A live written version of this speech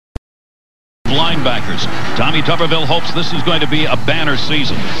linebackers. Tommy Tuberville hopes this is going to be a banner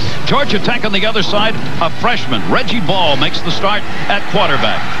season. Georgia Tech on the other side, a freshman, Reggie Ball, makes the start at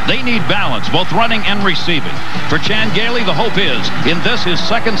quarterback. They need balance, both running and receiving. For Chan Gailey, the hope is, in this his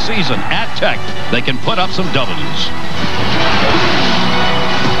second season at Tech, they can put up some W's.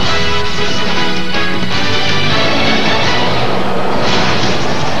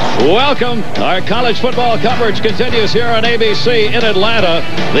 Welcome. Our college football coverage continues here on ABC in Atlanta.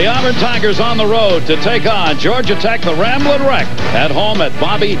 The Auburn Tigers on the road to take on Georgia Tech, the Ramblin' Wreck, at home at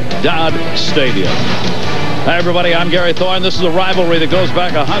Bobby Dodd Stadium. Hi, everybody. I'm Gary Thorne. This is a rivalry that goes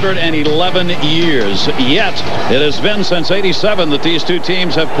back 111 years. Yet, it has been since '87 that these two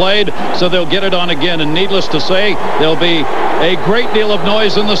teams have played, so they'll get it on again. And needless to say, there'll be a great deal of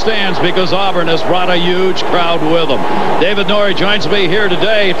noise in the stands because Auburn has brought a huge crowd with them. David Norrie joins me here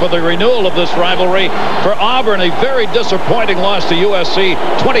today for the renewal of this rivalry. For Auburn, a very disappointing loss to USC,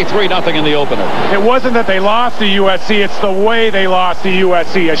 23-0 in the opener. It wasn't that they lost to USC, it's the way they lost to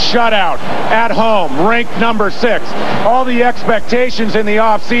USC. A shutout at home, ranked number 6. All the expectations in the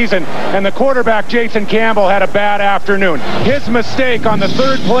offseason, and the quarterback, Jason Campbell, had a bad afternoon. His mistake on the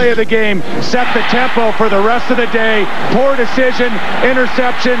third play of the game set the tempo for the rest of the day. Poor decision,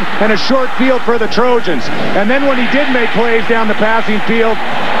 interception, and a short field for the Trojans. And then when he did make plays down the passing field,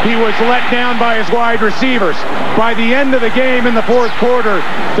 he was let down by his wide receivers. By the end of the game in the fourth quarter,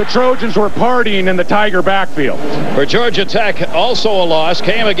 the Trojans were partying in the Tiger backfield. For Georgia Tech, also a loss,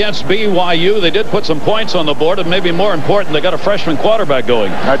 came against BYU. They did put some points on the board, and maybe more important, they got a freshman quarterback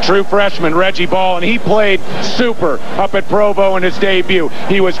going. A true freshman, Reggie Ball, and he played super up at Provo in his debut.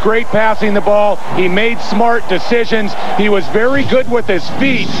 He was great passing the ball. He made smart decisions. He was very good with his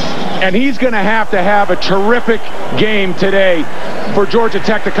feet, and he's going to have a terrific game today for Georgia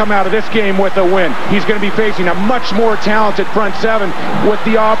Tech to come out of this game with a win. He's going to be facing a much more talented front seven with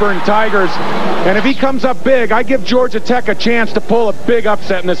the Auburn Tigers, and if he comes up big, I give Georgia Tech a chance to pull a big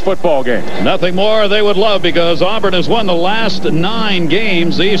upset in this football game. Nothing more they would love, because Auburn has won the last 9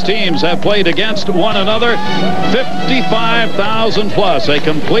 games these teams have played against one another. 55,000 plus, a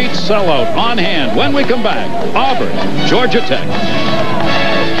complete sellout on hand. When we come back, Auburn, Georgia Tech.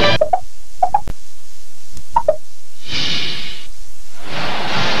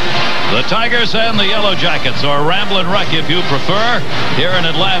 The Tigers and the Yellow Jackets, or Ramblin' Wreck if you prefer, here in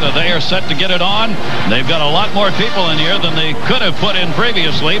Atlanta. They are set to get it on. They've got a lot more people in here than they could have put in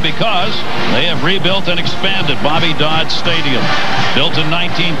previously because they have rebuilt and expanded Bobby Dodd Stadium. Built in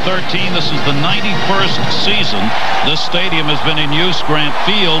 1913, this is the 91st season this stadium has been in use. Grant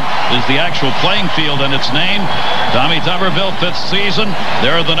Field is the actual playing field and its name. Tommy Tuberville, 5th season.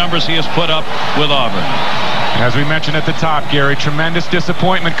 There are the numbers he has put up with Auburn. As we mentioned at the top, Gary, tremendous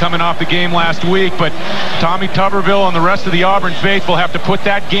disappointment coming off the game last week, but Tommy Tuberville and the rest of the Auburn faithful have to put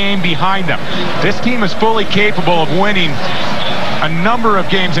that game behind them. This team is fully capable of winning a number of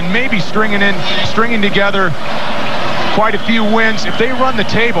games and maybe stringing together quite a few wins. If they run the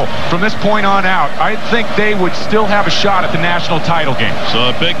table from this point on out, I think they would still have a shot at the national title game. So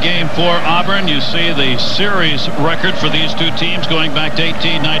a big game for Auburn. You see the series record for these two teams going back to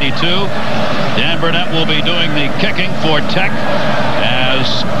 1892. Dan Burnett will be doing the kicking for Tech. As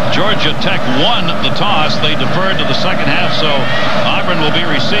Georgia Tech won the toss, they deferred to the second half, so Auburn will be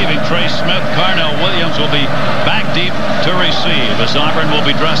receiving. Trey Smith, Carnell Williams will be back deep to receive, as Auburn will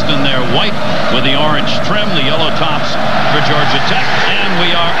be dressed in their white with the orange trim, the yellow tops for Georgia Tech, and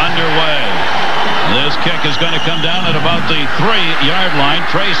we are underway. This kick is going to come down at about the 3-yard line.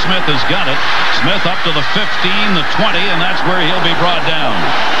 Trey Smith has got it. Smith up to the 15, the 20, and that's where he'll be brought down.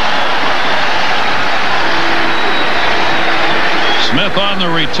 Smith on the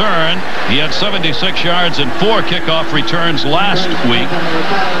return. He had 76 yards and 4 kickoff returns last week.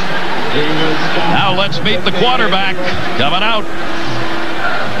 Now let's meet the quarterback coming out.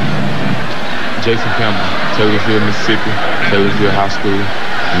 Jason Campbell, Taylorsville, Mississippi, Taylorsville High School,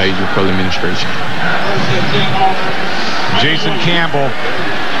 major color administration. Jason Campbell,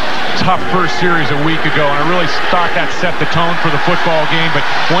 tough first series a week ago, and I really thought that set the tone for the football game. But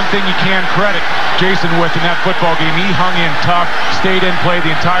one thing you can credit Jason with in that football game, he hung in tough, stayed in play the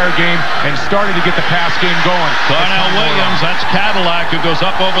entire game, and started to get the pass game going. Carnell Williams, that's Cadillac, who goes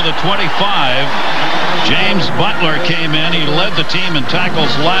up over the 25. James Butler came in. He led the team in tackles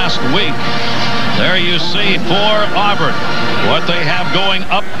last week. There you see for Auburn what they have going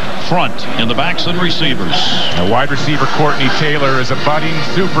up front in the backs and receivers. And wide receiver Courtney Taylor is a budding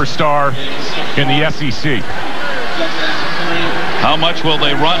superstar in the SEC. How much will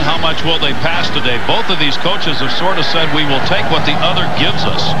they run? How much will they pass today? Both of these coaches have sort of said we will take what the other gives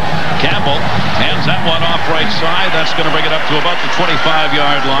us. Campbell hands that one off right side. That's going to bring it up to about the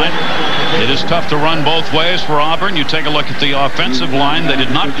 25-yard line. It is tough to run both ways for Auburn. You take a look at the offensive line. They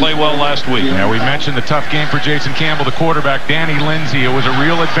did not play well last week. Yeah, we mentioned the tough game for Jason Campbell, the quarterback. Danny Lindsay, it was a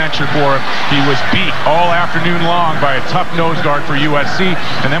real adventure for him. He was beat all afternoon long by a tough nose guard for USC.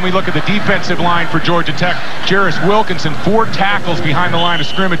 And then we look at the defensive line for Georgia Tech. Jarris Wilkinson, 4 tackles behind the line of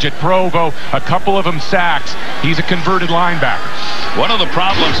scrimmage at Provo, a couple of them sacks. He's a converted linebacker. One of the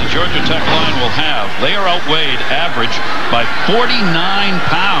problems the Georgia Tech line will have, they are outweighed average by 49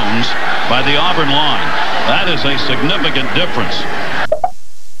 pounds by the Auburn line. That is a significant difference.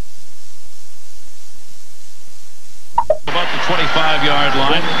 About the 25-yard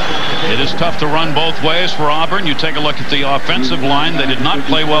line. It is tough to run both ways for Auburn. You take a look at the offensive line. They did not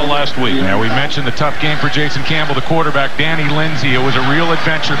play well last week. Yeah, we mentioned the tough game for Jason Campbell, the quarterback. Danny Lindsay, it was a real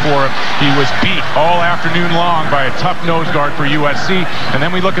adventure for him. He was beat all afternoon long by a tough nose guard for USC. And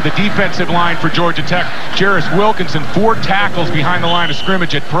then we look at the defensive line for Georgia Tech. Jarris Wilkinson, 4 tackles behind the line of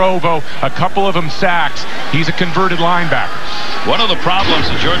scrimmage at Provo, a couple of them sacks. He's a converted linebacker. One of the problems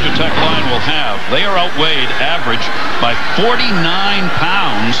the Georgia Tech line will have, they are outweighed average by 49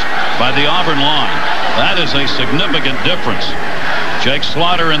 pounds by the Auburn line. That is a significant difference. Jake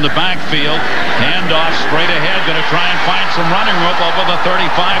Slaughter in the backfield. Handoff straight ahead. Going to try and find some running room over the 35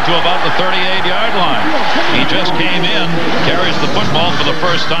 to about the 38-yard line. He just came in, carries the football for the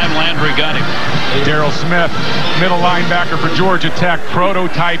first time. Landry got him. Darrell Smith, middle linebacker for Georgia Tech.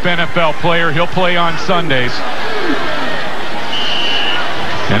 Prototype NFL player. He'll play on Sundays.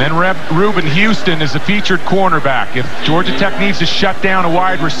 And then Reuben Houston is the featured cornerback. If Georgia Tech needs to shut down a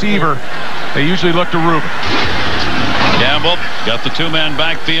wide receiver, they usually look to Reuben. Campbell got the 2-man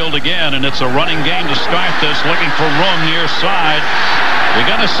backfield again, and it's a running game to start this, looking for room near side. You're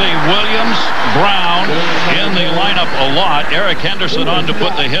going to see Williams, Brown in the lineup a lot. Eric Henderson on to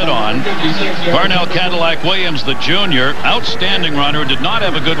put the hit on. Parnell Cadillac Williams, the junior, outstanding runner, did not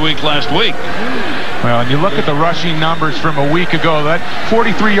have a good week last week. Well, and you look at the rushing numbers from a week ago, that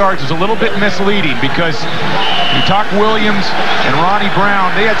 43 yards is a little bit misleading because you talk Williams and Ronnie Brown,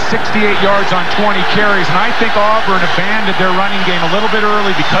 they had 68 yards on 20 carries, and I think Auburn abandoned their running game a little bit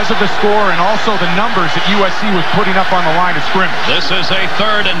early because of the score and also the numbers that USC was putting up on the line of scrimmage. This is a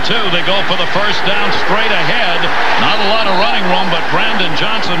 3rd and 2. They go for the first down straight ahead. Not a lot of running room, but Brandon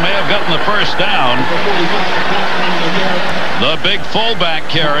Johnson may have gotten the first down. The big fullback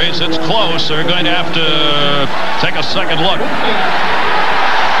carries. It's close. They're going to have to take a second look.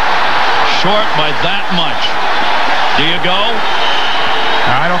 Short by that much. Do you go?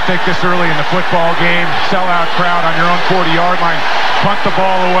 I don't think this early in the football game. Sellout crowd on your own 40-yard line. Punt the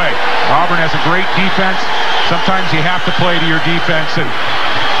ball away. Auburn has a great defense. Sometimes you have to play to your defense, and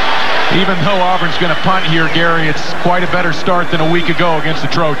even though Auburn's going to punt here, Gary, it's quite a better start than a week ago against the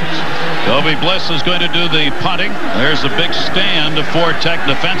Trojans. Kobe Bliss is going to do the punting. There's a big stand for Tech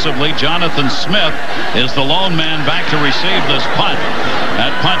defensively. Jonathan Smith is the lone man back to receive this punt.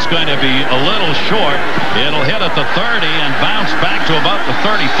 That punt's going to be a little short. It'll hit at the 30 and bounce back to about the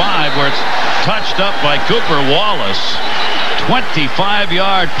 35, where it's touched up by Cooper Wallace.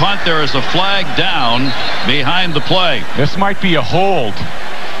 25-yard punt. There is a flag down behind the play. This might be a hold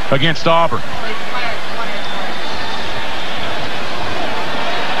against Auburn.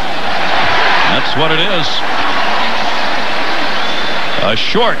 That's what it is. A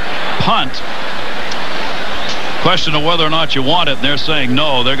short punt. Question of whether or not you want it, and they're saying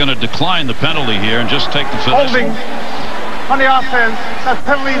no. They're going to decline the penalty here and just take the finish. Holding on the offense. That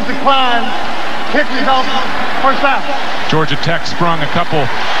penalty is declined. Kick result, first down. Georgia Tech sprung a couple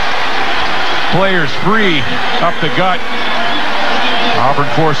players free up the gut.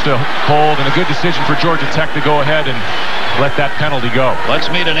 Auburn forced a hold, and a good decision for Georgia Tech to go ahead and let that penalty go. Let's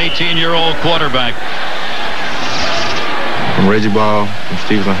meet an 18-year-old quarterback. I'm Reggie Ball from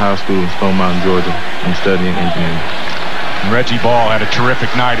Stevenson High School in Stone Mountain, Georgia. I'm studying engineering. And Reggie Ball had a terrific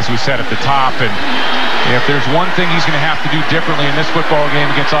night, as we said at the top, and if there's one thing he's going to have to do differently in this football game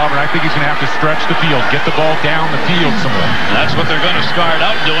against Auburn, I think he's going to have to stretch the field, get the ball down the field some more. That's what they're going to start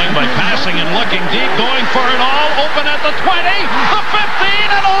out doing by passing and looking deep, going for it all, open at the 20, the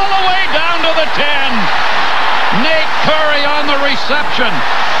 15, and all the way down to the 10. Nate Curry on the reception.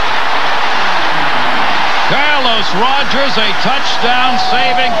 Carlos Rogers, a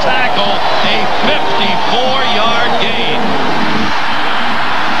touchdown-saving tackle, a 54-yard gain.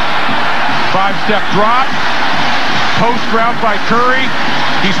 5-step drop, post route by Curry.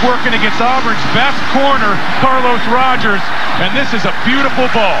 He's working against Auburn's best corner, Carlos Rogers, and this is a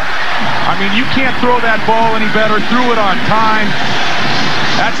beautiful ball. I mean, you can't throw that ball any better. Threw it on time.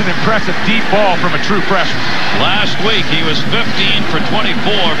 That's an impressive deep ball from a true freshman. Last week, he was 15 for 24.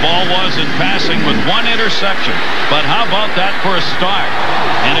 Ball was in passing with 1 interception. But how about that for a start?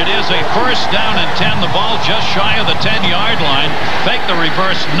 And it is a first down and 10. The ball just shy of the 10-yard line. Fake the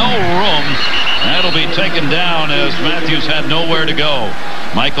reverse, no room. That'll be taken down as Matthews had nowhere to go.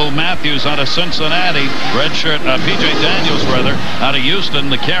 Michael Matthews out of Cincinnati. Redshirt, P.J. Daniels, rather, out of Houston,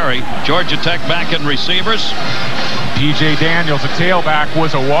 the carry. Georgia Tech back in receivers. P.J. Daniels, a tailback,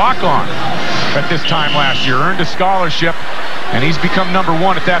 was a walk-on at this time last year. Earned a scholarship, and he's become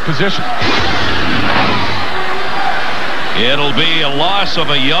 #1 at that position. It'll be a loss of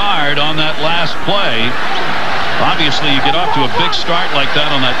a yard on that last play. Obviously, you get off to a big start like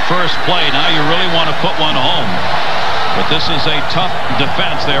that on that first play. Now you really want to put one home. But this is a tough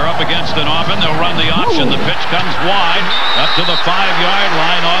defense. They're up against an Auburn. They'll run the option. The pitch comes wide up to the 5-yard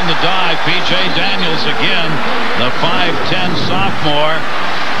line on the dive. P.J. Daniels again, the 5'10 sophomore.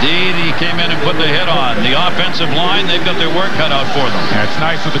 He came in and put the hit on. The offensive line, they've got their work cut out for them. Yeah, it's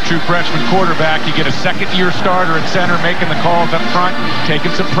nice with a true freshman quarterback. You get a second-year starter at center making the calls up front, taking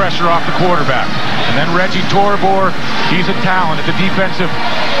some pressure off the quarterback. And then Reggie Torbor, he's a talent at the defensive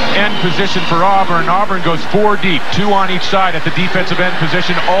end position for Auburn. Auburn goes 4 deep, 2 on each side at the defensive end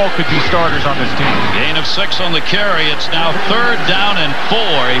position. All could be starters on this team. Gain of 6 on the carry. It's now 3rd down and 4.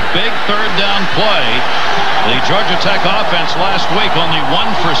 A big 3rd down play. The Georgia Tech offense last week only 1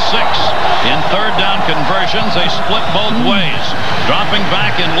 for 6 in 3rd down conversions. They split both ways. Dropping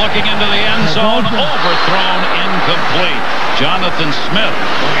back and looking into the end zone. Overthrown, incomplete. Jonathan Smith,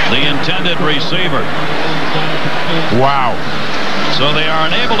 the intended receiver. Wow. So they are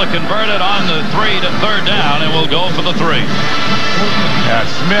unable to convert it on the 3 to 3rd down, and will go for the 3. Yeah,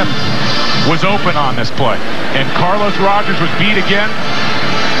 Smith was open on this play, and Carlos Rogers was beat again.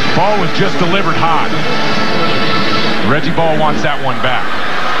 Ball was just delivered hot. Reggie Ball wants that one back.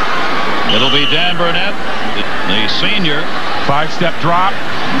 It'll be Dan Burnett, the senior. 5-step drop,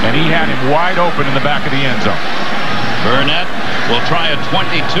 and he had him wide open in the back of the end zone. Burnett will try a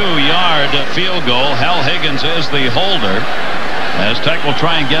 22-yard field goal. Hal Higgins is the holder. As Tech will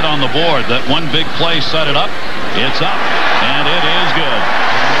try and get on the board. That one big play set it up. It's up, and it is good.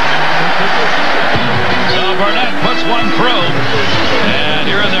 So Burnett puts one through, and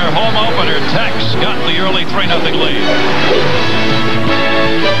here in their home opener, Tech's got the early 3-0 lead.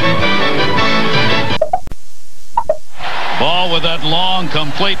 Ball with that long,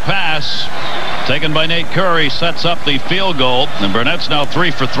 complete pass taken by Nate Curry sets up the field goal, and Burnett's now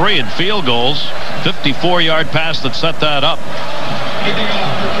 3 for 3 in field goals. 54-yard pass that set that up.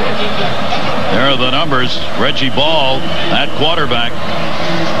 There are the numbers. Reggie Ball, that quarterback.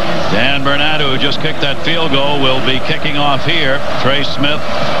 Dan Burnett, who just kicked that field goal, will be kicking off here. Trey Smith,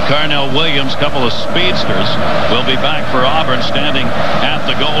 Carnell Williams, couple of speedsters, will be back for Auburn, standing at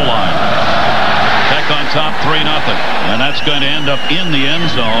the goal line. Tech on top 3-0, and that's going to end up in the end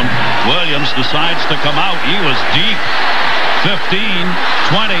zone. Williams decides to come out. He was deep. 15,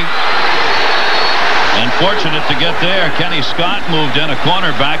 20. And fortunate to get there. Kenny Scott moved in, a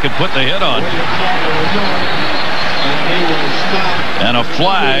cornerback, and put the hit on. And a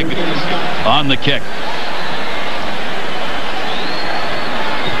flag on the kick.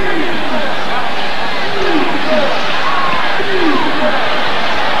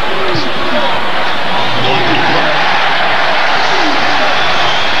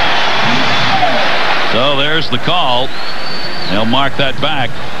 So there's the call. They'll mark that back.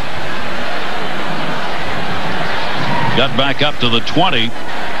 Got back up to the 20.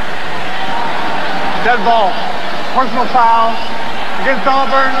 Dead ball. Personal foul against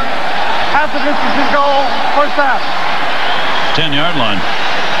Auburn. Half the distance is goal. First half. 10-yard line.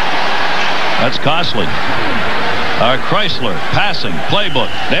 That's costly. Chrysler passing playbook.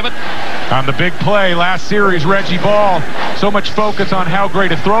 David? On the big play last series, Reggie Ball. So much focus on how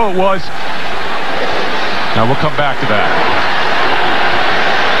great a throw it was. Now we'll come back to that.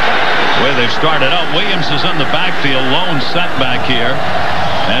 The way they've started out, Williams is in the backfield, lone setback here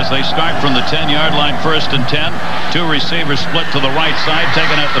as they start from the 10-yard line, 1st and 10. 2 receivers split to the right side,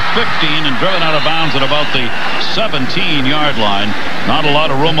 taken at the 15 and driven out of bounds at about the 17-yard line. Not a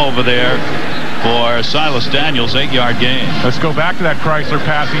lot of room over there for Silas Daniels, 8-yard gain. Let's go back to that Chrysler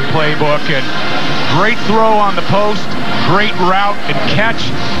passing playbook. And great throw on the post, great route and catch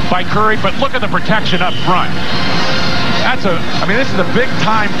by Curry, but look at the protection up front. This is a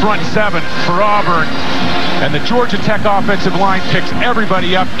big-time front 7 for Auburn. And the Georgia Tech offensive line picks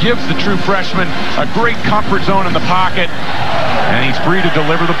everybody up, gives the true freshman a great comfort zone in the pocket, and he's free to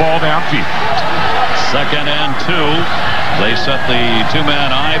deliver the ball downfield. 2nd and 2. They set the 2-man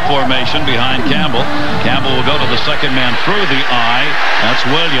I formation behind Campbell. Campbell will go to the 2nd man through the I. That's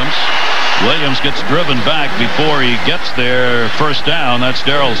Williams. Williams gets driven back before he gets there. 1st down. That's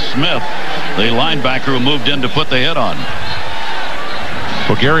Darrell Smith, the linebacker who moved in to put the hit on.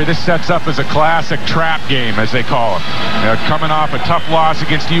 Well, Gary, this sets up as a classic trap game, as they call it. Coming off a tough loss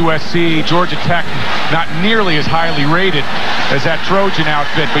against USC, Georgia Tech not nearly as highly rated as that Trojan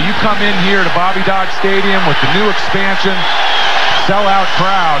outfit, but you come in here to Bobby Dodd Stadium with the new expansion, sellout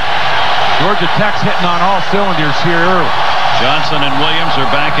crowd. Georgia Tech's hitting on all cylinders here early. Johnson and Williams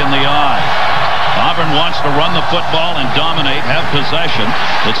are back in the eye. Auburn wants to run the football and dominate, have possession.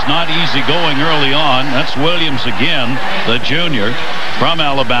 It's not easy going early on. That's Williams again, the junior from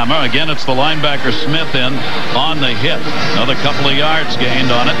Alabama. Again, it's the linebacker Smith in on the hit. Another couple of yards gained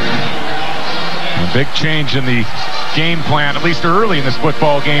on it. A big change in the game plan, at least early in this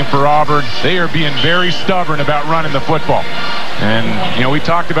football game for Auburn. They are being very stubborn about running the football. And, you know, we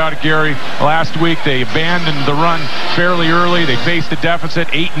talked about it, Gary, last week. They abandoned the run fairly early. They faced a deficit,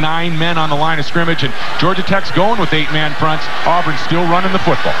 8-9 men on the line of scrimmage, and Georgia Tech's going with 8-man fronts. Auburn's still running the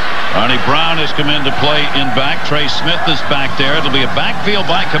football. Arnie Brown has come in to play in back. Trey Smith is back there. It'll be a backfield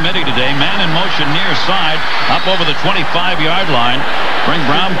by committee today. Man in motion near side, up over the 25-yard line. Bring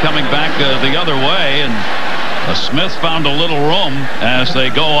Brown coming back the other way, and Smith found a little room as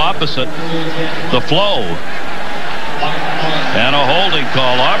they go opposite the flow. And a holding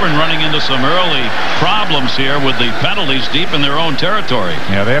call. Auburn running into some early problems here with the penalties deep in their own territory.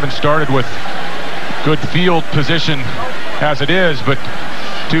 Yeah, they haven't started with good field position as it is, but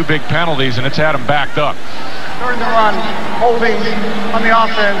two big penalties, and it's had them backed up. During the run, holding on the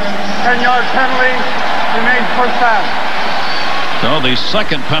offense, 10-yard penalty, remains first down. So the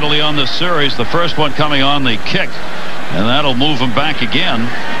second penalty on this series, the first one coming on the kick, and that'll move them back again.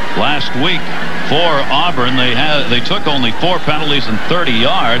 Last week for Auburn, they took only 4 penalties and 30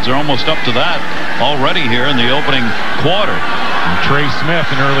 yards. They're almost up to that already here in the opening quarter. And Trey Smith,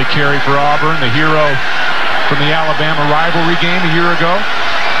 an early carry for Auburn, the hero from the Alabama rivalry game a year ago.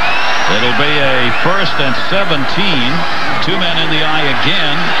 It'll be a 1st and 17. 2 men in the eye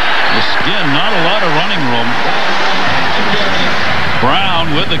again. Again, not a lot of running room.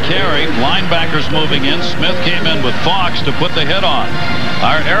 Brown with the carry. Linebackers moving in. Smith came in with Fox to put the hit on.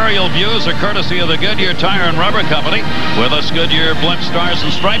 Our aerial views are courtesy of the Goodyear Tire and Rubber Company. With us, Goodyear Blimp Stars and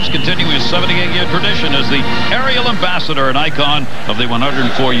Stripes, continuing a 78-year tradition as the aerial ambassador and icon of the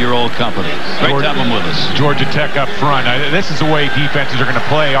 104-year-old company. Great to have them with us. Georgia Tech up front. This is the way defenses are going to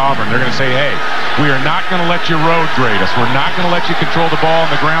play Auburn. They're going to say, hey, we are not going to let you road grade us. We're not going to let you control the ball on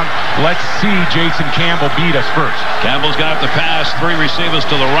the ground. Let's see Jason Campbell beat us first. Campbell's going to have to pass 3 receivers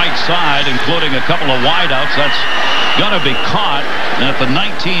to the right side, including a couple of wideouts. That's going to be caught. And at the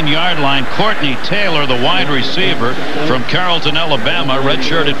 19-yard line, Courtney Taylor, the wide receiver from Carrollton, Alabama,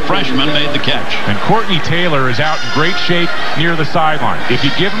 redshirted freshman, made the catch. And Courtney Taylor is out in great shape near the sideline. If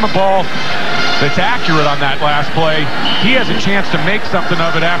you give him a ball that's accurate on that last play, he has a chance to make something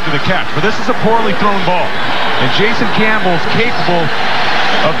of it after the catch. But this is a poorly thrown ball. And Jason Campbell's capable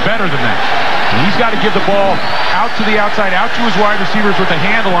of better than that. And he's got to give the ball out to the outside, out to his wide receivers with a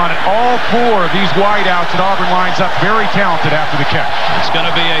handle on it. All 4 of these wideouts that Auburn lines up very talented after the catch. It's going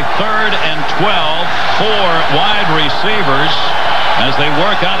to be a 3rd and 12 for wide receivers as they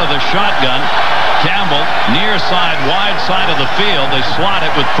work out of the shotgun. Campbell, near side, wide side of the field. They slot it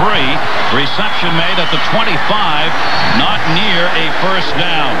with 3. Reception made at the 25, not near a first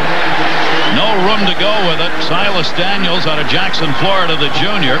down. No room to go with it. Silas Daniels out of Jackson, Florida, the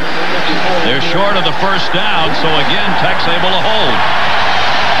junior. They're short of the first down, so again, Tech's able to hold.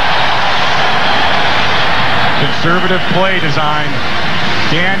 Conservative play design.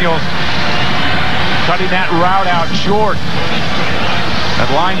 Daniels cutting that route out short at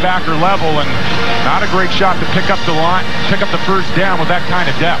linebacker level, and not a great shot to pick up the first down with that kind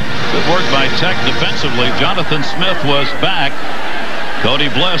of depth. Good work by Tech defensively. Jonathan Smith was back. Cody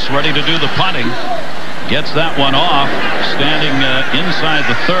Bliss ready to do the punting. Gets that one off, standing inside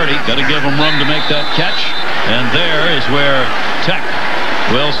the 30. Got to give him room to make that catch. And there is where Tech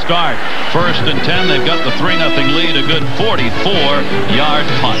will start. 1st and 10. They've got the 3-0 lead. A good 44-yard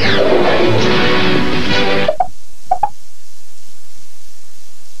punt.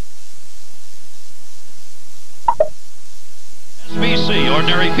 SBC,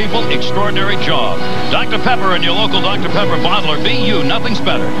 ordinary people, extraordinary job. Dr. Pepper and your local Dr. Pepper bottler. Be you, nothing's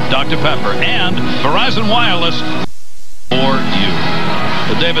better. Dr. Pepper and Verizon Wireless for you.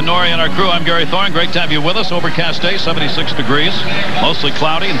 With David Norrie and our crew, I'm Gary Thorne. Great to have you with us. Overcast day, 76 degrees, mostly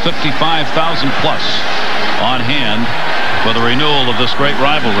cloudy, and 55,000 plus on hand for the renewal of this great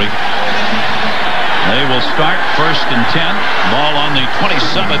rivalry. They will start 1st and 10. Ball on the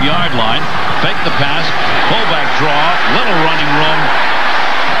 27-yard line. Fake the pass. Fullback draw. Little running room.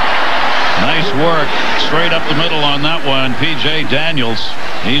 Nice work. Straight up the middle on that one. P.J. Daniels.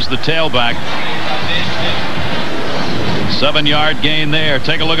 He's the tailback. 7-yard gain there.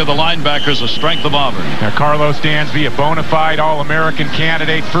 Take a look at the linebackers, the strength of Auburn. Now, Carlos Dansby, a bona fide All-American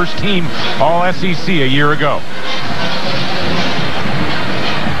candidate, first team All-SEC a year ago.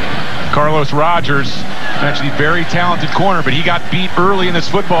 Carlos Rogers, actually very talented corner, but he got beat early in this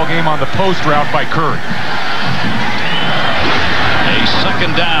football game on the post route by Curry. A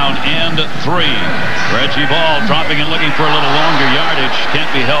second down and 3. Reggie Ball dropping and looking for a little longer yardage.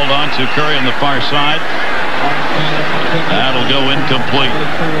 Can't be held on to. Curry on the far side. That'll go incomplete.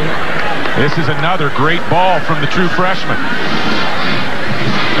 This is another great ball from the true freshman.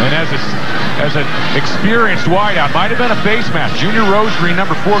 And as an experienced wideout, might have been a face mask. Junior Rosegreen,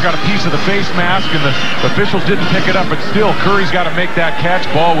 number 4, got a piece of the face mask, and the officials didn't pick it up, but still, Curry's got to make that catch.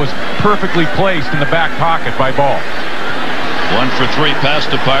 Ball was perfectly placed in the back pocket by Ball. 1 for 3 pass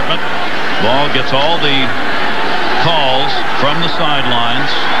department. Ball gets all the calls from the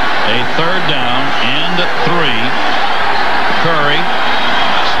sidelines. A third down and 3. Curry.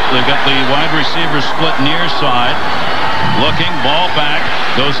 They've got the wide receiver split near side. Looking, ball back,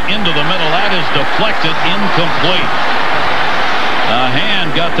 goes into the middle. That is deflected, incomplete. A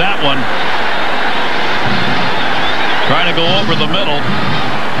hand got that one. Trying to go over the middle.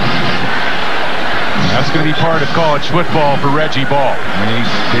 That's going to be part of college football for Reggie Ball.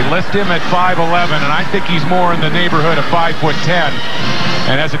 They list him at 5'11", and I think he's more in the neighborhood of 5'10".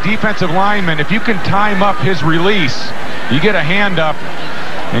 And as a defensive lineman, if you can time up his release, you get a hand up,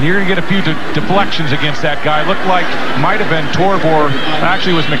 and you're going to get a few deflections against that guy. Looked like might have been Torbor.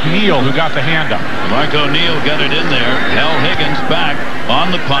 Actually, it was McNeil who got the hand up. Mark O'Neal got it in there. Hal Higgins back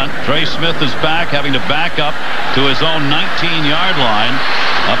on the punt. Trey Smith is back, having to back up to his own 19-yard line.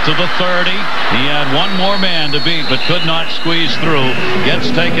 Up to the 30. He had one more man to beat, but could not squeeze through.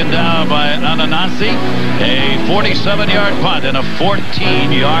 Gets taken down by Ananasi. A 47-yard punt and a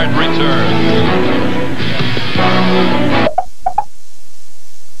 14-yard return.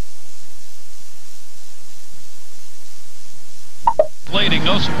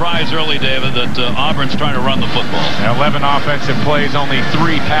 No surprise early, David, that Auburn's trying to run the football. 11 offensive plays, only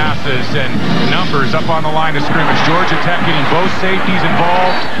 3 passes, and numbers up on the line of scrimmage. Georgia Tech getting both safeties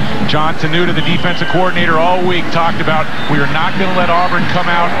involved. John Tenuta, the defensive coordinator, all week talked about we are not going to let Auburn come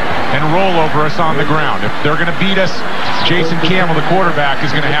out and roll over us on the ground. If they're going to beat us, Jason Campbell, the quarterback,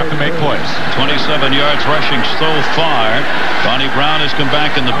 is going to have to make plays. 27 yards rushing so far. Ronnie Brown has come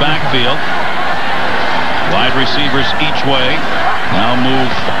back in the backfield. Wide receivers each way. Now move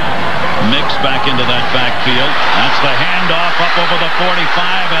Mix back into that backfield. That's the handoff up over the 45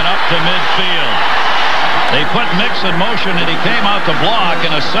 and up to midfield. They put Mix in motion, and he came out to block,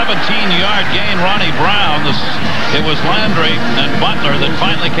 and a 17-yard gain. Ronnie Brown. It was Landry and Butler that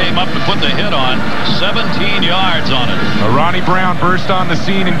finally came up to put the hit on. 17 yards on it. Ronnie Brown burst on the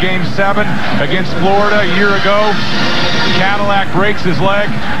scene in Game 7 against Florida a year ago. Cadillac breaks his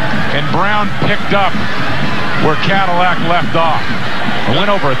leg, and Brown picked up where Cadillac left off. It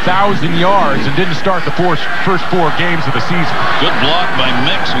went over 1,000 yards and didn't start the first 4 games of the season. Good block by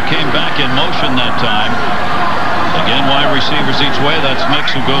Mix, who came back in motion that time. Again, wide receivers each way. That's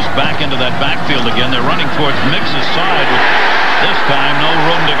Mix, who goes back into that backfield again. They're running towards Mix's side. This time, no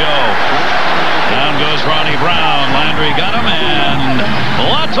room to go. Down goes Ronnie Brown. Landry got him, and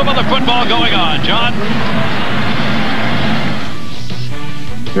lots of other football going on. John?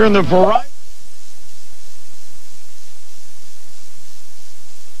 Here in the variety.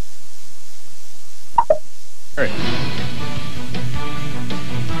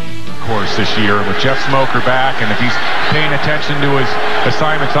 Course this year with Jeff Smoker back, and if he's paying attention to his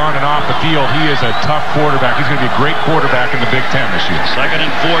assignments on and off the field, he is a tough quarterback. He's going to be a great quarterback in the Big Ten this year. 2nd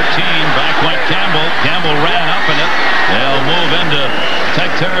and 14. Back went Campbell. Campbell ran up in it. They'll move into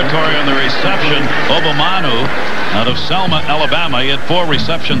Tech territory on the reception. Obamanu out of Selma, Alabama. He had 4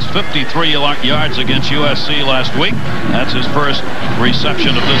 receptions, 53 yards against USC last week. That's his first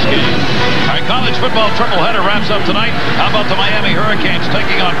reception of this game. All right, college football triple-header wraps up tonight. How about the Miami Hurricanes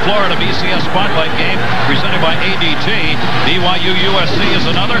taking on Florida? BCS Spotlight game presented by ADT. BYU USC is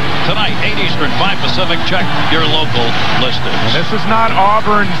another. Tonight, 8 Eastern, 5 Pacific. Check your local listings. And this is not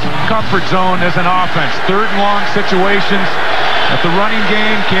Auburn's comfort zone as an offense. 3rd and long situations. At the running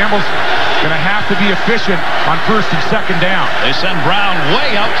game, Campbell's going to have to be efficient on 1st and 2nd down. They send Brown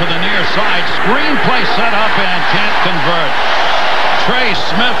way out to the near side. Screenplay set up and can't convert. Trey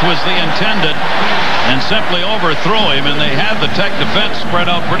Smith was the intended and simply overthrew him, and they had the Tech defense spread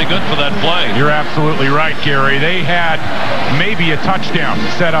out pretty good for that play. You're absolutely right, Gary. They had maybe a touchdown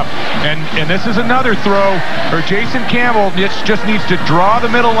set up, and this is another throw where Jason Campbell just needs to draw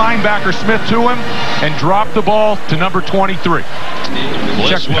the middle linebacker Smith to him and drop the ball to number 23.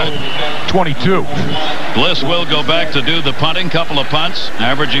 Bliss will 22. Bliss will go back to do the punting. Couple of punts,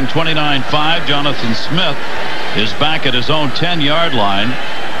 averaging 29.5. Jonathan Smith is back at his own 10-yard line.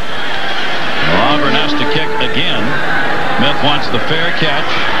 Auburn has to kick again. Smith wants the fair catch.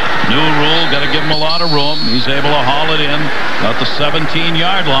 New rule, got to give him a lot of room. He's able to haul it in at the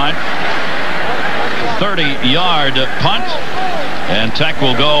 17-yard line. 30-yard punt, and Tech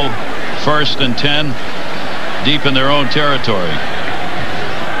will go 1st and 10 deep in their own territory.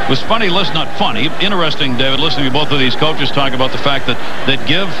 It was funny, not funny, interesting, David, listening to both of these coaches talk about the fact that that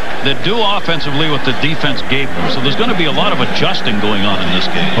do offensively what the defense gave them. So there's going to be a lot of adjusting going on in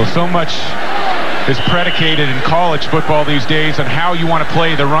this game. Well, so much is predicated in college football these days on how you want to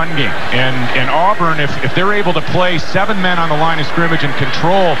play the run game. And Auburn, if they're able to play 7 men on the line of scrimmage and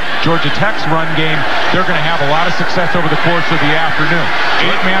control Georgia Tech's run game, they're going to have a lot of success over the course of the afternoon.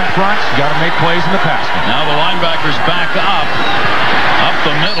 8-man fronts, you got to make plays in the pass game. Now the linebackers back up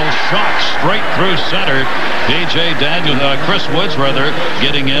the middle, shot straight through center. P.J. Daniels, Chris Woods rather,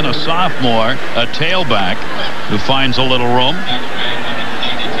 getting in, a sophomore, a tailback who finds a little room.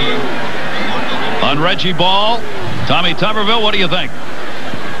 On Reggie Ball, Tommy Tuberville, what do you think?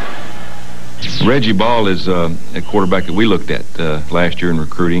 Reggie Ball is a quarterback that we looked at last year in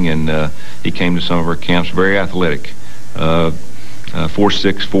recruiting, and he came to some of our camps. Very athletic,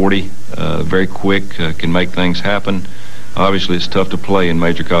 4'6", 40, very quick, can make things happen. Obviously, it's tough to play in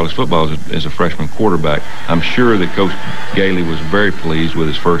major college football as a freshman quarterback. I'm sure that Coach Gailey was very pleased with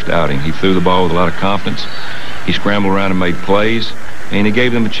his first outing. He threw the ball with a lot of confidence. He scrambled around and made plays, and he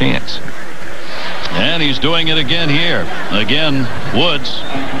gave them a chance. And he's doing it again here. Again, Woods.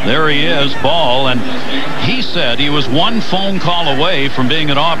 There he is, Ball. And he said he was one phone call away from being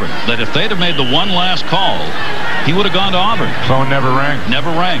at Auburn. That if they'd have made the one last call, he would have gone to Auburn. Phone never rang.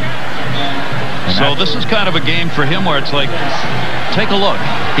 Never rang. So this is kind of a game for him where it's like, take a look.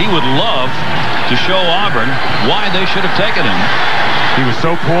 He would love to show Auburn why they should have taken him. He was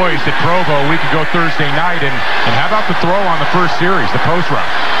so poised at Provo a week ago Thursday night. And how about the throw on the first series, the post route?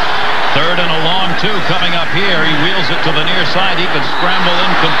 3rd and a long 2 coming up here. He wheels it to the near side. He could scramble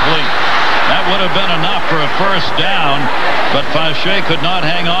incomplete. That would have been enough for a first down, but Fauché could not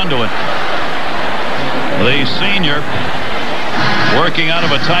hang on to it. The senior working out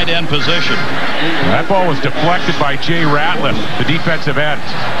of a tight end position. That ball was deflected by Jay Ratliff, the defensive end.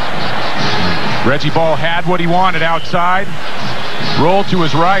 Reggie Ball had what he wanted outside, rolled to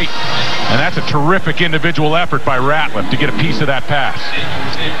his right, and that's a terrific individual effort by Ratliff to get a piece of that pass.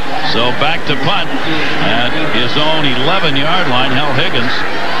 So back to punt at his own 11-yard line. Hal Higgins.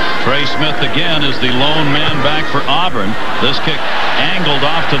 Trey Smith again is the lone man back for Auburn. This kick angled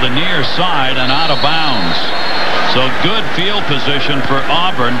off to the near side and out of bounds. So good field position for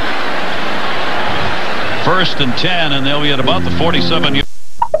Auburn. 1st and 10, and they'll be at about the 47.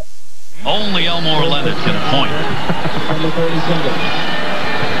 Only Elmore Leonard can point.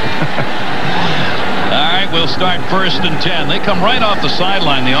 All right, we'll start 1st and 10. They come right off the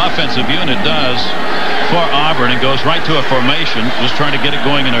sideline. The offensive unit does for Auburn. It goes right to a formation. Just trying to get it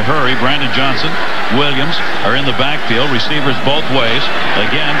going in a hurry. Brandon Johnson, Williams are in the backfield. Receivers both ways.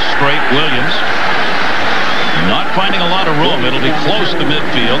 Again, straight Williams. Not finding a lot of room. It'll be close to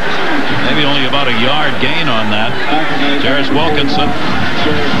midfield. Maybe only about a yard gain on that. Terrence Wilkinson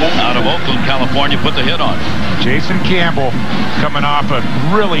out of Oakland, California, put the hit on. Jason Campbell coming off a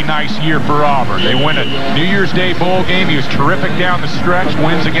really nice year for Auburn. They win a New Year's Day bowl game. He was terrific down the stretch.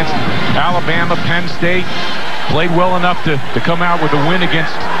 Wins against Alabama, Penn State. Played well enough to come out with a win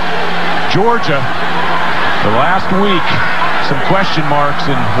against Georgia. The last week, some question marks,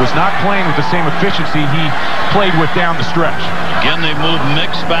 and was not playing with the same efficiency he played with down the stretch. Again, they moved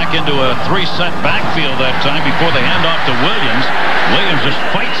Mix back into a 3-set backfield that time before they hand off to Williams. Williams just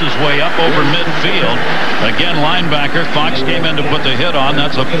fights his way up over midfield. Again, linebacker. Fox came in to put the hit on.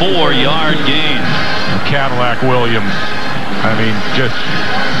 That's a 4-yard gain. Cadillac Williams, I mean, just,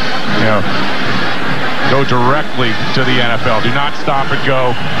 you know, go directly to the NFL. Do not stop and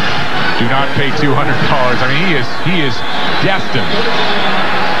go. Do not pay $200. I mean, he is destined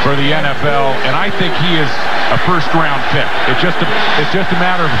for the NFL, and I think he is a first-round pick. It's just a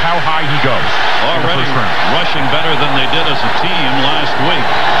matter of how high he goes. Already rushing better than they did as a team last week.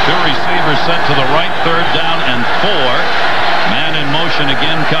 2 receivers set to the right, 3rd down and 4. Man in motion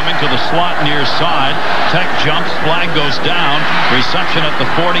again, coming to the slot near side. Tech jumps, flag goes down. Reception at the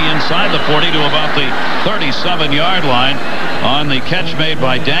 40, inside the 40 to about the 37-yard line on the catch made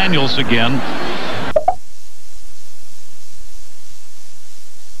by Daniels again.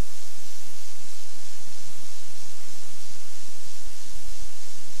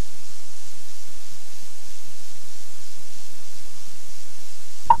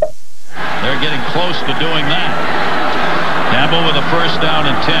 to doing that. Campbell with a first down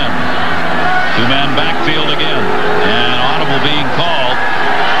and 10. Two-man backfield again. And audible being called.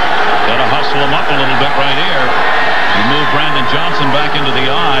 Got to hustle him up a little bit right here. He moved Brandon Johnson back into the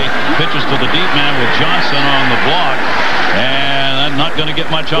eye. Pitches to the deep man with Johnson on the block. And I'm not going to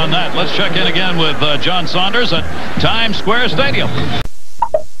get much on that. Let's check in again with John Saunders at Times Square Stadium.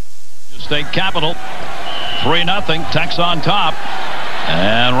 State Capitol. 3-0. Tech's on top.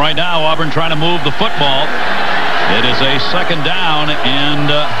 And right now Auburn trying to move the football. It is a second down and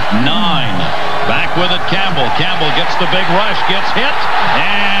 9. Back with it, Campbell. Campbell gets the big rush, gets hit,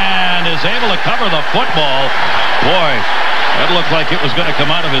 and is able to cover the football. Boy, that looked like it was going to come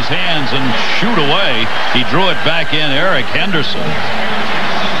out of his hands and shoot away. He drew it back in. Eric Henderson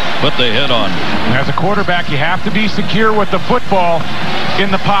put the hit on. As a quarterback, you have to be secure with the football in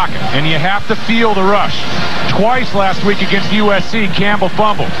the pocket, and you have to feel the rush. Twice last week against USC, Campbell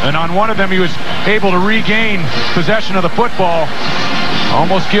fumbled, and on one of them he was able to regain possession of the football.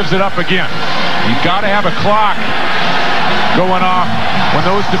 Almost gives it up again. You've got to have a clock going off when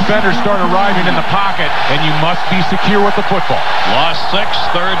those defenders start arriving in the pocket, and you must be secure with the football. Lost 6,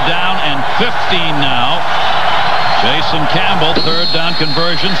 third down and 15 now. Jason Campbell, third down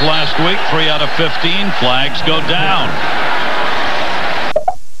conversions last week, 3 out of 15. Flags go down.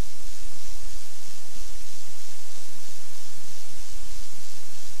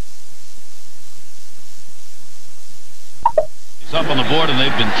 Up on the board, and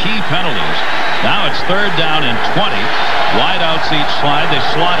they've been key penalties. Now it's third down and 20. Wide outs each slide. They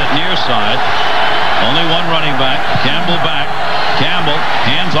slot it near side. Only one running back. Campbell back. Campbell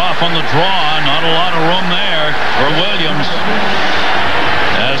hands off on the draw. Not a lot of room there for Williams.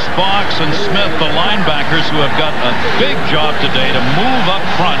 As Fox and Smith, the linebackers who have got a big job today to move up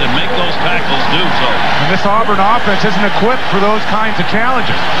front and make those tackles do so. And this Auburn offense isn't equipped for those kinds of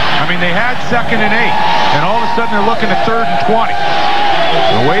challenges. I mean, they had 2nd and 8, and all of a sudden they're looking at 3rd and 20.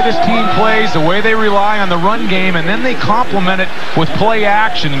 The way this team plays, the way they rely on the run game, and then they complement it with play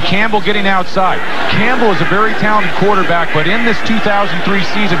action and Campbell getting outside. Campbell is a very talented quarterback, but in this 2003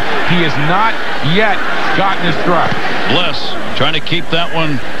 season, he has not yet gotten his stride. Bliss trying to keep that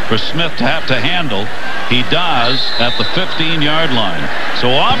one for Smith to have to handle. He does at the 15-yard line. So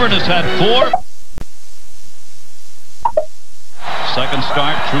Auburn has had 4. Second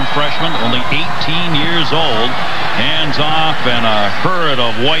start, true freshman, only 18 years old. Hands off, and a herd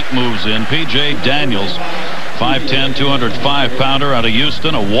of white moves in. P.J. Daniels, 5'10", 205-pounder out of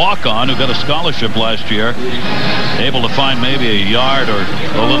Houston, a walk-on who got a scholarship last year. Able to find maybe a yard or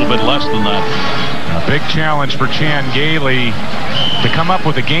a little bit less than that. A big challenge for Chan Gailey to come up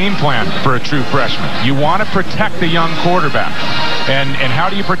with a game plan for a true freshman. You want to protect the young quarterback. And how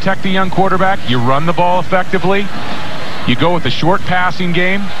do you protect the young quarterback? You run the ball effectively. You go with the short passing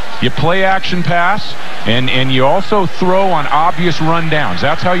game. You play action pass. And you also throw on obvious rundowns.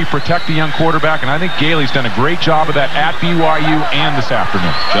 That's how you protect the young quarterback. And I think Gailey's done a great job of that at BYU and this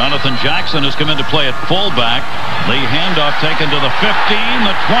afternoon. Jonathan Jackson has come in to play at fullback. The handoff taken to the 15,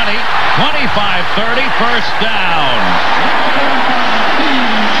 the 20, 25-30, first down.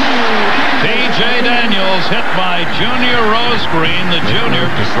 P.J. Daniels hit by Junior Rosegreen, the junior.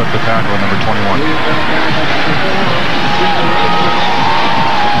 Just slipped the tackle, number 21.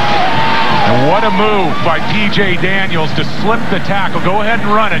 And what a move by P.J. Daniels to slip the tackle. Go ahead and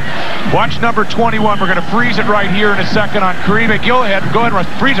run it. Watch number 21. We're going to freeze it right here in a second on Karibe. Go ahead and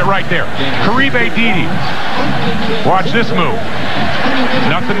freeze it right there. Karibe Dede. Watch this move.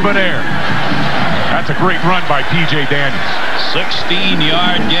 Nothing but air. That's a great run by P.J. Daniels.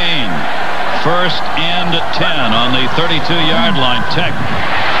 16-yard gain. First and 10 on the 32-yard line. Tech.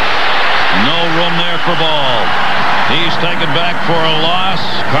 No room there for ball. He's taken back for a loss.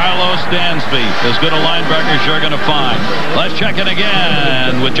 Carlos Dansby, as good a linebacker as you're going to find. Let's check it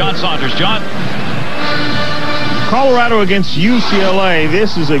again with John Saunders. John? Colorado against UCLA.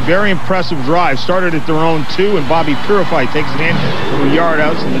 This is a very impressive drive. Started at their own 2, and Bobby Purify takes it in from a yard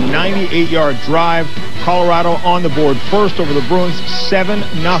out. So the 98-yard drive. Colorado on the board first over the Bruins, 7-0.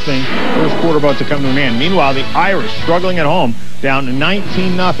 First quarter about to come to an end. Meanwhile, the Irish struggling at home, down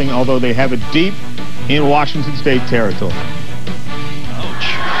 19-0, although they have it deep in Washington State territory. Ouch.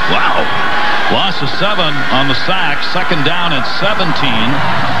 Wow. Loss of 7 on the sack. Second down and 17.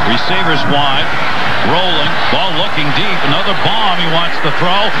 Receivers wide. Rolling. Ball looking deep. Another bomb he wants to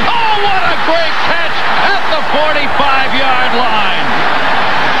throw. Oh, what a great catch at the 45-yard line.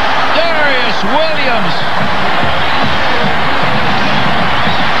 Darius Williams.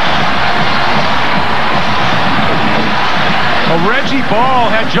 Well, Reggie Ball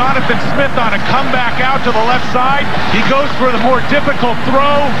had Jonathan Smith on a comeback out to the left side. He goes for the more difficult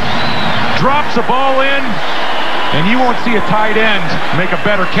throw. drops the ball in, and you won't see a tight end make a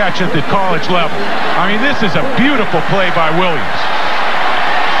better catch at the college level. I mean, this is a beautiful play by Williams.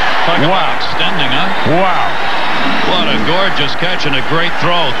 Talk about extending, huh? Wow. What a gorgeous catch and a great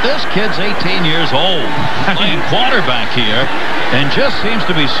throw. This kid's 18 years old, playing quarterback here, and just seems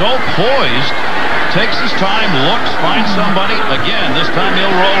to be so poised. Takes his time, looks, finds somebody. Again, this time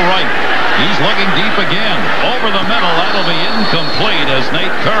he'll roll right. He's looking deep again. Over the middle, that'll be incomplete as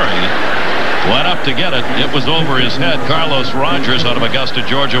Nate Curry went up to get it. It was over his head. Carlos Rogers out of Augusta,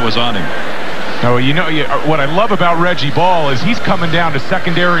 Georgia was on him. Oh, you know, what I love about Reggie Ball is he's coming down to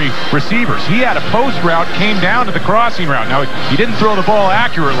secondary receivers. He had a post route, came down to the crossing route. Now, he didn't throw the ball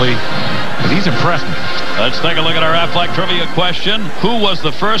accurately, but he's impressed me. Let's take a look at our Aflac trivia question. Who was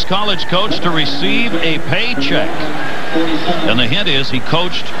the first college coach to receive a paycheck? And the hint is he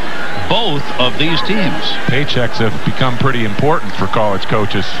coached both of these teams. Paychecks have become pretty important for college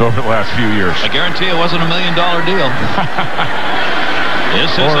coaches over the last few years. I guarantee it wasn't $1 million deal. This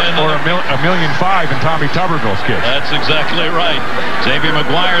is or $1.5 million in Tommy Tuberville's case. That's exactly right. Xavier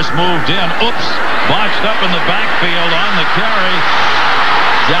McGuire's moved in. Oops. Botched up in the backfield on the carry.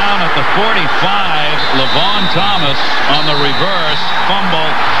 Down at the 45. Levon Thomas on the reverse.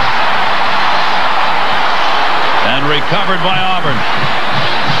 Fumble. And recovered by Auburn.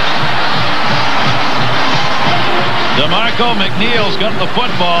 DeMarco McNeil's got the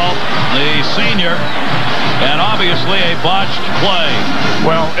football, the senior, and obviously a botched play.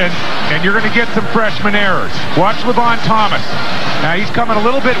 Well, and you're going to get some freshman errors. Watch Levon Thomas. Now, he's coming a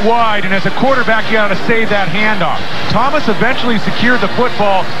little bit wide, and as a quarterback, you got to save that handoff. Thomas eventually secured the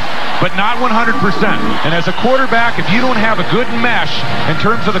football, but not 100%. And as a quarterback, if you don't have a good mesh in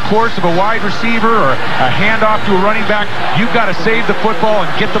terms of the course of a wide receiver or a handoff to a running back, you've got to save the football and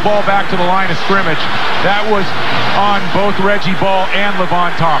get the ball back to the line of scrimmage. That was on both Reggie Ball and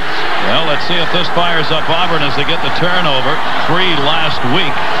Levon Thomas. Well, let's see if this fires up Auburn as they get the turnover. 3 last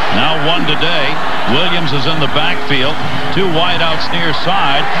week, now 1 today. Williams is in the backfield. 2 wideouts near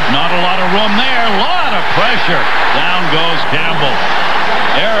side. Not a lot of room there. A lot of pressure. Down goes Campbell.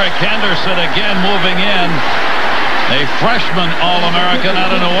 Eric Henderson again moving in. A freshman All-American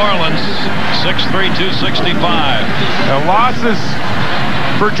out of New Orleans. 6'3", 265. Losses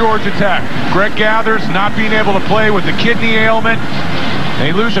for Georgia Tech. Greg Gathers not being able to play with the kidney ailment.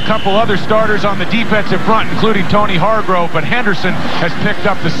 They lose a couple other starters on the defensive front, including Tony Hargrove, but Henderson has picked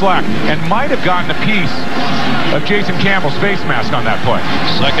up the slack and might have gotten a piece of Jason Campbell's face mask on that play.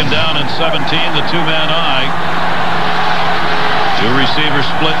 2nd down and 17, the 2-man eye. 2 receivers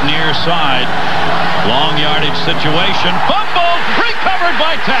split near side. Long yardage situation. Fumble! Recovered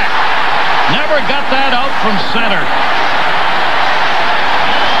by Tech. Never got that out from center.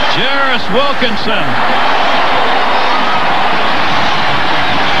 Jarris Wilkinson.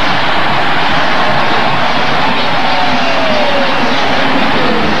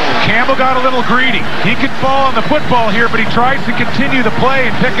 Campbell got a little greedy. He could fall on the football here, but he tries to continue the play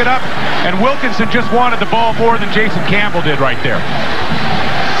and pick it up, and Wilkinson just wanted the ball more than Jason Campbell did right there.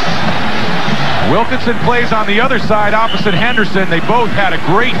 Wilkinson plays on the other side opposite Henderson. They both had a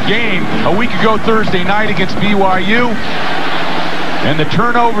great game a week ago Thursday night against BYU. And the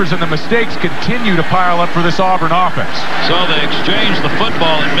turnovers and the mistakes continue to pile up for this Auburn offense. So they exchange the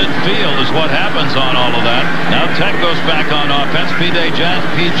football at midfield is what happens on all of that. Now Tech goes back on offense. P.J.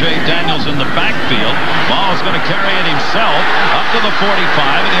 Daniels in the backfield. Ball is going to carry it himself up to the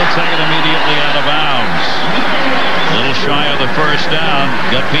 45, and he'll take it immediately out of bounds. A little shy of the 1st down.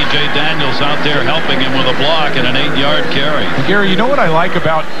 Got P.J. Daniels out there helping him with a block and an 8-yard carry. Gary, you know what I like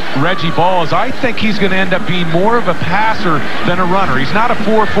about Reggie Ball is I think he's going to end up being more of a passer than a runner. He's not a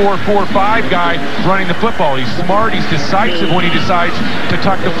 4-4, 4-5 guy running the football. He's smart. He's decisive when he decides to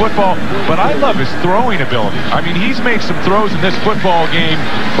tuck the football. But I love his throwing ability. I mean, he's made some throws in this football game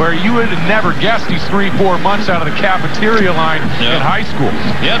where you would have never guessed he's 3-4 months out of the cafeteria line in high school.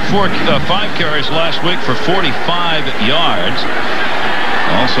 He had 5 carries last week for 45 yards.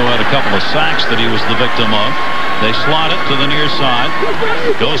 Also had a couple of sacks that he was the victim of. They slot it to the near side.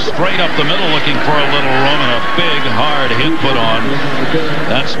 Goes straight up the middle looking for a little room, and a big, hard hit put on.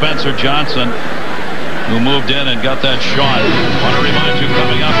 That's Spencer Johnson, who moved in and got that shot. Want to remind you,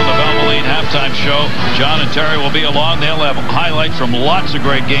 coming up on the Valvoline halftime show, John and Terry will be along. They'll have highlights from lots of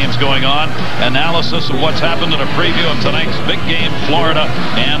great games going on, analysis of what's happened, and a preview of tonight's big game, Florida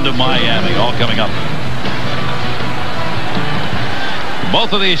and Miami, all coming up.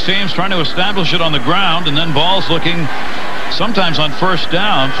 Both of these teams trying to establish it on the ground, and then Ball's looking sometimes on 1st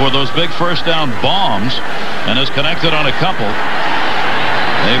down for those big 1st down bombs, and has connected on a couple.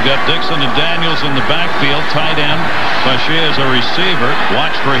 They've got Dixon and Daniels in the backfield. Tight end Bashir is a receiver.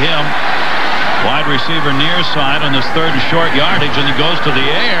 Watch for him. Wide receiver near side on this 3rd and short yardage, and he goes to the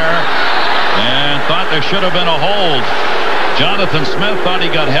air and thought there should have been a hold. Jonathan Smith thought he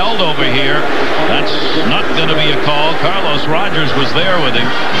got held over here. That's not going to be a call. Carlos Rogers was there with him.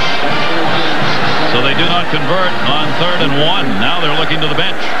 So they do not convert on 3rd and 1. Now they're looking to the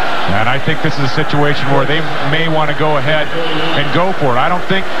bench. And I think this is a situation where they may want to go ahead and go for it. I don't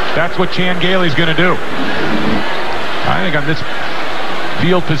think that's what Chan Gailey's going to do. I think on this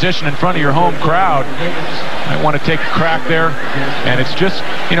field position in front of your home crowd, I want to take a crack there. And it's just,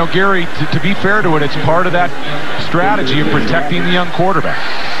 you know, Gary, to be fair to it, it's part of that strategy of protecting the young quarterback.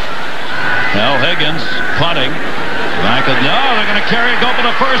 Now Higgins punting. Back of, no, they're going to carry it, go for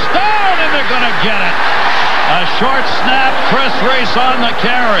the first down, and they're going to get it. A short snap, Chris Reese on the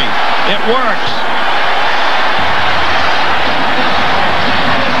carry. It works.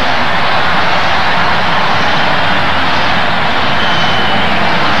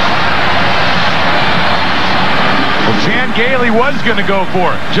 Well, Chan Gailey was going to go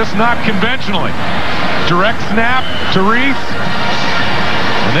for it, just not conventionally. Direct snap to Reese,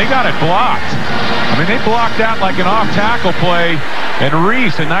 and they got it blocked. I mean, they blocked that like an off-tackle play, and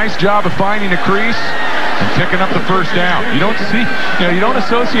Reese, a nice job of finding a crease and picking up the first down. You don't see, you don't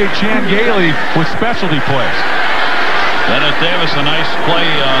associate Chan Gailey with specialty plays. Dennis Davis, a nice play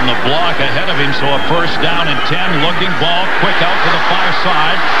on the block ahead of him, so a first down and 10. Looking ball, quick out to the far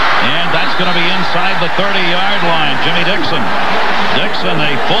side, and that's going to be inside the 30-yard line. Jimmy Dixon. Dixon,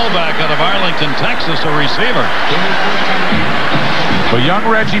 a fullback out of Arlington, Texas, a receiver. But young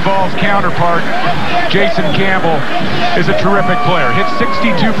Reggie Ball's counterpart, Jason Campbell, is a terrific player. Hit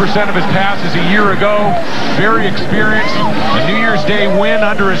 62% of his passes a year ago. Very experienced. A New Year's Day win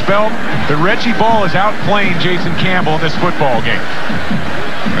under his belt. But Reggie Ball is outplaying Jason Campbell in this football game.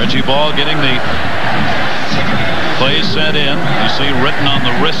 Reggie Ball getting the plays set in. You see written on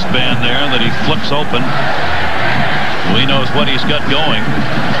the wristband there that he flips open. He knows what he's got going.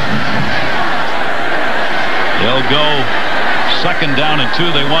 They'll go 2nd down and 2.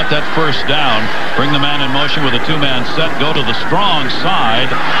 They want that first down. Bring the man in motion with a 2-man set. Go to the strong side.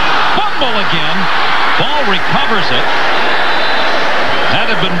 Fumble again. Ball recovers it. Had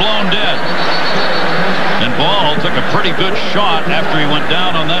it been blown dead. And Ball took a pretty good shot after he went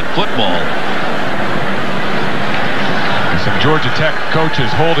down on that football. And some Georgia Tech coaches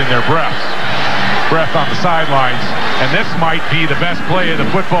holding their breath on the sidelines. And this might be the best play of the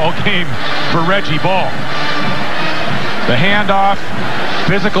football game for Reggie Ball. The handoff,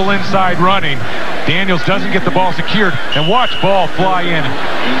 physical inside running. Daniels doesn't get the ball secured, and watch Ball fly in.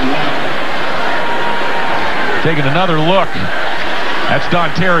 Taking another look. That's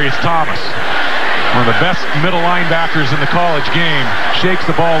Dontarius Thomas, one of the best middle linebackers in the college game. Shakes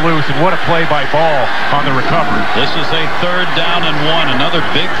the ball loose, and what a play by Ball on the recovery. This is a 3rd down and 1, another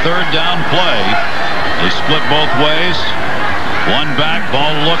big 3rd down play. They split both ways. One back,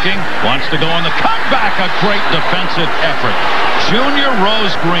 Ball looking, wants to go on the cutback. A great defensive effort. Junior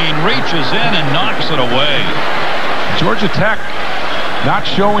Rosegreen reaches in and knocks it away. Georgia Tech not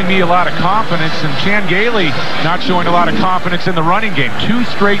showing me a lot of confidence, and Chan Gailey not showing a lot of confidence in the running game. 2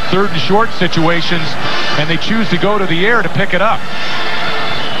 straight 3rd and short situations, and they choose to go to the air to pick it up.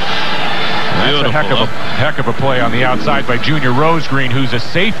 That's a heck of a play on the outside by Junior Rosegreen, who's a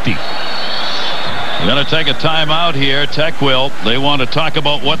safety. We're going to take a timeout here. Tech will. They want to talk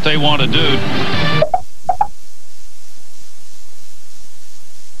about what they want to do.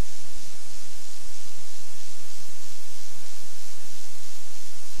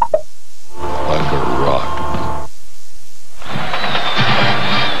 Like a rock.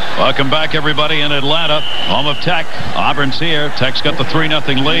 Welcome back, everybody, in Atlanta, home of Tech. Auburn's here. Tech's got the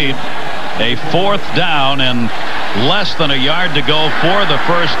 3-0 lead. A 4th down and less than a yard to go for the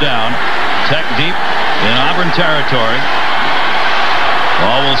first down. Tech deep in Auburn territory.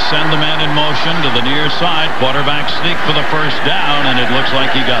 Ball will send the man in motion to the near side. Quarterback sneak for the first down, and it looks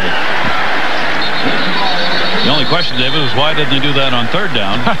like he got it. The only question, David, is why didn't they do that on 3rd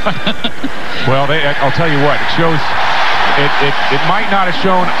down? Well, I'll tell you what, it shows it might not have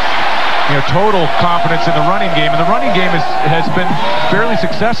shown total confidence in the running game, and the running game has been fairly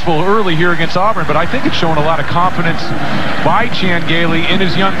successful early here against Auburn, but I think it's shown a lot of confidence by Chan Gailey in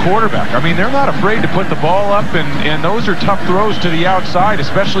his young quarterback. I mean, they're not afraid to put the ball up, and those are tough throws to the outside,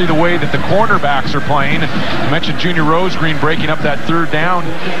 especially the way that the cornerbacks are playing. I mentioned Junior Rosegreen breaking up that 3rd down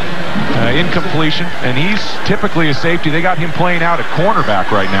incompletion, and he's typically a safety. They got him playing out at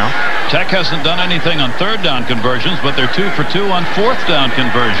cornerback right now. Tech hasn't done anything on 3rd down conversions, but they're 2 for 2 on 4th down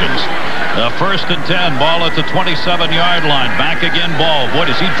conversions. First and 10, ball at the 27-yard line. Back again, ball. Boy,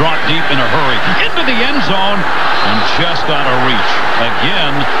 does he drop deep in a hurry. Into the end zone and just out of reach.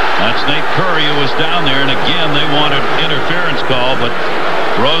 Again, that's Nate Curry who was down there, and again they wanted interference call, but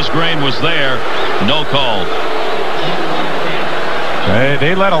Rosgreen was there. No call.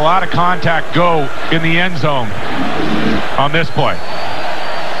 They let a lot of contact go in the end zone on this play.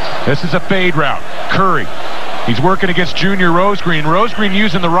 This is a fade route. Curry. He's working against Junior Rosgreen. Rosgreen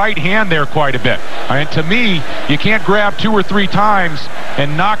using the right hand there quite a bit. And to me, you can't grab 2 or 3 times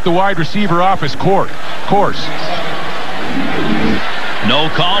and knock the wide receiver off his course.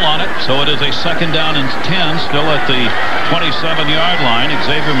 No call on it, so it is a second down and 10, still at the 27-yard line.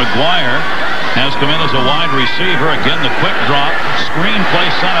 Xavier McGuire has come in as a wide receiver. Again, the quick drop. Screen play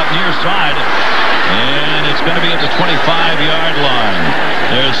set up near side. And it's going to be at the 25-yard line.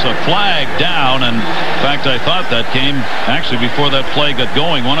 There's a flag down, and in fact, I thought that came actually before that play got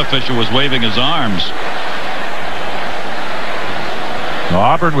going. One official was waving his arms.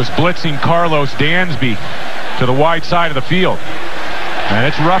 Auburn was blitzing Carlos Dansby to the wide side of the field. And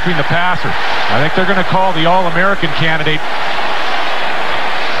it's roughing the passer. I think they're going to call the All-American candidate.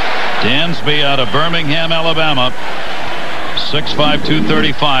 Dansby out of Birmingham, Alabama. 6'5",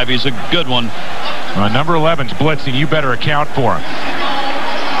 235. He's a good one. Number 11's blitzing. You better account for him.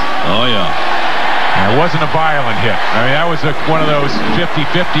 Oh, yeah. It wasn't a violent hit. I mean, that was one of those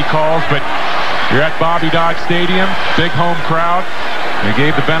 50-50 calls, but you're at Bobby Dodd Stadium, big home crowd. They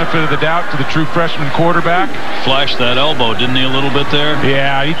gave the benefit of the doubt to the true freshman quarterback. Flashed that elbow, didn't he, a little bit there?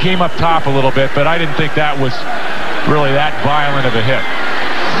 Yeah, he came up top a little bit, but I didn't think that was really that violent of a hit.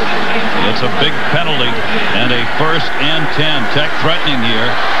 It's a big penalty and a first and 10. Tech threatening here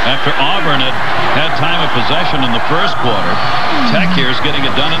after Auburn had time of possession in the first quarter. Tech here is getting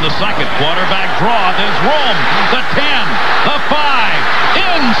it done in the second. Quarterback draw. There's room. The 10, the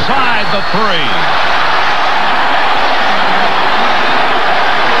 5, inside the 3.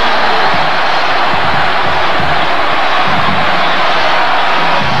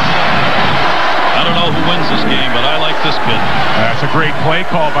 Who wins this game, but I like this kid. That's a great play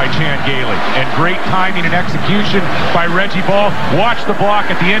call by Chan Gailey, and great timing and execution by Reggie Ball. Watch the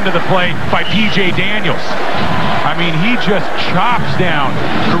block at the end of the play by P.J. Daniels. I mean, he just chops down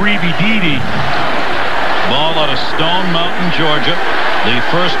Karibi Dede. Ball out of Stone Mountain, Georgia. The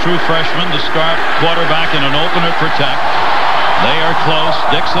first true freshman to start quarterback in an opener for Tech. They are close.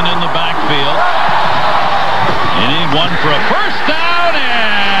 Dixon in the backfield. You need one for a first down,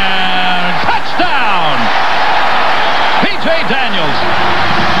 and touchdown! P.J. Daniels.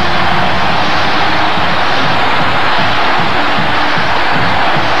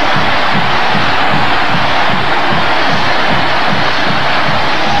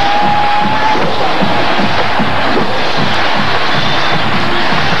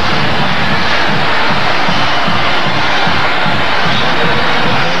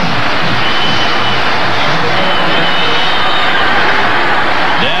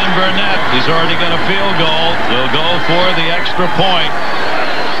 He's already got a field goal. He'll go for the extra point.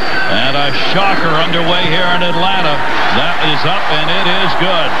 And a shocker underway here in Atlanta. That is up, and it is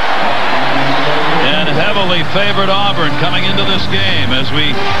good. And heavily favored Auburn coming into this game as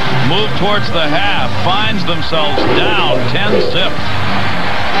we move towards the half. Finds themselves down 10-zip.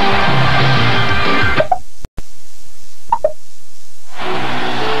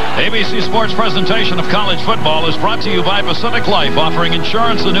 ABC Sports presentation of college football is brought to you by Pacific Life, offering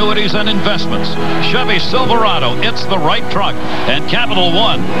insurance, annuities, and investments. Chevy Silverado, it's the right truck. And Capital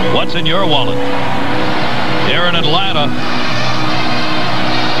One, what's in your wallet? Here in Atlanta,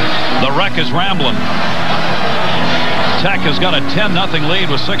 the wreck is rambling. Tech has got a 10-0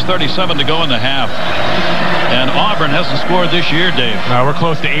 lead with 6:37 to go in the half. And Auburn hasn't scored this year, Dave. We're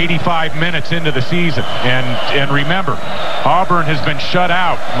close to 85 minutes into the season. And remember, Auburn has been shut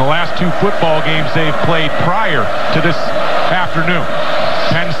out in the last 2 football games they've played prior to this afternoon.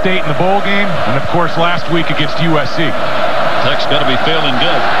 Penn State in the bowl game, and of course last week against USC. Tech's got to be feeling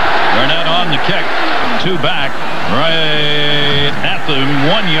good. Burnett on the kick. 2 back. Right at the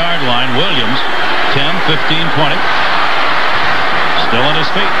 1-yard line. Williams, 10, 15, 20. Still on his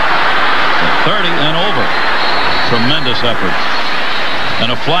feet. 30 and over. Tremendous effort.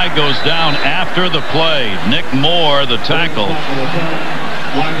 And a flag goes down after the play. Nick Moore, the tackle.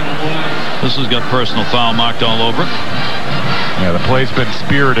 This has got personal foul marked all over it. Yeah, the play's been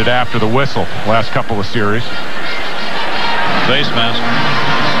spirited after the whistle last couple of series. Face mask.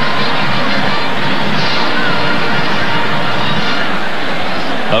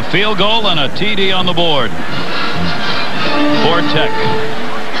 A field goal and a TD on the board for Tech.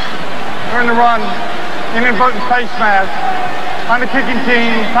 During the run, inadvertent face mask. on the kicking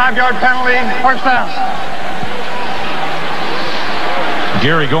team. 5-yard penalty, first down.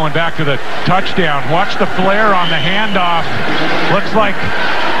 Gary going back to the touchdown. Watch the flare on the handoff. Looks like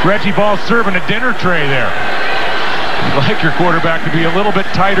Reggie Ball's serving a dinner tray there. You'd like your quarterback to be a little bit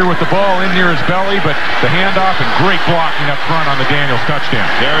tighter with the ball in near his belly, but the handoff and great blocking up front on the Daniels touchdown.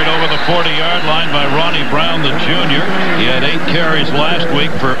 Carried over the 40-yard line by Ronnie Brown, the junior. He had 8 carries last week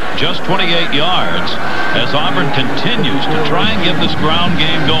for just 28 yards as Auburn continues to try and get this ground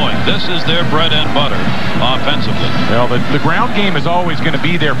game going. This is their bread and butter offensively. Well, the ground game is always going to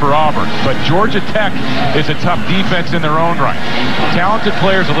be there for Auburn, but Georgia Tech is a tough defense in their own right. Talented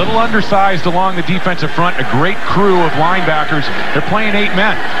players, a little undersized along the defensive front, a great crew of linebackers. They're playing 8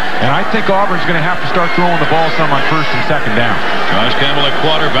 men, and I think Auburn's going to have to start throwing the ball some on first and second down. Josh Campbell at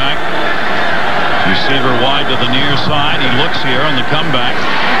quarterback. Receiver wide to the near side. He looks here on the comeback.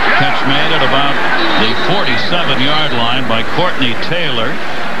 Catch made at about the 47-yard line by Courtney Taylor,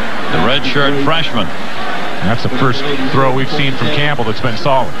 the redshirt freshman. That's the first throw we've seen from Campbell that's been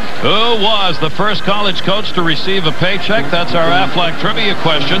solid. Who was the first college coach to receive a paycheck? That's our Aflac trivia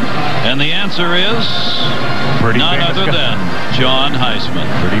question. And the answer is none other than John Heisman.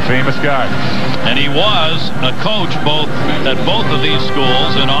 Pretty famous guy. And he was a coach at both of these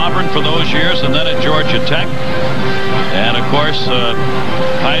schools, in Auburn for those years and then at Georgia Tech. And, of course,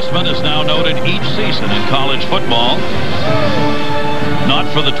 Heisman is now noted each season in college football. Not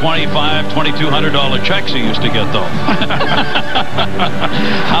for the $2,200 checks he used to get, though.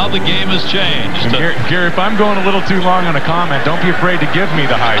 How the game has changed. Gary, if I'm going a little too long on a comment, don't be afraid to give me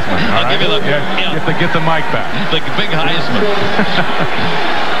the Heisman. I'll give you the... Get the mic back. The big Heisman.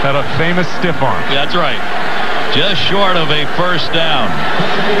 That a famous stiff arm. That's right. Just short of a first down.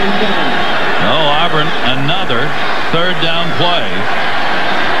 Oh, Auburn, another third down play.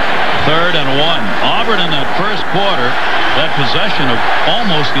 3rd and 1. Auburn in that first quarter had possession of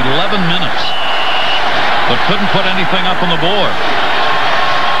almost 11 minutes, but couldn't put anything up on the board.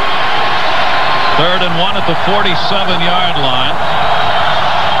 3rd and 1 at the 47-yard line.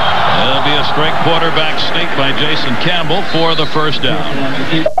 It'll be a straight quarterback sneak by Jason Campbell for the first down.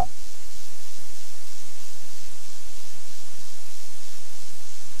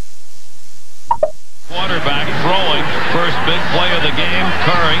 Quarterback throwing, first big play of the game.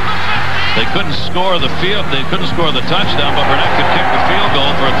 Curry. They couldn't score the touchdown, but Burnett could kick the field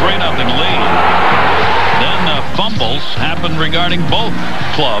goal for a 3-0 lead. Then fumbles happened regarding both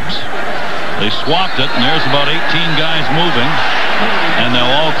clubs. They swapped it, and there's about 18 guys moving, and they'll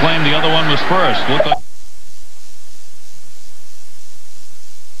all claim the other one was first. Looked like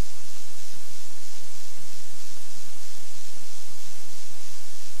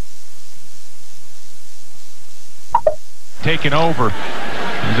taken over.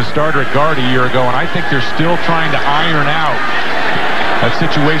 He was a starter at guard a year ago, and I think they're still trying to iron out that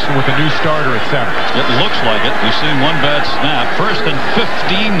situation with a new starter at center. It looks like it. We've seen one bad snap. 1st and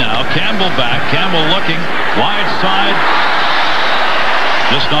 15 now. Campbell back. Campbell looking. Wide side.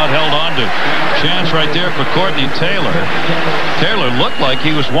 Just not held on to. Chance right there for Courtney Taylor. Taylor looked like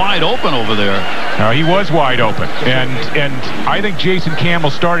he was wide open over there. No, he was wide open. And I think Jason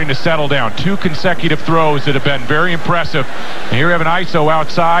Campbell's starting to settle down. 2 consecutive throws that have been very impressive. And here we have an ISO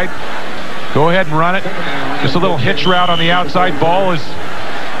outside. Go ahead and run it. Just a little hitch route on the outside. Ball is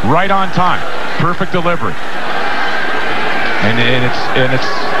right on time. Perfect delivery. And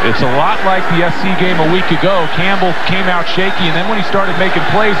it's a lot like the SC game a week ago. Campbell came out shaky, and then when he started making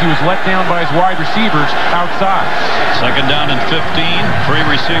plays, he was let down by his wide receivers outside. 2nd down and 15. 3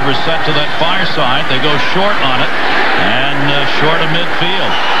 receivers set to that far side. They go short on it, and short of midfield.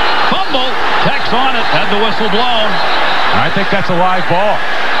 Fumble. Tex on it. Had the whistle blown. I think that's a live ball.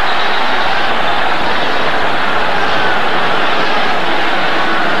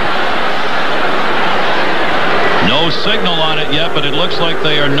 No signal on it yet, but it looks like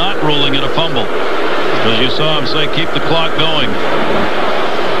they are not ruling it a fumble. As you saw him say, keep the clock going.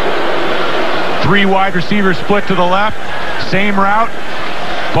 3 wide receivers split to the left. Same route.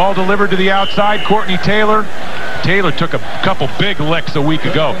 Ball delivered to the outside. Courtney Taylor. Taylor took a couple big licks a week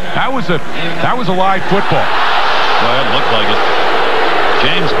ago. That was a live football. Well, it looked like it.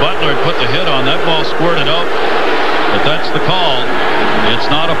 James Butler put the hit on. That ball squirted out. But that's the call. It's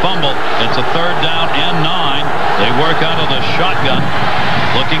not a fumble. It's a 3rd down and 9. They work out of the shotgun.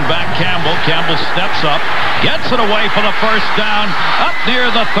 Looking back, Campbell. Campbell steps up. Gets it away for the first down. Up near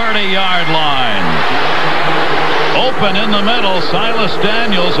the 30-yard line. Open in the middle. Silas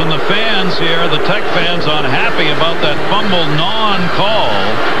Daniels and the fans here, the Tech fans, unhappy about that fumble non-call.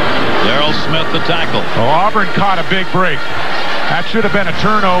 Darrell Smith the tackle. Well, Auburn caught a big break. That should have been a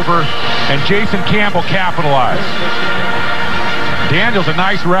turnover, and Jason Campbell capitalized. Daniels, a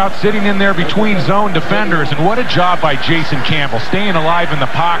nice route sitting in there between zone defenders, and what a job by Jason Campbell, staying alive in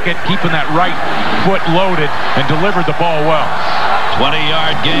the pocket, keeping that right foot loaded, and delivered the ball well.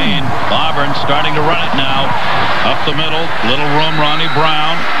 20-yard gain. Auburn starting to run it now. Up the middle, little room, Ronnie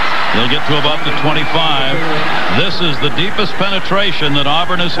Brown. He'll get to about the 25. This is the deepest penetration that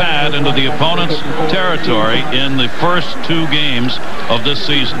Auburn has had into the opponent's territory in the first 2 games of this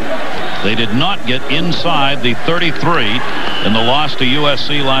season. They did not get inside the 33 in the loss to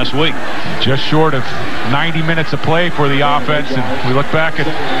USC last week. Just short of 90 minutes of play for the offense, and we look back at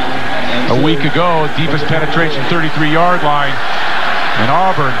a week ago, deepest penetration 33-yard line, and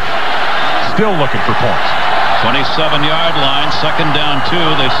Auburn still looking for points. 27-yard line, second down 2.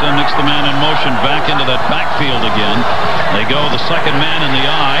 They send the man in motion back into that backfield again. They go the second man in the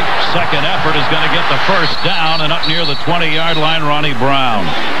eye. Second effort is going to get the first down, and up near the 20-yard line, Ronnie Brown.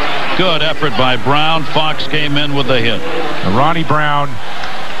 Good effort by Brown. Fox came in with the hit. Ronnie Brown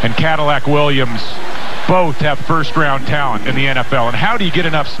and Cadillac Williams both have first-round talent in the NFL. And how do you get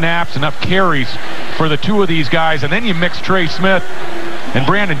enough snaps, enough carries for the 2 of these guys? And then you mix Trey Smith and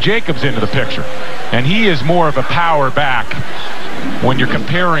Brandon Jacobs into the picture. And he is more of a power back when you're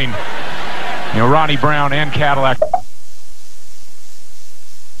comparing, Ronnie Brown and Cadillac.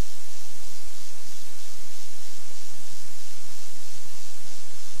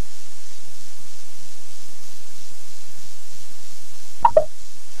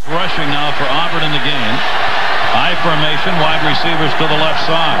 Rushing now for Auburn in the game. I formation, wide receivers to the left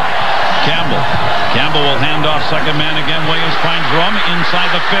side. Campbell will hand off second man again. Williams finds room inside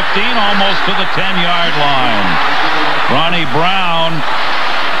the 15, almost to the 10-yard line. Ronnie Brown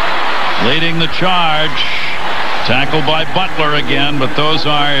leading the charge. Tackled by Butler again, but those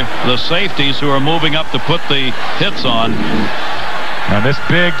are the safeties who are moving up to put the hits on. And this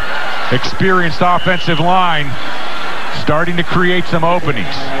big, experienced offensive line starting to create some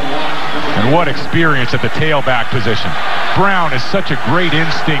openings. And what experience at the tailback position. Brown is such a great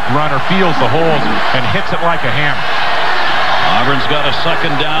instinct runner, feels the holes, and hits it like a hammer. Auburn's got a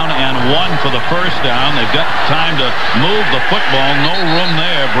second down and 1 for the first down. They've got time to move the football. No room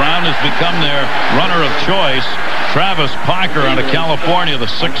there. Brown has become their runner of choice. Travis Parker out of California, the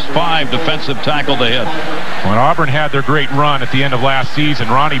 6'5" defensive tackle to hit. When Auburn had their great run at the end of last season,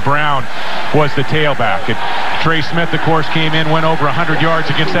 Ronnie Brown was the tailback. Trey Smith, of course, came in, went over 100 yards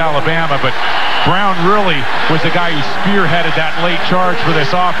against Alabama, but Brown really was the guy who spearheaded that late charge for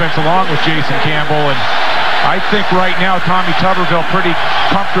this offense along with Jason Campbell. And I think right now Tommy Tuberville pretty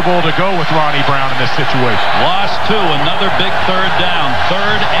comfortable to go with Ronnie Brown in this situation. Lost 2, another big third down.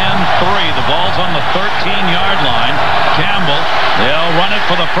 3rd and 3. The ball's on the 13-yard line. Campbell, they'll run it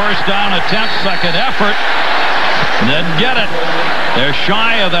for the first down attempt. Second effort. Didn't get it. They're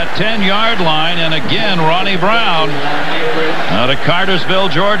shy of that 10-yard line, and again, Ronnie Brown out of Cartersville,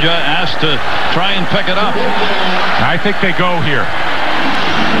 Georgia, asked to try and pick it up. I think they go here.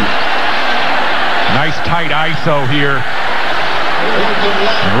 Nice tight ISO here.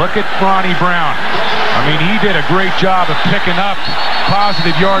 And look at Ronnie Brown. I mean, he did a great job of picking up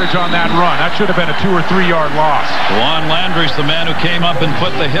positive yardage on that run. That should have been a 2- or 3-yard loss. Juan Landry's the man who came up and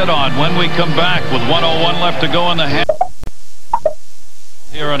put the hit on. When we come back with 1:01 left to go in the half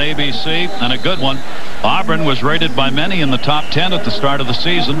here on ABC, and a good one. Auburn was rated by many in the top 10 at the start of the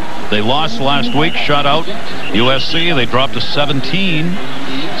season. They lost last week, shut out USC. They dropped to 17.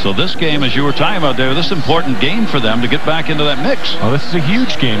 So this game, as you were talking about there, this is an important game for them to get back into that mix. Well, this is a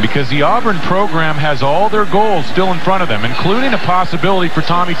huge game because the Auburn program has all their goals still in front of them, including a possibility for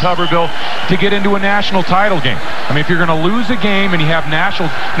Tommy Tuberville to get into a national title game. I mean, if you're going to lose a game and you have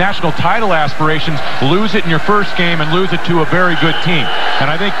national title aspirations, lose it in your first game and lose it to a very good team. And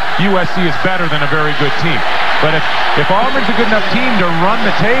I think USC is better than a very good team. But if Auburn's a good enough team to run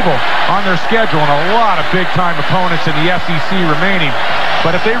the table on their schedule, and a lot of big-time opponents in the SEC remaining,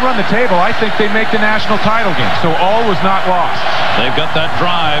 but if they run the table, I think they make the national title game. So all was not lost. They've got that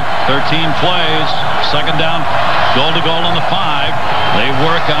drive, 13 plays, second down, goal to goal on the 5. They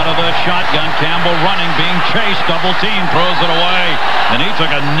work out of the shotgun. Campbell running, being chased, double team, throws it away, and he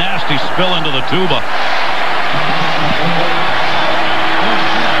took a nasty spill into the tuba.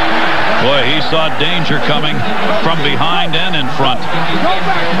 Boy, he saw danger coming from behind and in front.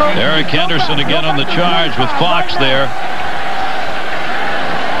 Eric Henderson again on the charge with Fox there.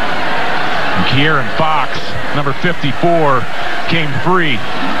 Kieran Fox, number 54, came free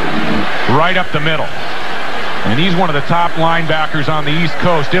right up the middle. And he's one of the top linebackers on the East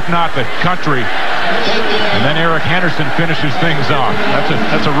Coast, if not the country. And then Eric Henderson finishes things off.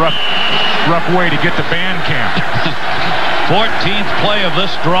 That's a rough way to get to band camp. 14th play of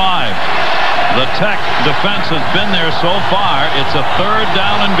this drive. The Tech defense has been there so far. It's a 3rd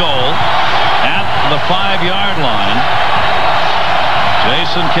down and goal at the 5-yard line.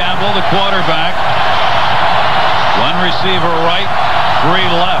 Jason Campbell, the quarterback. 1 receiver right, 3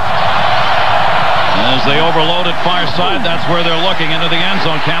 left. As they overload at far side, that's where they're looking into the end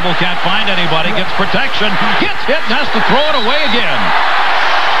zone. Campbell can't find anybody, gets protection, gets hit, and has to throw it away again.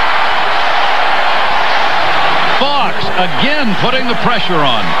 Fox again putting the pressure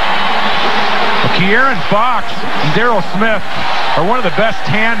on. Kieran Fox and Darryl Smith are one of the best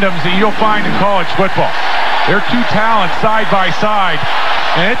tandems that you'll find in college football. They're 2 talents side by side.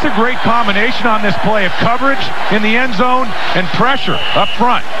 And it's a great combination on this play of coverage in the end zone and pressure up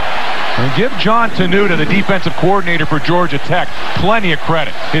front. And give John Tenuta, the defensive coordinator for Georgia Tech, plenty of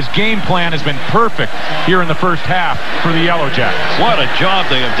credit. His game plan has been perfect here in the first half for the Yellow Jackets. What a job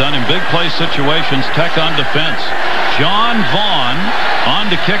they have done in big play situations. Tech on defense. John Vaughn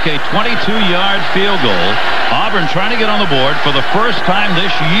on to kick a 22-yard field goal. Auburn trying to get on the board for the first time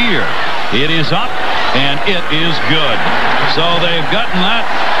this year. It is up, and it is good. So they've gotten that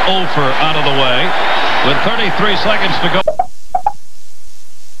over out of the way with 33 seconds to go.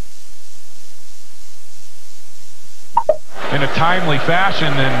 In a timely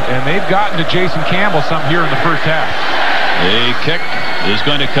fashion, and they've gotten to Jason Campbell some here in the first half. A kick is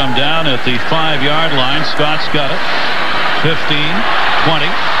going to come down at the 5-yard line. Scott's got it. 15,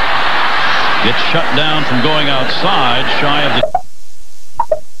 20. Gets shut down from going outside, shy of the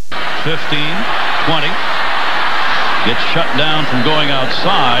 15, 20. Gets shut down from going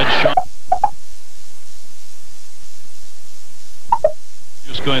outside.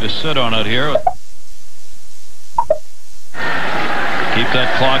 Just going to sit on it here. Keep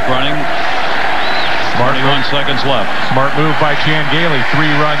that clock running. 21 seconds left. Smart move by Chan Gailey. 3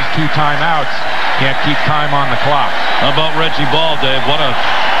 runs, 2 timeouts. Can't keep time on the clock. How about Reggie Ball, Dave? What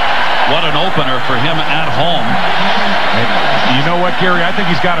an opener for him at home. And you know what, Gary? I think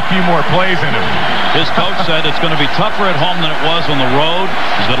he's got a few more plays in him. His coach said it's going to be tougher at home than it was on the road.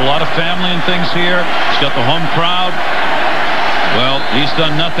 He's got a lot of family and things here. He's got the home crowd. Well, he's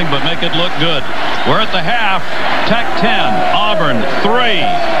done nothing but make it look good. We're at the half. Tech 10, Auburn 3.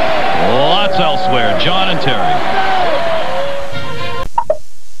 Lots elsewhere. John and Terry.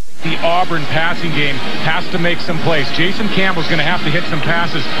 The Auburn passing game has to make some plays. Jason Campbell's going to have to hit some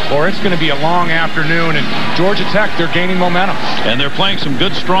passes, or it's going to be a long afternoon. And Georgia Tech, they're gaining momentum. And they're playing some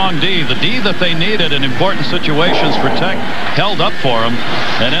good, strong D. The D that they needed in important situations for Tech held up for them.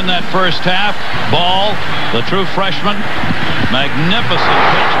 And in that first half, Ball, the true freshman, magnificent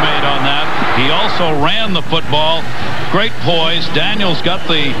pitch made on that. He also ran the football. Great poise. Daniels got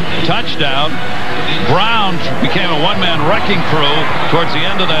the touchdown. Brown became a one-man wrecking crew towards the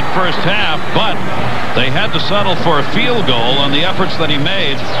end of that first half, but they had to settle for a field goal on the efforts that he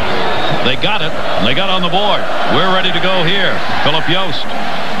made. They got it, and they got on the board. We're ready to go here. Philip Yost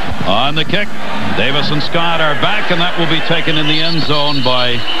on the kick. Davis and Scott are back, and that will be taken in the end zone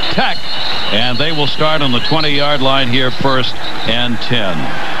by Tech, and they will start on the 20-yard line here, 1st and 10.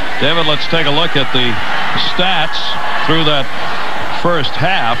 David, let's take a look at the stats through that first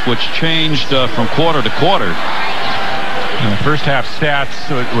half, which changed from quarter to quarter. In the first half stats,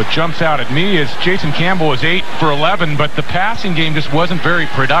 what jumps out at me is Jason Campbell was 8 for 11, but the passing game just wasn't very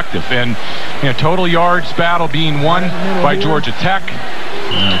productive. And total yards battle being won by Georgia Tech.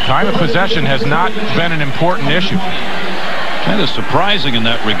 Time of possession has not been an important issue. Kind of surprising in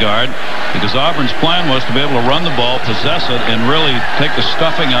that regard, because Auburn's plan was to be able to run the ball, possess it, and really take the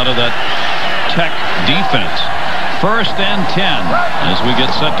stuffing out of that Tech defense. 1st and 10 as we get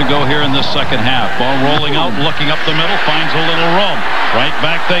set to go here in this second half. Ball rolling out, looking up the middle, finds a little room. Right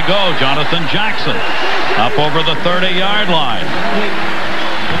back they go. Jonathan Jackson up over the 30-yard line.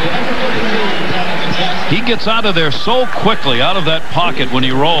 He gets out of there so quickly, out of that pocket when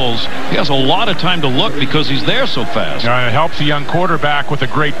he rolls. He has a lot of time to look because he's there so fast. It helps a young quarterback with a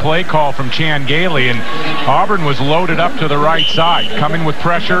great play call from Chan Gailey, and Auburn was loaded up to the right side, coming with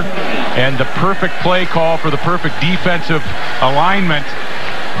pressure, and the perfect play call for the perfect defensive alignment.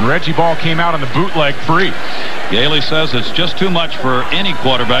 Reggie Ball came out on the bootleg free. Gailey says it's just too much for any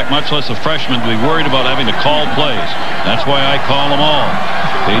quarterback, much less a freshman, to be worried about having to call plays. That's why I call them all.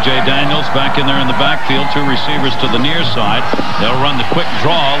 A.J. Daniels back in there in the backfield, 2 receivers to the near side. They'll run the quick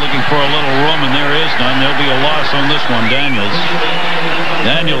draw, looking for a little room, and there is none. There'll be a loss on this one,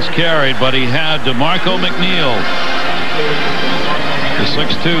 Daniels carried, but he had DeMarco McNeil. The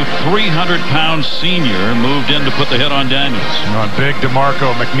 6'2", 300-pound senior moved in to put the hit on Daniels. Big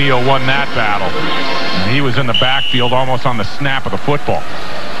DeMarco McNeil won that battle. He was in the backfield almost on the snap of the football.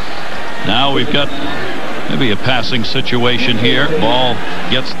 Now we've got Maybe a passing situation here. Ball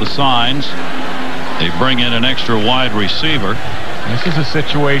gets the signs. They bring in an extra wide receiver. This is a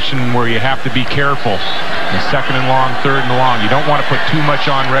situation where you have to be careful. The 2nd and long, 3rd and long. You don't want to put too much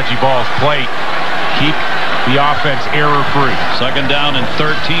on Reggie Ball's plate. Keep the offense error-free. 2nd down and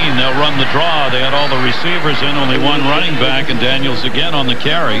 13. They'll run the draw. They had all the receivers in, only one running back, and Daniels again on the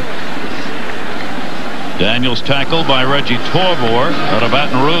carry. Daniels tackled by Reggie Torvor out of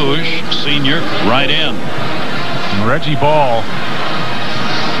Baton Rouge, senior, right in. And Reggie Ball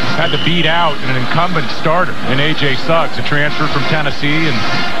had to beat out an incumbent starter in A.J. Suggs, a transfer from Tennessee. And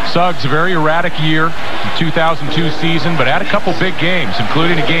Suggs, a very erratic year, the 2002 season, but had a couple big games,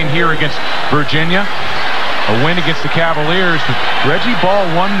 including a game here against Virginia, a win against the Cavaliers. But Reggie Ball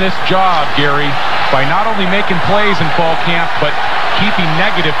won this job, Gary, by not only making plays in fall camp, but keeping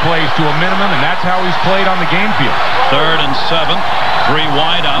negative plays to a minimum, and that's how he's played on the game field. 3rd and 7, 3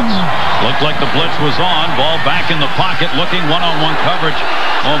 wideouts. Looked like the blitz was on. Ball back in the pocket, looking one-on-one coverage.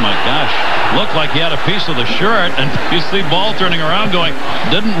 Oh my gosh. Looked like he had a piece of the shirt, and you see Ball turning around going,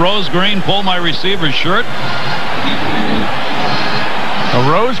 didn't Rose Green pull my receiver's shirt?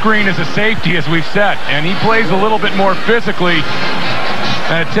 Rose Green is a safety, as we've said, and he plays a little bit more physically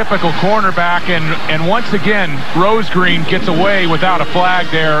than a typical cornerback, and once again, Rose Green gets away without a flag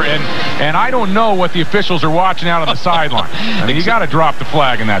there, and I don't know what the officials are watching out on the sideline. I mean, you got to drop the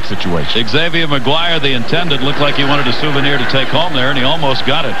flag in that situation. Xavier McGuire, the intended, looked like he wanted a souvenir to take home there, and he almost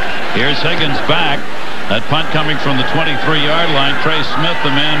got it. Here's Higgins back. That punt coming from the 23-yard line. Trey Smith,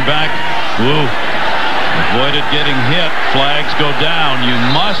 the man back. Woo. Avoided getting hit. Flags go down. You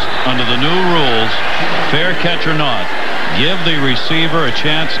must, under the new rules, fair catch or not, give the receiver a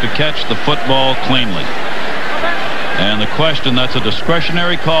chance to catch the football cleanly. And the question, that's a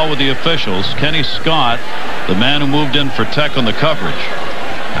discretionary call with the officials. Kenny Scott, the man who moved in for Tech on the coverage.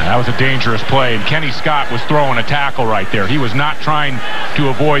 That was a dangerous play, and Kenny Scott was throwing a tackle right there. He was not trying to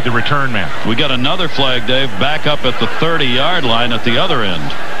avoid the return man. We got another flag, Dave, back up at the 30-yard line at the other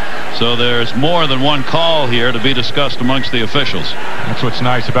end. So there's more than one call here to be discussed amongst the officials. That's what's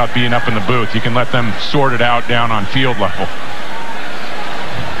nice about being up in the booth. You can let them sort it out down on field level.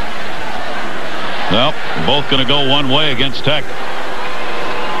 Well, both going to go one way against Tech.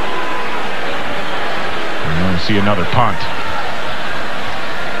 We're going to see another punt.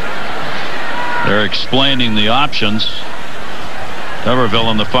 They're explaining the options. Everville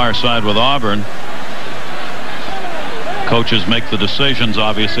on the far side with Auburn. Coaches make the decisions,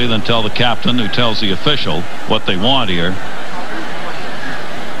 obviously, then tell the captain, who tells the official what they want here.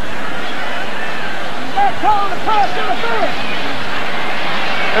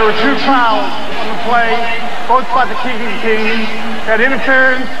 There were 2 fouls on the play, both by the kicking team. That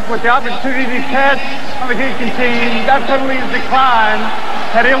interference with the opportunity to catch on the kicking team. That penalty is declined.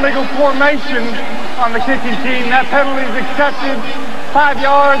 That illegal formation on the kicking team. That penalty is accepted. 5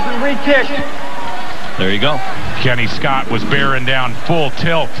 yards and re-kicked. There you go. Kenny Scott was bearing down full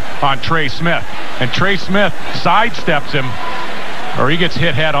tilt on Trey Smith, and Trey Smith sidesteps him, or he gets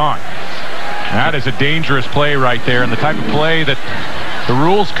hit head on. That is a dangerous play right there, and the type of play that the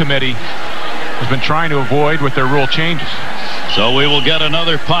Rules Committee has been trying to avoid with their rule changes. So we will get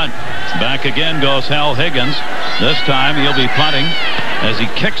another punt. Back again goes Hal Higgins. This time he'll be punting as he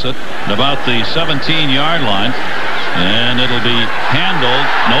kicks it at about the 17-yard line. And it'll be handled.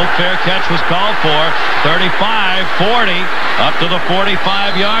 No fair catch was called for. 35, 40, up to the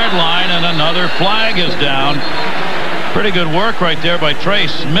 45-yard line, and another flag is down. Pretty good work right there by Trey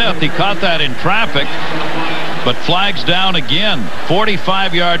Smith. He caught that in traffic, but flags down again.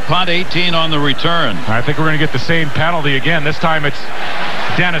 45-yard punt, 18 on the return. I think we're going to get the same penalty again. This time it's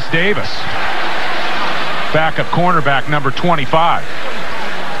Dennis Davis, backup cornerback number 25.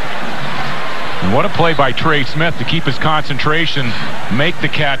 And what a play by Trey Smith to keep his concentration, make the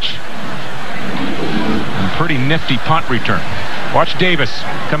catch. And pretty nifty punt return. Watch Davis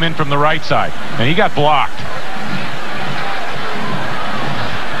come in from the right side, and he got blocked.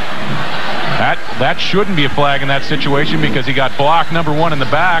 That shouldn't be a flag in that situation because he got blocked, number 1 in the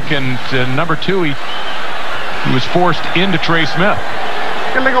back, and number 2, he was forced into Trey Smith.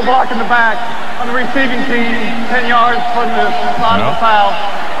 Illegal block in the back on the receiving team, 10 yards from the line of the foul.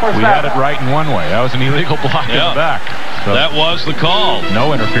 We had it right in one way. That was an illegal block in the back. So that was the call.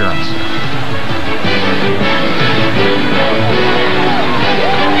 No interference.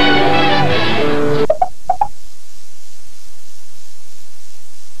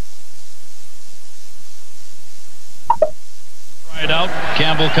 Right out.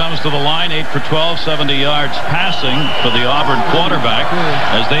 Campbell comes to the line, 8 for 12, 70 yards passing for the Auburn quarterback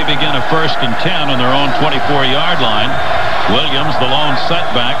as they begin a 1st and 10 on their own 24-yard line. Williams, the lone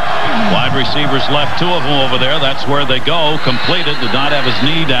setback. Wide receivers left, 2 of them over there. That's where they go. Completed. Did not have his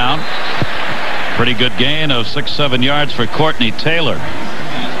knee down. Pretty good gain of 6-7 yards for Courtney Taylor.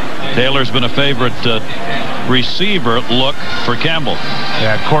 Taylor's been a favorite receiver look for Campbell.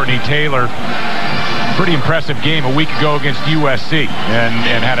 Yeah, Courtney Taylor, pretty impressive game a week ago against USC,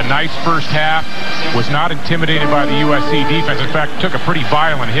 and had a nice first half. Was not intimidated by the USC defense. In fact, took a pretty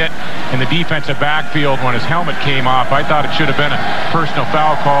violent hit in the defensive backfield when his helmet came off. I thought it should have been a personal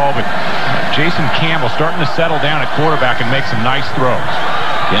foul call, but Jason Campbell starting to settle down at quarterback and make some nice throws.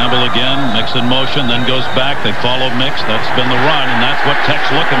 Campbell again, Mix in motion, then goes back. They follow Mix. That's been the run, and that's what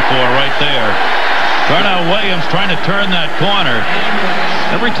Tech's looking for right there. Darnell Williams trying to turn that corner.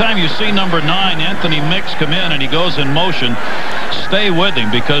 Every time you see number 9, Anthony Mix, come in and he goes in motion, stay with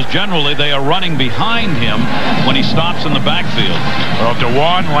him, because generally they are running behind him when he stops in the backfield. Well,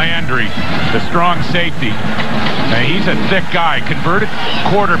 DeJuan Landry, the strong safety. Now, he's a thick guy, converted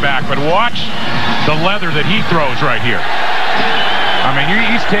quarterback, but watch the leather that he throws right here. I mean,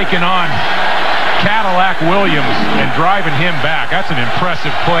 he's taking on Cadillac Williams and driving him back. That's an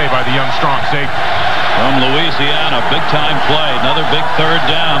impressive play by the young, strong safety. From Louisiana, big-time play. Another big third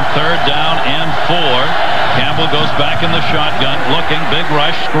down and 4. Campbell goes back in the shotgun, looking, big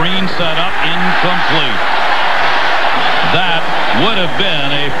rush, screen set up, incomplete. That would have been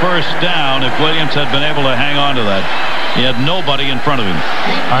a first down if Williams had been able to hang on to that. He had nobody in front of him.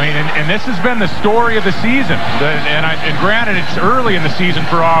 I mean, and this has been the story of the season. And granted, it's early in the season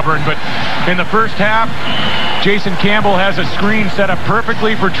for Auburn, but in the first half, Jason Campbell has a screen set up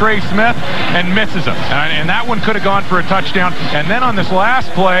perfectly for Trey Smith and misses him. And that one could have gone for a touchdown. And then on this last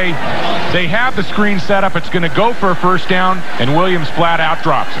play, they have the screen set up. It's going to go for a first down, and Williams flat out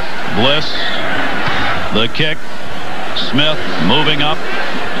drops it. Bliss, the kick. Smith moving up.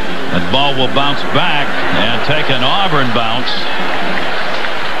 That ball will bounce back and take an Auburn bounce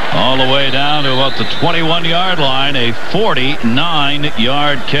all the way down to about the 21-yard line. A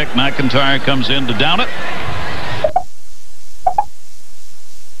 49-yard kick. McIntyre comes in to down it.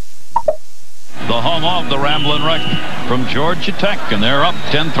 The home of the Ramblin' Wreck from Georgia Tech, and they're up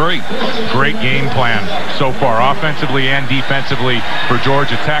 10-3. Great game plan so far, offensively and defensively for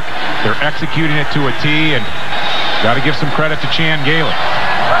Georgia Tech. They're executing it to a T, and got to give some credit to Chan Gailey.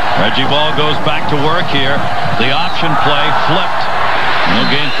 Reggie Ball goes back to work here. The option play flipped. No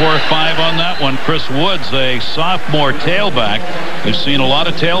gain 4 or 5 on that one. Chris Woods, a sophomore tailback. We've seen a lot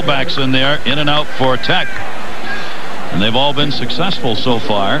of tailbacks in there, in and out for Tech. And they've all been successful so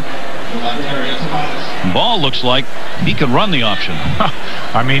far. Ball looks like he can run the option.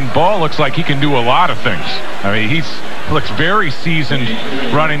 I mean, Ball looks like he can do a lot of things. I mean, he looks very seasoned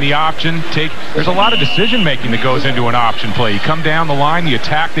running the option. There's a lot of decision-making that goes into an option play. You come down the line, you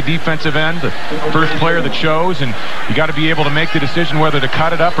attack the defensive end, the first player that shows, and you got to be able to make the decision whether to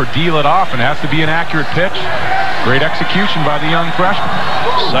cut it up or deal it off, and it has to be an accurate pitch. Great execution by the young freshman.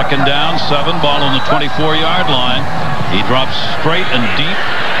 Second down, 7, ball on the 24-yard line. He drops straight and deep.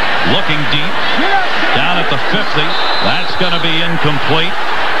 Looking deep, down at the 50. That's going to be incomplete.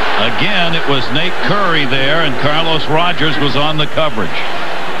 Again, it was Nate Curry there, and Carlos Rogers was on the coverage.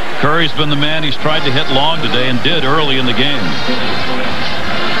 Curry's been the man he's tried to hit long today, and did early in the game.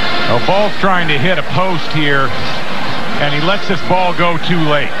 Well, Ball's trying to hit a post here, and he lets this ball go too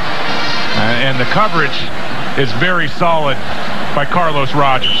late. And the coverage is very solid by Carlos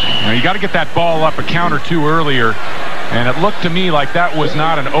Rogers. You got to get that ball up a count or 2 earlier. And it looked to me like that was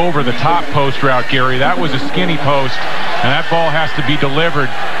not an over-the-top post route, Gary. That was a skinny post, and that ball has to be delivered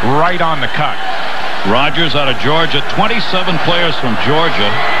right on the cut. Rogers out of Georgia. 27 players from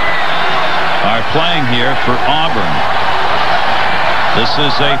Georgia are playing here for Auburn. This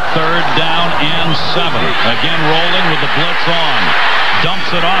is a 3rd down and 7. Again, rolling with the blitz on.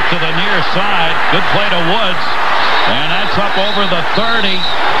 Dumps it off to the near side. Good play to Woods. And that's up over the 30.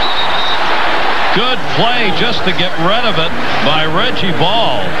 Good play just to get rid of it by Reggie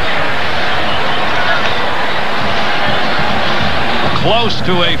Ball. Close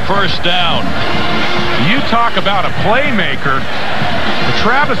to a first down. You talk about a playmaker.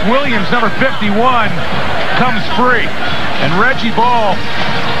 Travis Williams, number 51, comes free. And Reggie Ball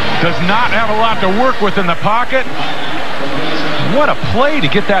does not have a lot to work with in the pocket. What a play to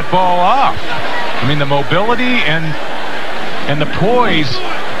get that ball off. I mean, the mobility and the poise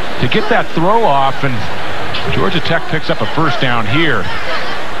to get that throw off, and Georgia Tech picks up a first down here.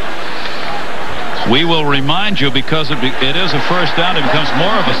 We will remind you, because it is a first down, it becomes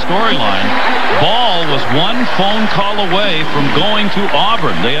more of a storyline. Ball was 1 phone call away from going to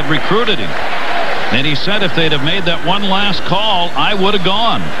Auburn. They had recruited him. And he said if they'd have made that one last call, I would have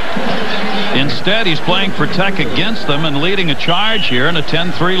gone. Instead, he's playing for Tech against them and leading a charge here in a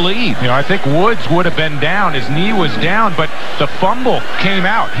 10-3 lead. You know, I think Woods would have been down. His knee was down, but the fumble came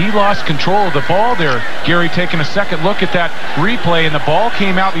out. He lost control of the ball there. Gary taking a second look at that replay, and the ball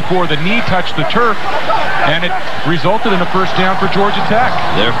came out before the knee touched the turf, and it resulted in a first down for Georgia Tech.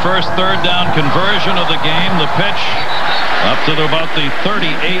 Their first third down conversion of the game. The pitch up to about the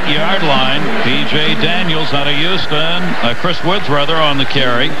 38-yard line. P.J. Daniels out of Houston. Chris Woods, rather, on the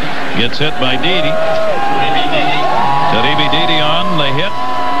carry. Gets hit by Dede. Tadibi Dede on the hit.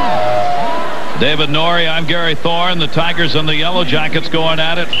 David Norrie, I'm Gary Thorne. The Tigers and the Yellow Jackets going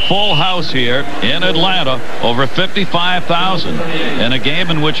at it. Full house here in Atlanta. Over 55,000 in a game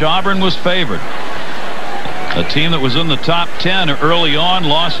in which Auburn was favored. A team that was in the top 10 early on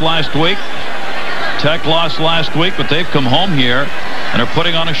lost last week. Tech lost last week, but they've come home here and are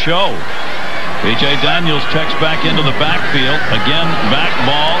putting on a show. P.J. Daniels checks back into the backfield. Again, back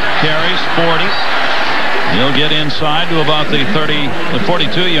ball, carries 40. He'll get inside to about the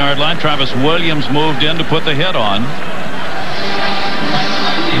 42-yard line. Travis Williams moved in to put the hit on.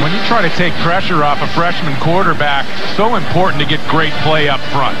 When you try to take pressure off a freshman quarterback, so important to get great play up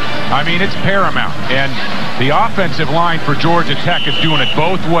front. I mean, it's paramount. And the offensive line for Georgia Tech is doing it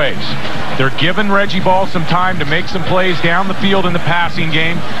both ways. They're giving Reggie Ball some time to make some plays down the field in the passing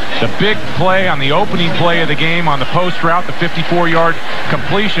game. The big play on the opening play of the game on the post route, the 54-yard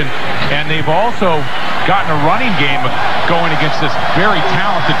completion. And they've also gotten a running game going against this very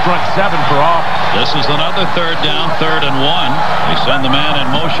talented front seven for Auburn. This is another third down, 3rd and 1. They send the man in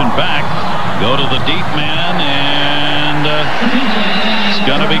motion back. Go to the deep man, and it's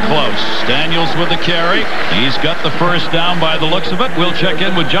going to be close. Daniels with the carry. He's got the first down by the looks of it. We'll check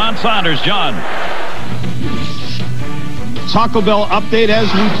in with John Saunders. John. Taco Bell update.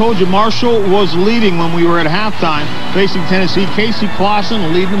 As we told you, Marshall was leading when we were at halftime facing Tennessee. Casey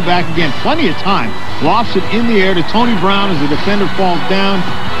Clausen leading them back again. Plenty of time. Lofts it in the air to Tony Brown as the defender falls down,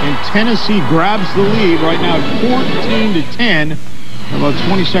 and Tennessee grabs the lead right now at 14-10. About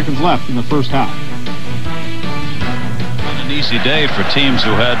 20 seconds left in the first half. An easy day for teams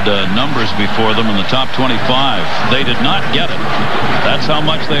who had numbers before them in the top 25. They did not get it. That's how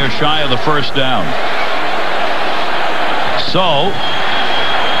much they are shy of the first down. So,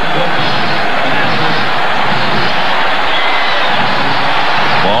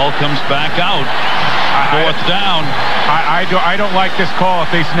 ball comes back out. 4th down. I don't like this call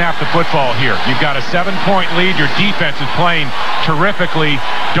if they snap the football here. You've got a 7-point lead. Your defense is playing terrifically.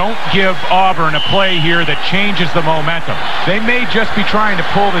 Don't give Auburn a play here that changes the momentum. They may just be trying to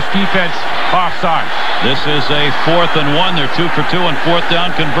pull this defense offside. This is a 4th and 1. They're 2 for 2 on 4th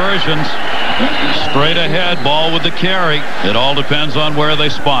down conversions. Straight ahead, ball with the carry. It all depends on where they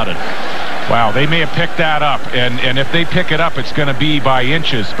spot it. Wow, they may have picked that up, and if they pick it up, it's going to be by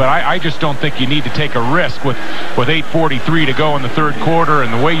inches. But I just don't think you need to take a risk with 8:43 to go in the third quarter,